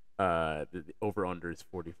 The over-under is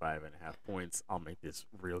 45.5 points. I'll make this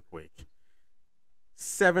real quick.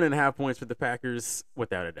 7.5 points for the Packers,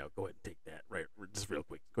 without a doubt. Go ahead and take that, right? Just real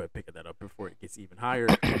quick. Go ahead and pick that up before it gets even higher.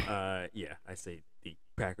 Yeah, I say the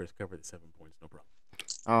Packers cover the 7 points, no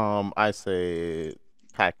problem. I say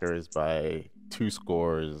Packers by 2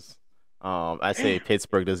 scores. I say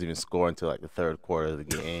Pittsburgh doesn't even score until like the 3rd quarter of the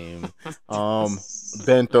game.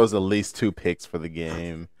 Ben throws at least 2 picks for the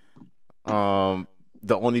game.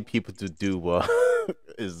 The only people to do well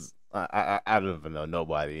is I don't even know,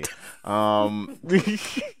 nobody.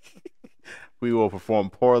 We will perform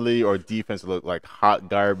poorly, or defense will look like hot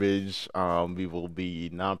garbage. We will be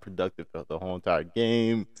non-productive for the whole entire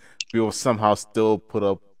game. We will somehow still put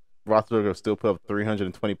up. Roethlisberger will still put up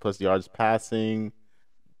 320 plus yards passing,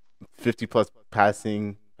 50 plus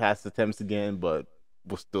passing pass attempts again, but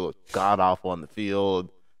we're still god awful on the field.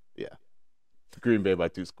 Yeah, Green Bay by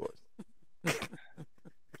 2 scores.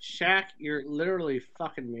 Shaq, you're literally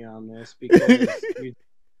fucking me on this because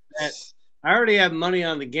I already have money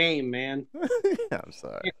on the game, man. I'm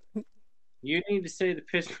sorry. You need to say that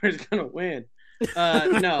Pittsburgh's gonna win.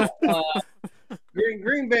 No,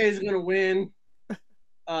 Green Bay is gonna win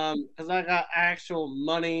because I got actual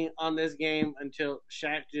money on this game until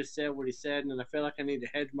Shaq just said what he said, and I feel like I need to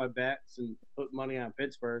hedge my bets and put money on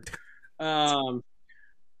Pittsburgh.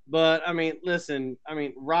 But I mean, listen. I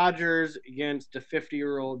mean, Rodgers against a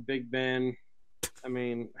 50-year-old Big Ben. I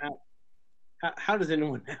mean, how does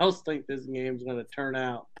anyone else think this game's going to turn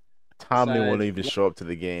out? Tomlin won't even show up to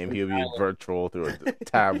the game. He'll be virtual through a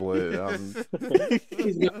tablet.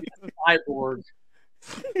 He's going to be a cyborg.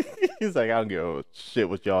 He's like, I don't give a shit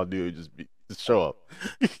what y'all do. Just show up.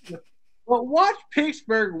 Well, watch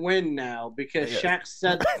Pittsburgh win now because Shaq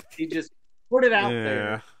said that. He just put it out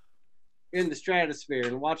there in the stratosphere,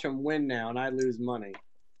 and watch them win now, and I lose money.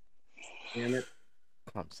 Damn it.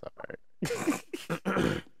 I'm sorry.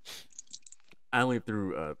 I only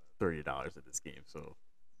threw $30 at this game, so.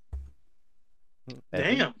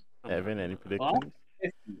 Damn. Evan, any predictions?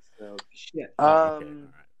 So, shit. Okay,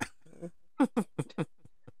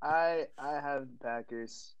 I have the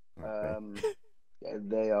Packers. Yeah,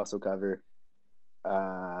 they also cover.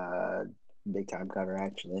 Big time cover,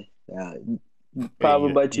 actually.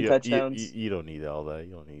 Probably by 2 touchdowns. You don't need all that.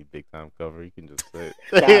 You don't need big time cover. You can just say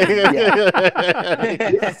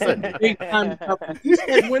big time cover. You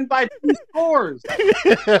said win by 2 scores. I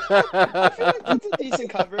feel like it's a decent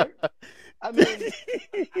cover. I mean,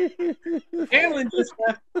 Alan just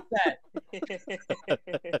left that.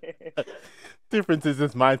 difference is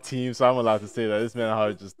it's my team, so I'm allowed to say that. This man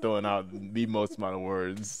Howard just throwing out the most amount of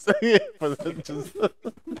words. There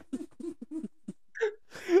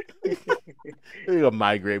you go,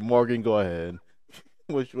 migrate. Morgan, go ahead.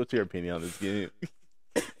 What's your opinion on this game?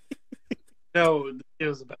 No, it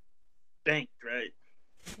was about banked, right?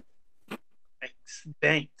 Like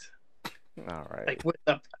banked. All right. Like what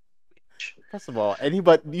the? First of all,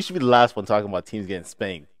 you should be the last one talking about teams getting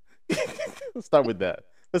spanked. Let's start with that.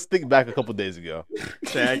 Let's think back a couple days ago.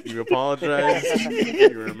 Shaq, you apologize.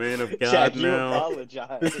 You're a man of God Shaq, you now.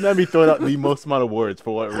 apologize. This man be throwing out the most amount of words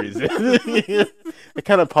for what reason? I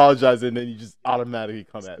kind of apologize, and then you just automatically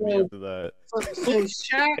come at me after that. So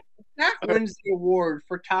Shaq wins the award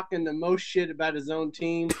for talking the most shit about his own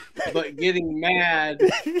team, but getting mad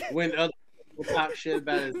when other people talk shit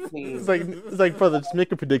about his team. It's like, brother, just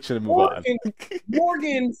make a prediction and move on.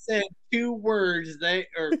 Morgan said 2 words,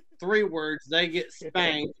 3 words, they get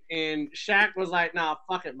spanked, and Shaq was like, "Nah,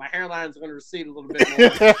 fuck it, my hairline's going to recede a little bit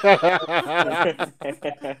more."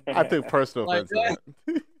 I took personal offense to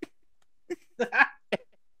that.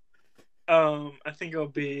 I think it'll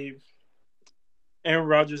be Aaron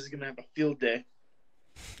Rodgers is gonna have a field day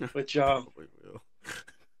with y'all,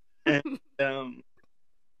 and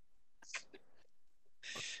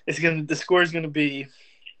the score is gonna be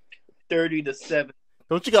 30-7.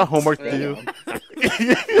 Don't you got homework to do?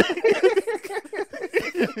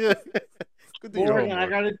 Morgan, I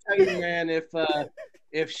gotta tell you, man, if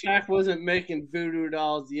Shaq wasn't making voodoo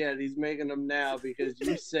dolls yet, he's making them now because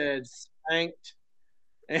you said spanked.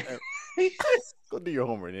 Go do your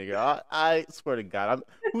homework, nigga. I swear to God,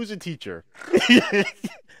 who's your teacher?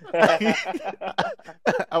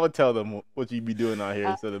 I would tell them what you be doing out here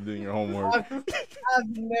instead of doing your homework. I've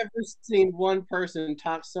never seen one person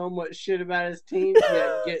talk so much shit about his team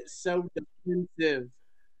yet get so defensive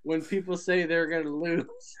when people say they're gonna lose.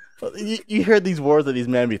 You hear these words that these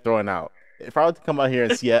men be throwing out. If I were to come out here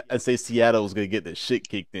and say Seattle was gonna get the shit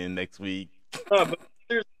kicked in next week, but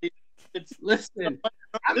seriously, listen,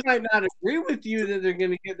 I might not agree with you that they're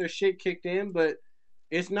going to get their shit kicked in, but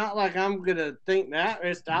it's not like I'm going to think that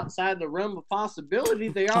it's outside the realm of possibility.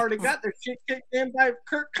 They already got their shit kicked in by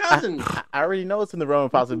Kirk Cousins. I already know it's in the realm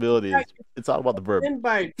of possibilities. It's all about the verb. In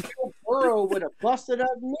by Joe Burrow with a busted up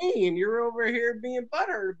knee, and you're over here being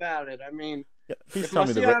butthurt about it. I mean, please tell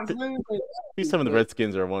me the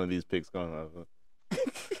Redskins are one of these picks going on.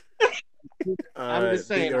 I'm just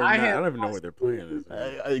saying, I don't even know where they're playing.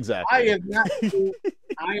 Exactly. I have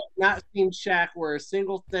not seen Shaq wear a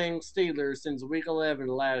single thing Steelers since week 11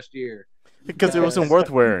 last year. Because it wasn't worth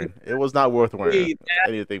wearing. It was not worth wearing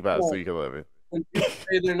anything past week 11. When people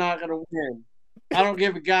say they're not going to win, I don't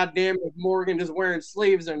give a goddamn if Morgan is wearing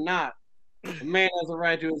sleeves or not. The man has a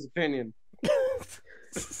right to his opinion.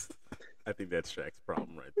 I think that's Shaq's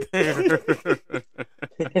problem right there.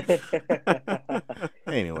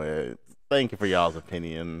 Anyway, thank you for y'all's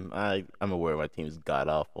opinion. I'm aware my team's god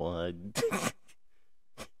awful.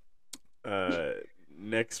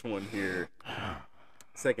 Next one here,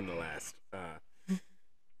 second to last.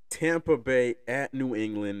 Tampa Bay at New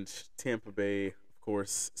England. Tampa Bay, of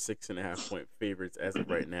course, 6.5 point favorites as of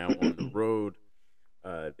right now on the road.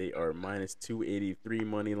 They are minus 283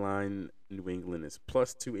 money line. New England is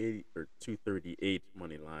plus 280 or 238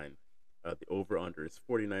 money line. The over-under is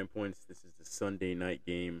 49 points. This is the Sunday night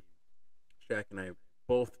game. Shaq and I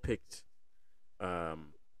both picked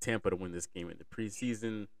Tampa to win this game in the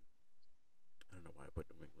preseason. I don't know why I put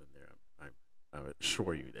New England there. I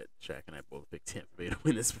assure you that Shaq and I both picked Tampa Bay to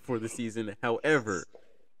win this before the season. However,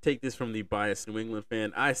 take this from the biased New England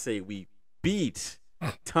fan. I say we beat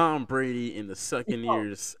Tom Brady in the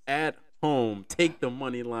Buccaneers at home. Take the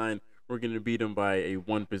money line. We're going to beat him by a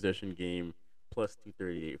one-possession game. Plus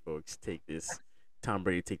 238, folks. Take this. Tom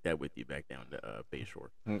Brady, take that with you back down to Bayshore.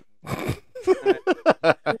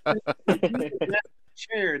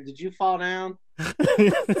 Chair, did you fall down?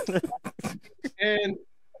 And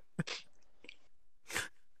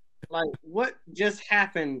like, what just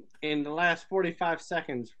happened in the last 45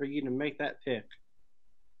 seconds for you to make that pick?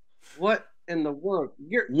 What in the world?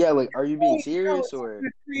 Are you being serious or?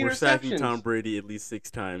 We're sacking Tom Brady at least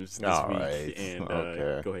 6 times this week, right. and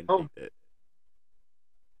Okay. go ahead and take that.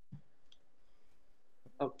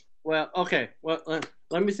 Well, okay. Well,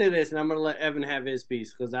 let me say this, and I'm going to let Evan have his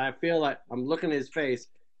piece because I feel like I'm looking at his face.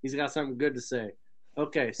 He's got something good to say.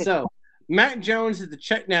 Okay, so Mac Jones is the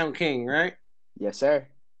check down king, right? Yes, sir.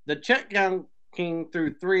 The check down king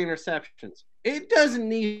threw 3 interceptions. It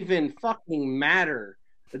doesn't even fucking matter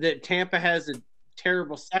that Tampa has a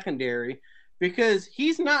terrible secondary because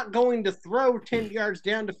he's not going to throw 10 yards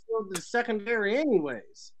down to field the secondary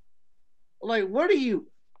anyways. Like, what are you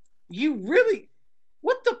really –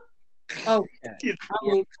 Okay. I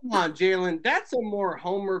mean, come on, Jalen. That's a more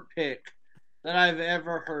homer pick that I've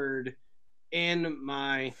ever heard in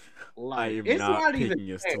my life. I am It's not even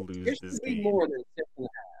picking us fair. to lose It this should be game. more than 6.5.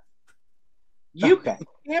 You Okay.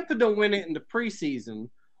 picked Tampa to win it in the preseason.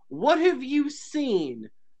 What have you seen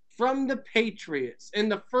from the Patriots in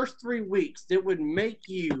the first 3 weeks that would make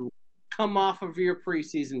you come off of your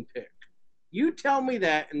preseason pick? You tell me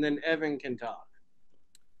that, and then Evan can talk.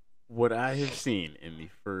 What I have seen in the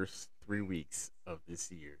first 3 weeks of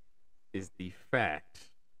this year is the fact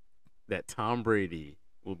that Tom Brady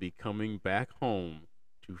will be coming back home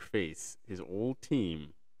to face his old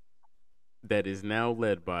team that is now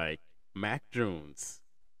led by Mac Jones.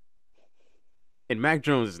 And Mac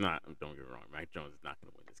Jones is not, don't get me wrong, Mac Jones is not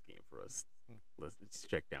going to win this game for us. Let's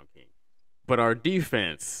check down King. But our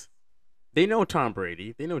defense, they know Tom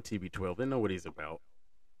Brady. They know TB12. They know what he's about.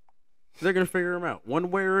 They're going to figure him out.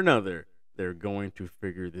 One way or another, they're going to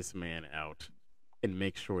figure this man out and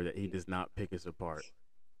make sure that he does not pick us apart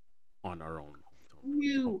on our own.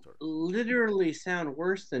 You literally sound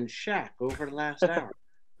worse than Shaq over the last hour.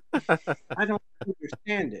 I don't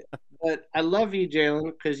understand it. But I love you,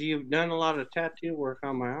 Jalen, because you've done a lot of tattoo work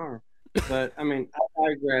on my arm. But, I mean, I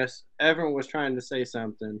digress. Everyone was trying to say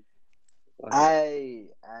something. I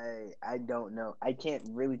don't know. I can't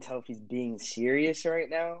really tell if he's being serious right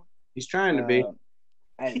now. He's trying to be.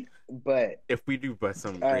 But if we do, by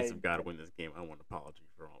some grace of God, win this game, I want an apology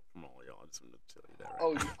from all y'all. I just want to tell you that.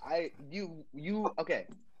 Right you okay?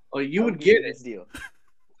 Oh, you would get it. Deal.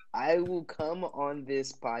 I will come on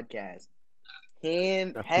this podcast,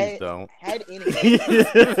 head in hand, head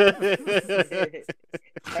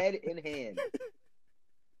in hand,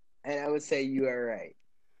 and I would say you are right.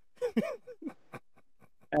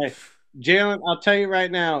 Hey, Jalen, I'll tell you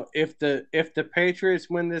right now, if the Patriots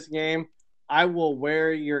win this game, I will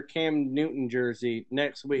wear your Cam Newton jersey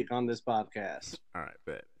next week on this podcast. All right,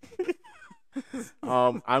 bet.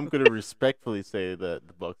 I'm gonna respectfully say that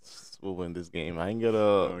the Bucks will win this game. I ain't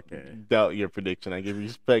gonna doubt your prediction. I give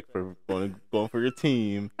respect for going for your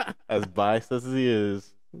team, as biased as he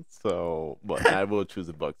is. So, but I will choose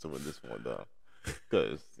the Bucks to win this one though,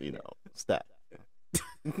 because stat.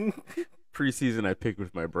 Preseason, I pick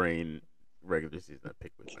with my brain. Regular season, I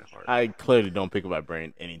pick with my heart. I clearly don't pick with my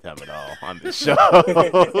brain anytime at all on this show.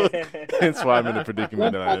 That's why I'm in the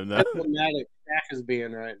predicament that I am now. Dramatic Jack is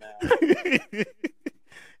being right now.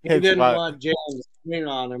 He didn't want Jalen to swing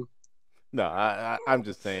on him. No, I'm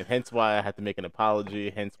just saying. Hence why I had to make an apology.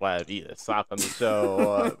 Hence why I've eaten a sock on the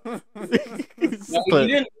show. You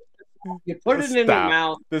didn't. You put it in your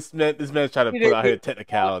mouth. This man's trying to put out here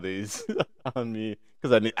technicalities on me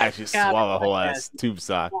because I didn't actually swallow a whole ass tube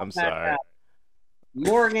sock. I'm sorry.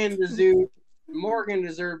 Morgan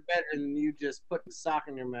deserved better than you just put the sock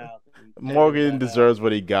in your mouth. Morgan deserves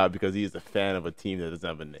what he got because he is a fan of a team that doesn't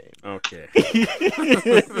have a name. Okay.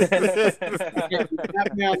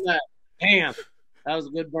 Damn, that was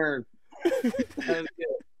a good burn. That was good.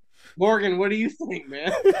 Morgan, what do you think,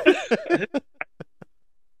 man?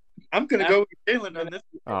 I'm gonna go with Jalen on this.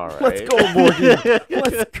 All right, let's go, Morgan.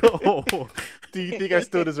 Let's go. Do you think I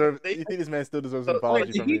still deserve? Do you think this man still deserves an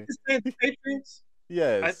apology from me? Did he just say the Patriots?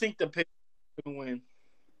 Yes. I think the Patriots will win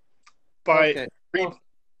by 3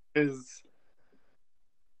 because,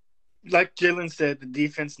 like Jalen said, the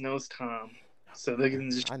defense knows Tom, so they can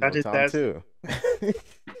just shut his ass too.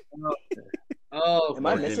 Oh, am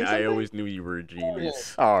I missing something? I always knew you were a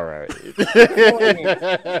genius. All right.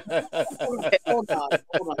 Hold on.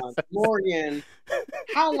 Morgan,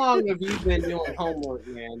 how long have you been doing homework,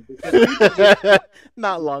 man? Because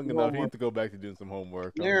not long enough. You need to go back to doing some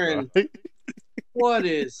homework. Aaron, what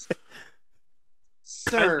is,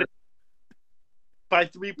 sir? By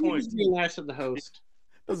 3 points. Be nice to the host.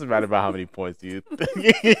 Doesn't matter about how many points you put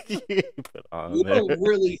on You there. don't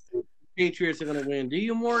really think the Patriots are going to win, do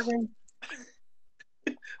you, Morgan?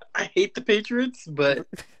 I hate the Patriots, but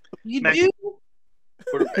you do?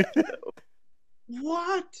 Quarterback,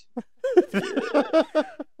 What?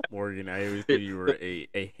 Morgan, I always knew you were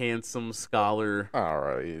a handsome scholar All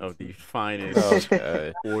right. of the finest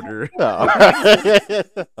order.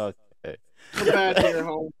 Okay. Go back to your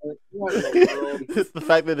homework. What in the world? It's the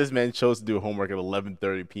fact that this man chose to do homework at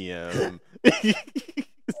 11:30 p.m. He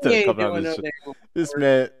ain't doing no damn This homework.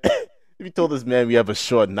 man, if you told this man we have a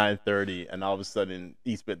short 9:30, and all of a sudden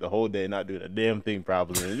he spent the whole day not doing a damn thing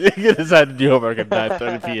probably, he decided to do homework at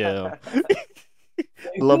 9:30 p.m.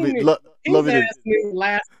 He asked me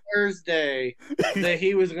last Thursday that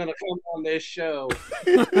he was going to come on this show.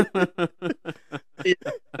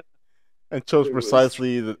 And chose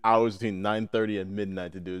precisely the hours between 9:30 and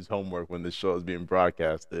midnight to do his homework when the show is being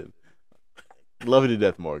broadcasted. Love you to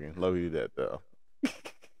death, Morgan. Love you to death, though.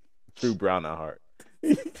 True Brown at heart.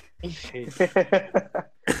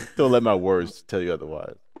 Don't let my words tell you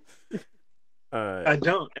otherwise. I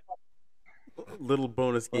don't. Little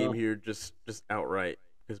bonus game here, just outright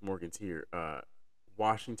because Morgan's here.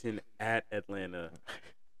 Washington at Atlanta,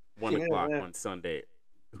 1:00 on Sunday.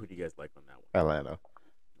 Who do you guys like on that one? Atlanta.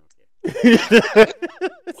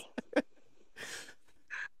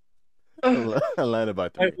 Okay. Atlanta by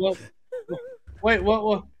 3.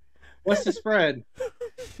 What's the spread?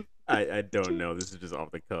 I don't know. This is just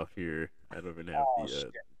off the cuff here. I don't even have the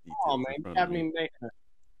details. Oh man, in front you of got me. me making it.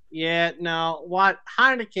 Yeah, now what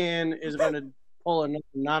Heineken is going to pull another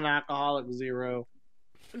non-alcoholic 0,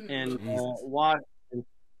 and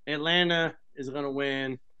Atlanta is going to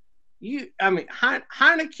win.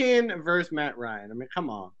 Heineken versus Matt Ryan. I mean, come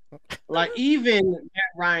on, like even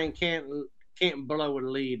Matt Ryan can't blow a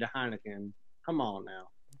lead to Heineken. Come on now.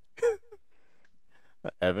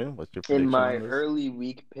 Evan, what's your prediction? In my on this? early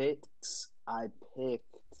week picks, I did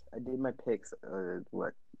my picks 2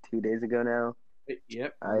 days ago now.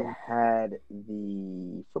 Yep. I had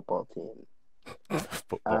the football team.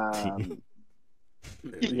 Football team.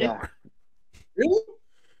 Yeah. Really?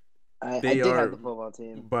 I They did are- have the football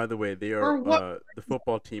team. By the way, they For are what? the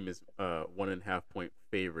football team is 1.5 point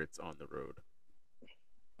favorites on the road.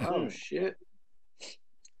 Oh shit.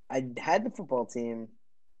 I had the football team,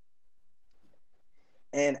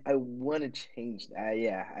 and I want to change that.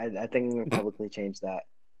 Yeah, I think I'm gonna publicly change that.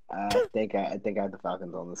 I think I have the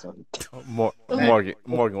Falcons on this one. Morgan,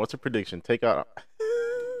 what's your prediction? Take out.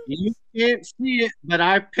 You can't see it, but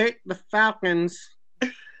I picked the Falcons.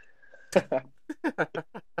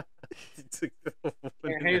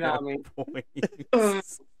 Hate on me.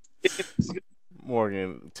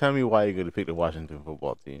 Morgan, tell me why you're going to pick the Washington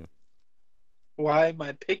football team. Why am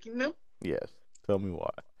I picking them? Yes, tell me why.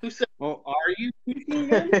 Who said? Well, are you picking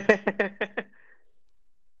them?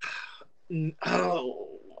 Oh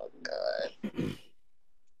my god!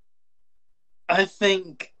 I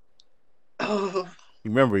think. Oh,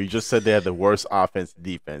 Remember, you just said they had the worst offense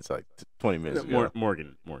defense like 20 minutes ago.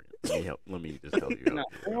 Morgan, let me just help you No, out.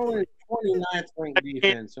 they're only 29th ranked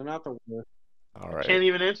defense, so not the worst. All I right. can't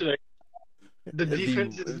even answer that. The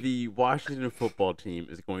defense is. The Washington football team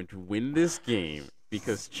is going to win this game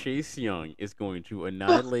because Chase Young is going to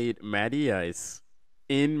annihilate Matty Ice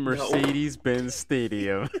in Mercedes-Benz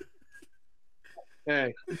Stadium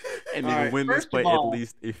Okay. and All then right, win this first by of at all-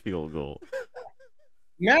 least a field goal.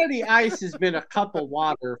 Matty Ice has been a cup of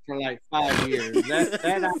water for like 5 years.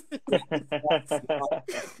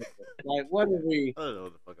 Like, what are we? I don't know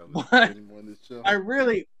what the fuck I'm What? doing anymore in this show. I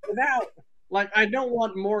really, I don't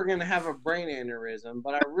want Morgan to have a brain aneurysm,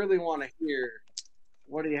 but I really want to hear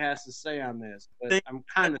what he has to say on this. But I'm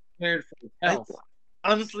kind of scared for his health.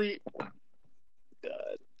 Honestly, God,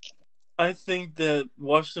 I think that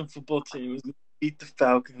Washington football team is going to beat the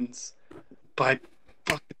Falcons by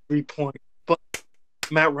fucking 3 points. But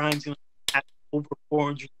Matt Ryan's going to have over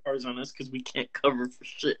 400 yards on us because we can't cover for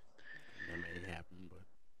shit. That may happen, but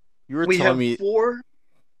You were We telling have me. four.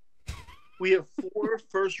 We have 4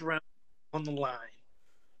 first round on the line,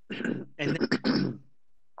 and then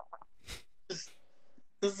this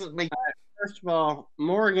doesn't make. First of all,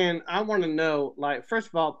 Morgan, I want to know, first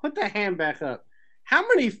of all, put that hand back up. How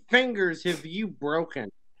many fingers have you broken?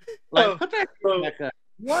 Oh, Put that bro. hand back up.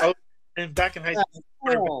 What? And back in high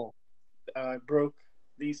school, Oh, I broke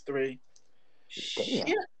these 3.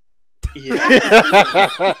 shit. Yeah.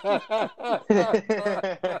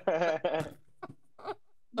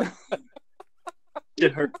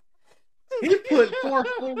 It hurt. He put 4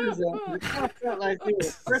 fingers up. It kind of felt like he was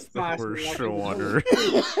That's the crisscrossing. worst like show it was on on earth.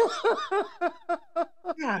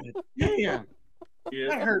 God damn. That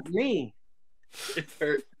Yeah, hurt me. it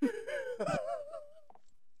hurt.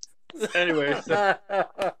 Anyway, so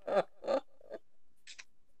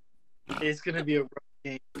it's gonna be a rough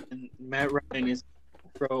game, and Matt Ryan is gonna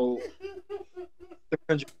throw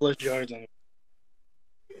 300 plus yards on him.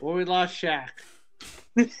 Well, we lost Shaq.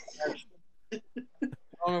 I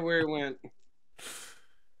don't know where he went.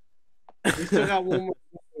 We still got one more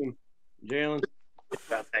game. Jalen.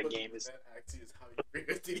 About that game is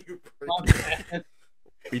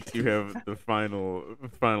We do have the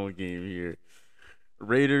final game here.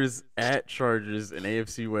 Raiders at Chargers, an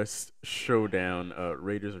AFC West showdown.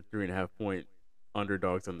 Raiders are 3.5 point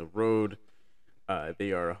underdogs on the road.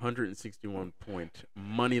 They are 161 point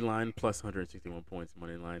money line, plus 161 points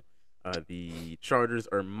money line. The Chargers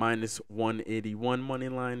are minus 181 money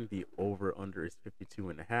line. The over under is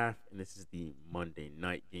 52.5, and this is the Monday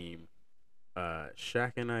night game.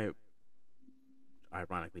 Shaq and I,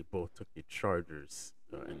 ironically, both took the Chargers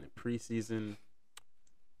in the preseason.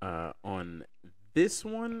 On this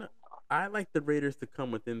one, I like the Raiders to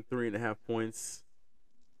come within 3.5 points.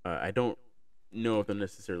 I don't know if they'll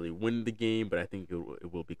necessarily win the game, but I think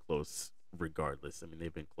it will be close regardless. I mean,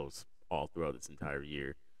 they've been close all throughout this entire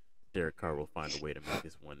year. Derek Carr will find a way to make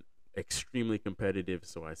this one extremely competitive,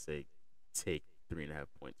 so I say take 3.5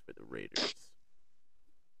 points for the Raiders.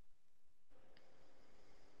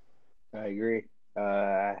 I agree.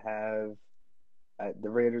 I have the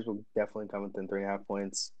Raiders will definitely come within 3.5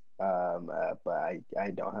 points, but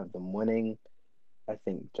I don't have them winning. I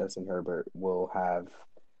think Justin Herbert will have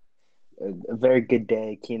a very good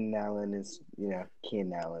day. Keenan Allen is,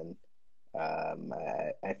 Keenan Allen.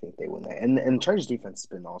 I think they win that, and the Chargers defense has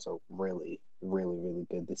been also really, really, really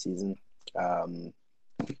good this season.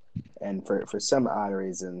 And for some odd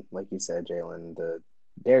reason, like you said, Jalen, the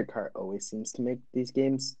Derek Carr always seems to make these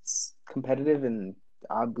games competitive and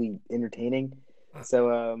oddly entertaining.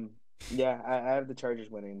 So yeah, I have the Chargers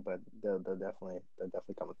winning, but they'll definitely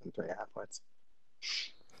come within 3.5 points.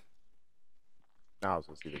 I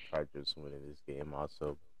also see the Chargers winning this game.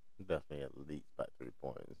 Also, definitely at least by 3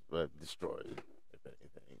 points, but destroyed if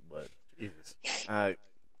anything. But Jesus. I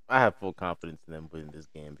have full confidence in them winning this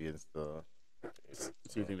game against the. So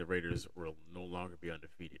you think the Raiders will no longer be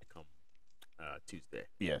undefeated come Tuesday?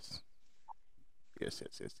 Yes. Yes.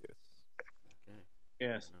 Okay.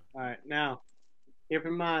 Yes. All right. Now, keep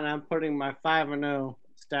in mind, I'm putting my 5-0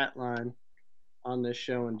 stat line on this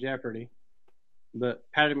show in jeopardy. But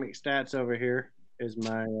Patty McStats over here is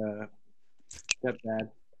my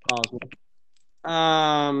stepdad. Calls me.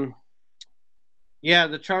 Yeah,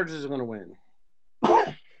 the Chargers are going to win.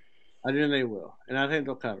 I do think they will, and I think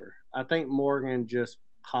they'll cover. I think Morgan just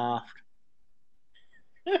coughed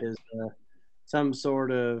is some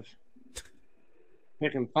sort of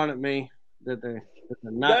making fun at me that they're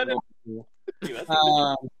not going to do.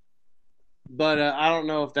 But I don't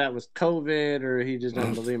know if that was COVID or he just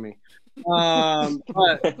doesn't believe me.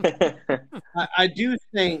 But I do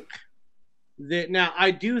think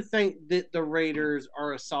that the Raiders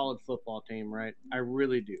are a solid football team, right? I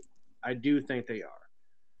really do. I do think they are.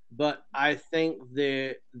 But I think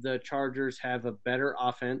that the Chargers have a better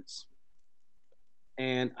offense.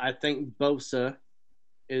 And I think Bosa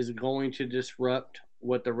is going to disrupt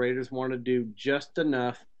what the Raiders want to do just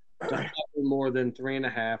enough to cover more than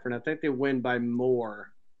 3.5. And I think they win by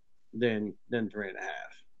more than 3.5.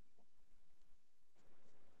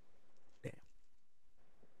 Okay.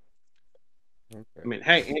 I mean,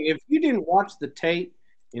 hey, and if you didn't watch the tape,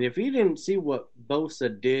 and if you didn't see what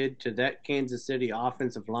Bosa did to that Kansas City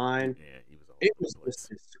offensive line, it was just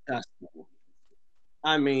disgusting.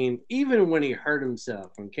 I mean, even when he hurt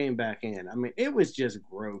himself and came back in, I mean, it was just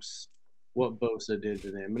gross what Bosa did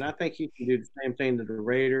to them. And I think he can do the same thing to the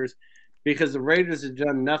Raiders because the Raiders have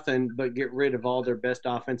done nothing but get rid of all their best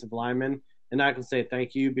offensive linemen. And I can say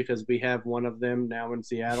thank you because we have one of them now in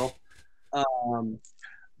Seattle.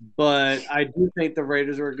 But I do think the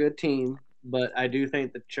Raiders are a good team. But I do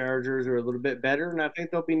think the Chargers are a little bit better, and I think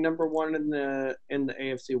they'll be number one in the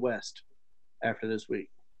AFC West after this week.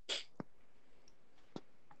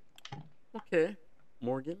 Okay,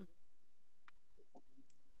 Morgan.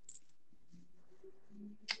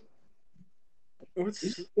 What's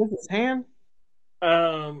his hand?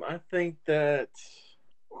 I think that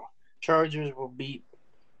Chargers will beat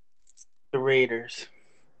the Raiders.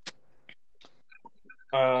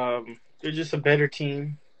 They're just a better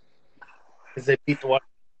team because they beat the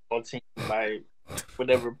Washington team by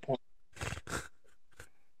whatever point.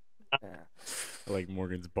 I like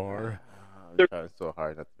Morgan's bar. I'm trying so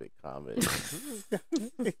hard not to make comments.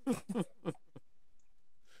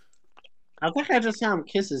 I think I just saw him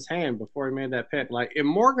kiss his hand before he made that pick. Like,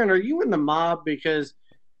 Morgan, are you in the mob? Because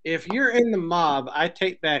if you're in the mob, I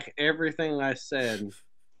take back everything I said.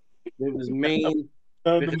 It was mean.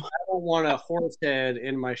 Because I don't want a horse head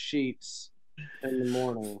in my sheets in the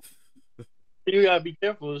morning. You gotta be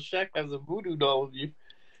careful. Shaq has a voodoo doll with you.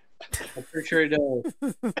 I'm pretty sure he does.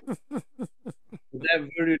 That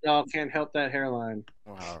voodoo doll can't help that hairline.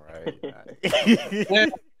 All right.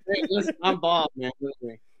 Hey, listen, I'm bald, man.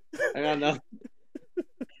 Listen, I got nothing.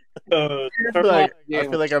 I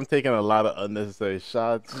feel like I'm taking a lot of unnecessary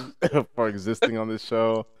shots for existing on this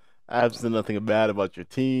show. I have said nothing bad about your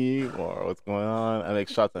team or what's going on. I make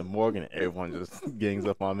shots at Morgan and everyone just gangs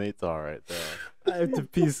up on me. It's all right, though. I have to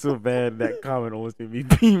pee so bad that comment almost made me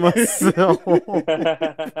pee myself.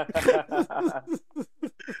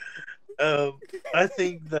 I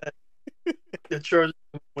think that the Chargers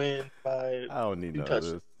win by. I don't need 2 none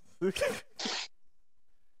of this.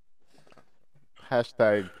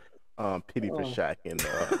 Hashtag pity for Oh. Shaq in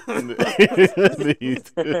the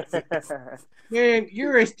YouTube. Man,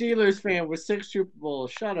 you're a Steelers fan with 6 Super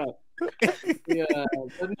Bowls. Shut up. Yeah,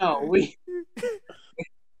 but no,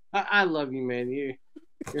 I love you, man. You're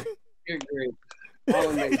great. I'll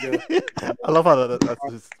admit, Joe. I love how that's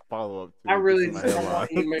just follow up. I really right now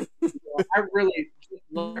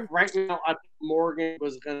I thought Morgan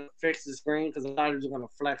was gonna fix the screen because I thought he was gonna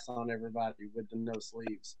flex on everybody with the no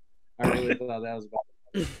sleeves. I really thought that was about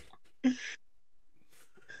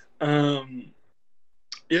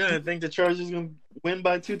Yeah, I think the Chargers gonna win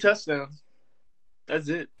by 2 touchdowns. That's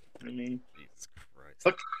it. I mean, Jesus Christ.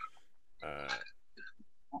 Fuck.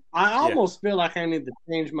 I almost feel like I need to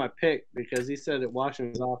change my pick because he said that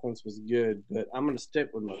Washington's offense was good, but I'm gonna stick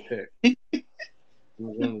with my pick.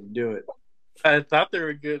 I'm gonna do it. I thought they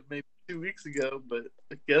were good maybe 2 weeks ago, but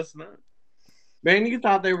I guess not. Man, you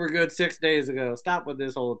thought they were good 6 days ago. Stop with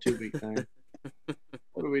this whole 2-week thing.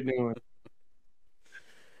 What are we doing?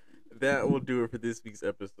 That will do it for this week's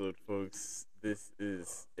episode, folks. This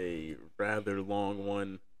is a rather long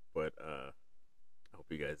one, but I hope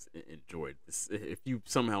you guys enjoyed this. If you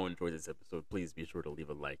somehow enjoyed this episode, please be sure to leave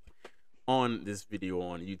a like on this video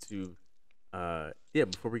on YouTube. Yeah,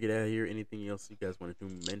 before we get out of here, anything else you guys want to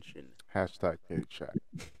mention? Hashtag Pity Shaq.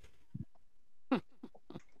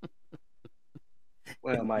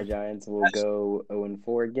 Well, my Giants will go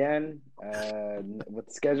 0-4 again. With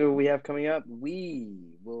the schedule we have coming up,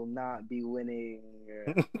 we will not be winning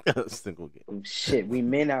a single game. Shit, we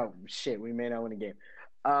may not win a game.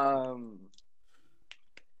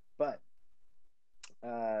 But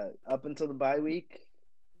up until the bye week,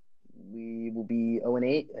 we will be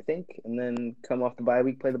 0-8, I think, and then come off the bye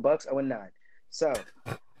week, play the Bucks 0-9. So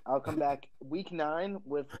I'll come back week 9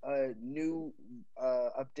 with a new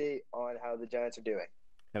update on how the Giants are doing.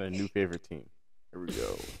 And a new favorite team. Here we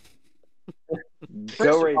go.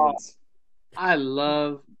 Go Ravens. I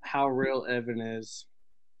love how real Evan is.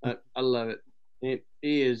 I love it.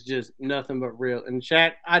 He is just nothing but real. And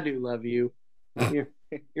Shaq, I do love you.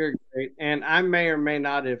 You're great. And I may or may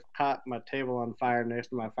not have caught my table on fire next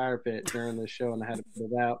to my fire pit during the show, and I had to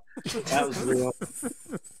put it out. That was real.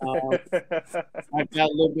 I got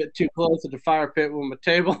a little bit too close to the fire pit with my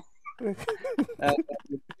table.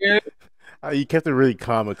 You kept it really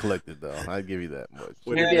calm and collected, though. I give you that much.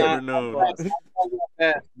 Well, you never know.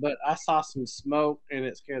 But I saw some smoke, and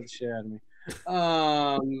it scared the shit out of me.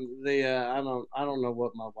 I don't know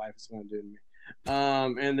what my wife is going to do to me.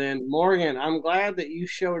 And then Morgan, I'm glad that you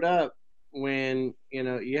showed up when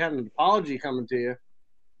you had an apology coming to you.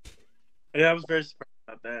 Yeah, I was very surprised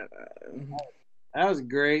about that. That was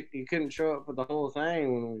great. You couldn't show up for the whole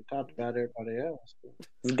thing when we talked about everybody else.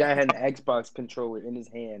 This guy had an Xbox controller in his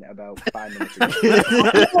hand about 5 minutes ago.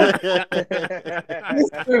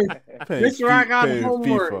 Mr. I got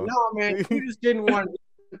homework. No, man, you just didn't want to get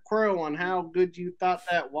the crow on how good you thought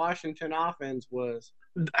that Washington offense was.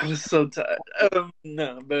 I was so tired.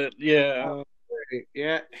 No, but yeah.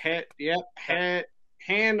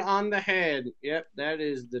 Hand on the head. Yep, that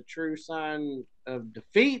is the true sign of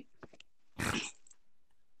defeat.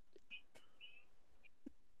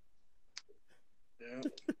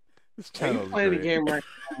 You're playing a game right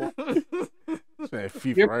now. You're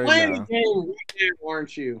playing a game right now,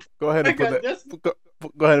 aren't you? Go ahead and go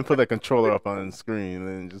ahead and put that controller up on the screen,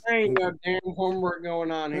 and just. There ain't no damn homework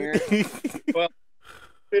going on here. Well,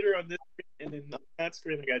 Twitter on this screen, and then on that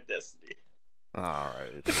screen I got Destiny. All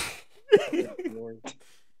right.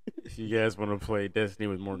 If you guys want to play Destiny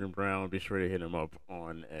with Morgan Brown, be sure to hit him up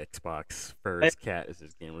on Xbox. Ferris Cat is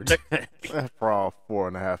his gamer tag. For all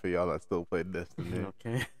 4.5 of y'all that still play Destiny.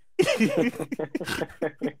 Okay.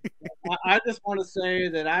 I just want to say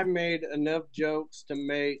that I made enough jokes to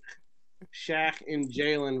make Shaq and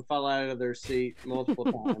Jalen fall out of their seat multiple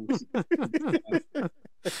times.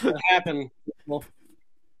 It happened.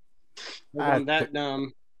 I'm that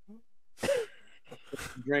dumb.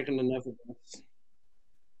 Drinking enough of this.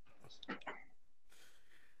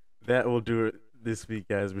 That will do it this week,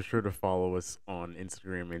 guys. Be sure to follow us on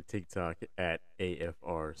Instagram and TikTok at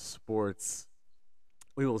AFR Sports.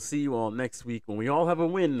 We will see you all next week when we all have a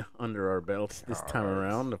win under our belts this time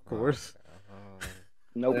around, of course.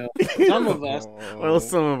 Nope. Some of us. Well,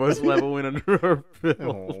 some of us will have a win under our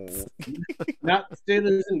belts. Not the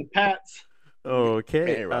Steelers and the Pats.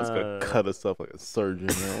 Okay. Everybody's going to cut us up like a surgeon.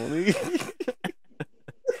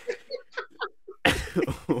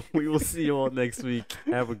 We will see you all next week.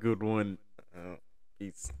 Have a good one.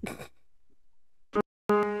 Peace.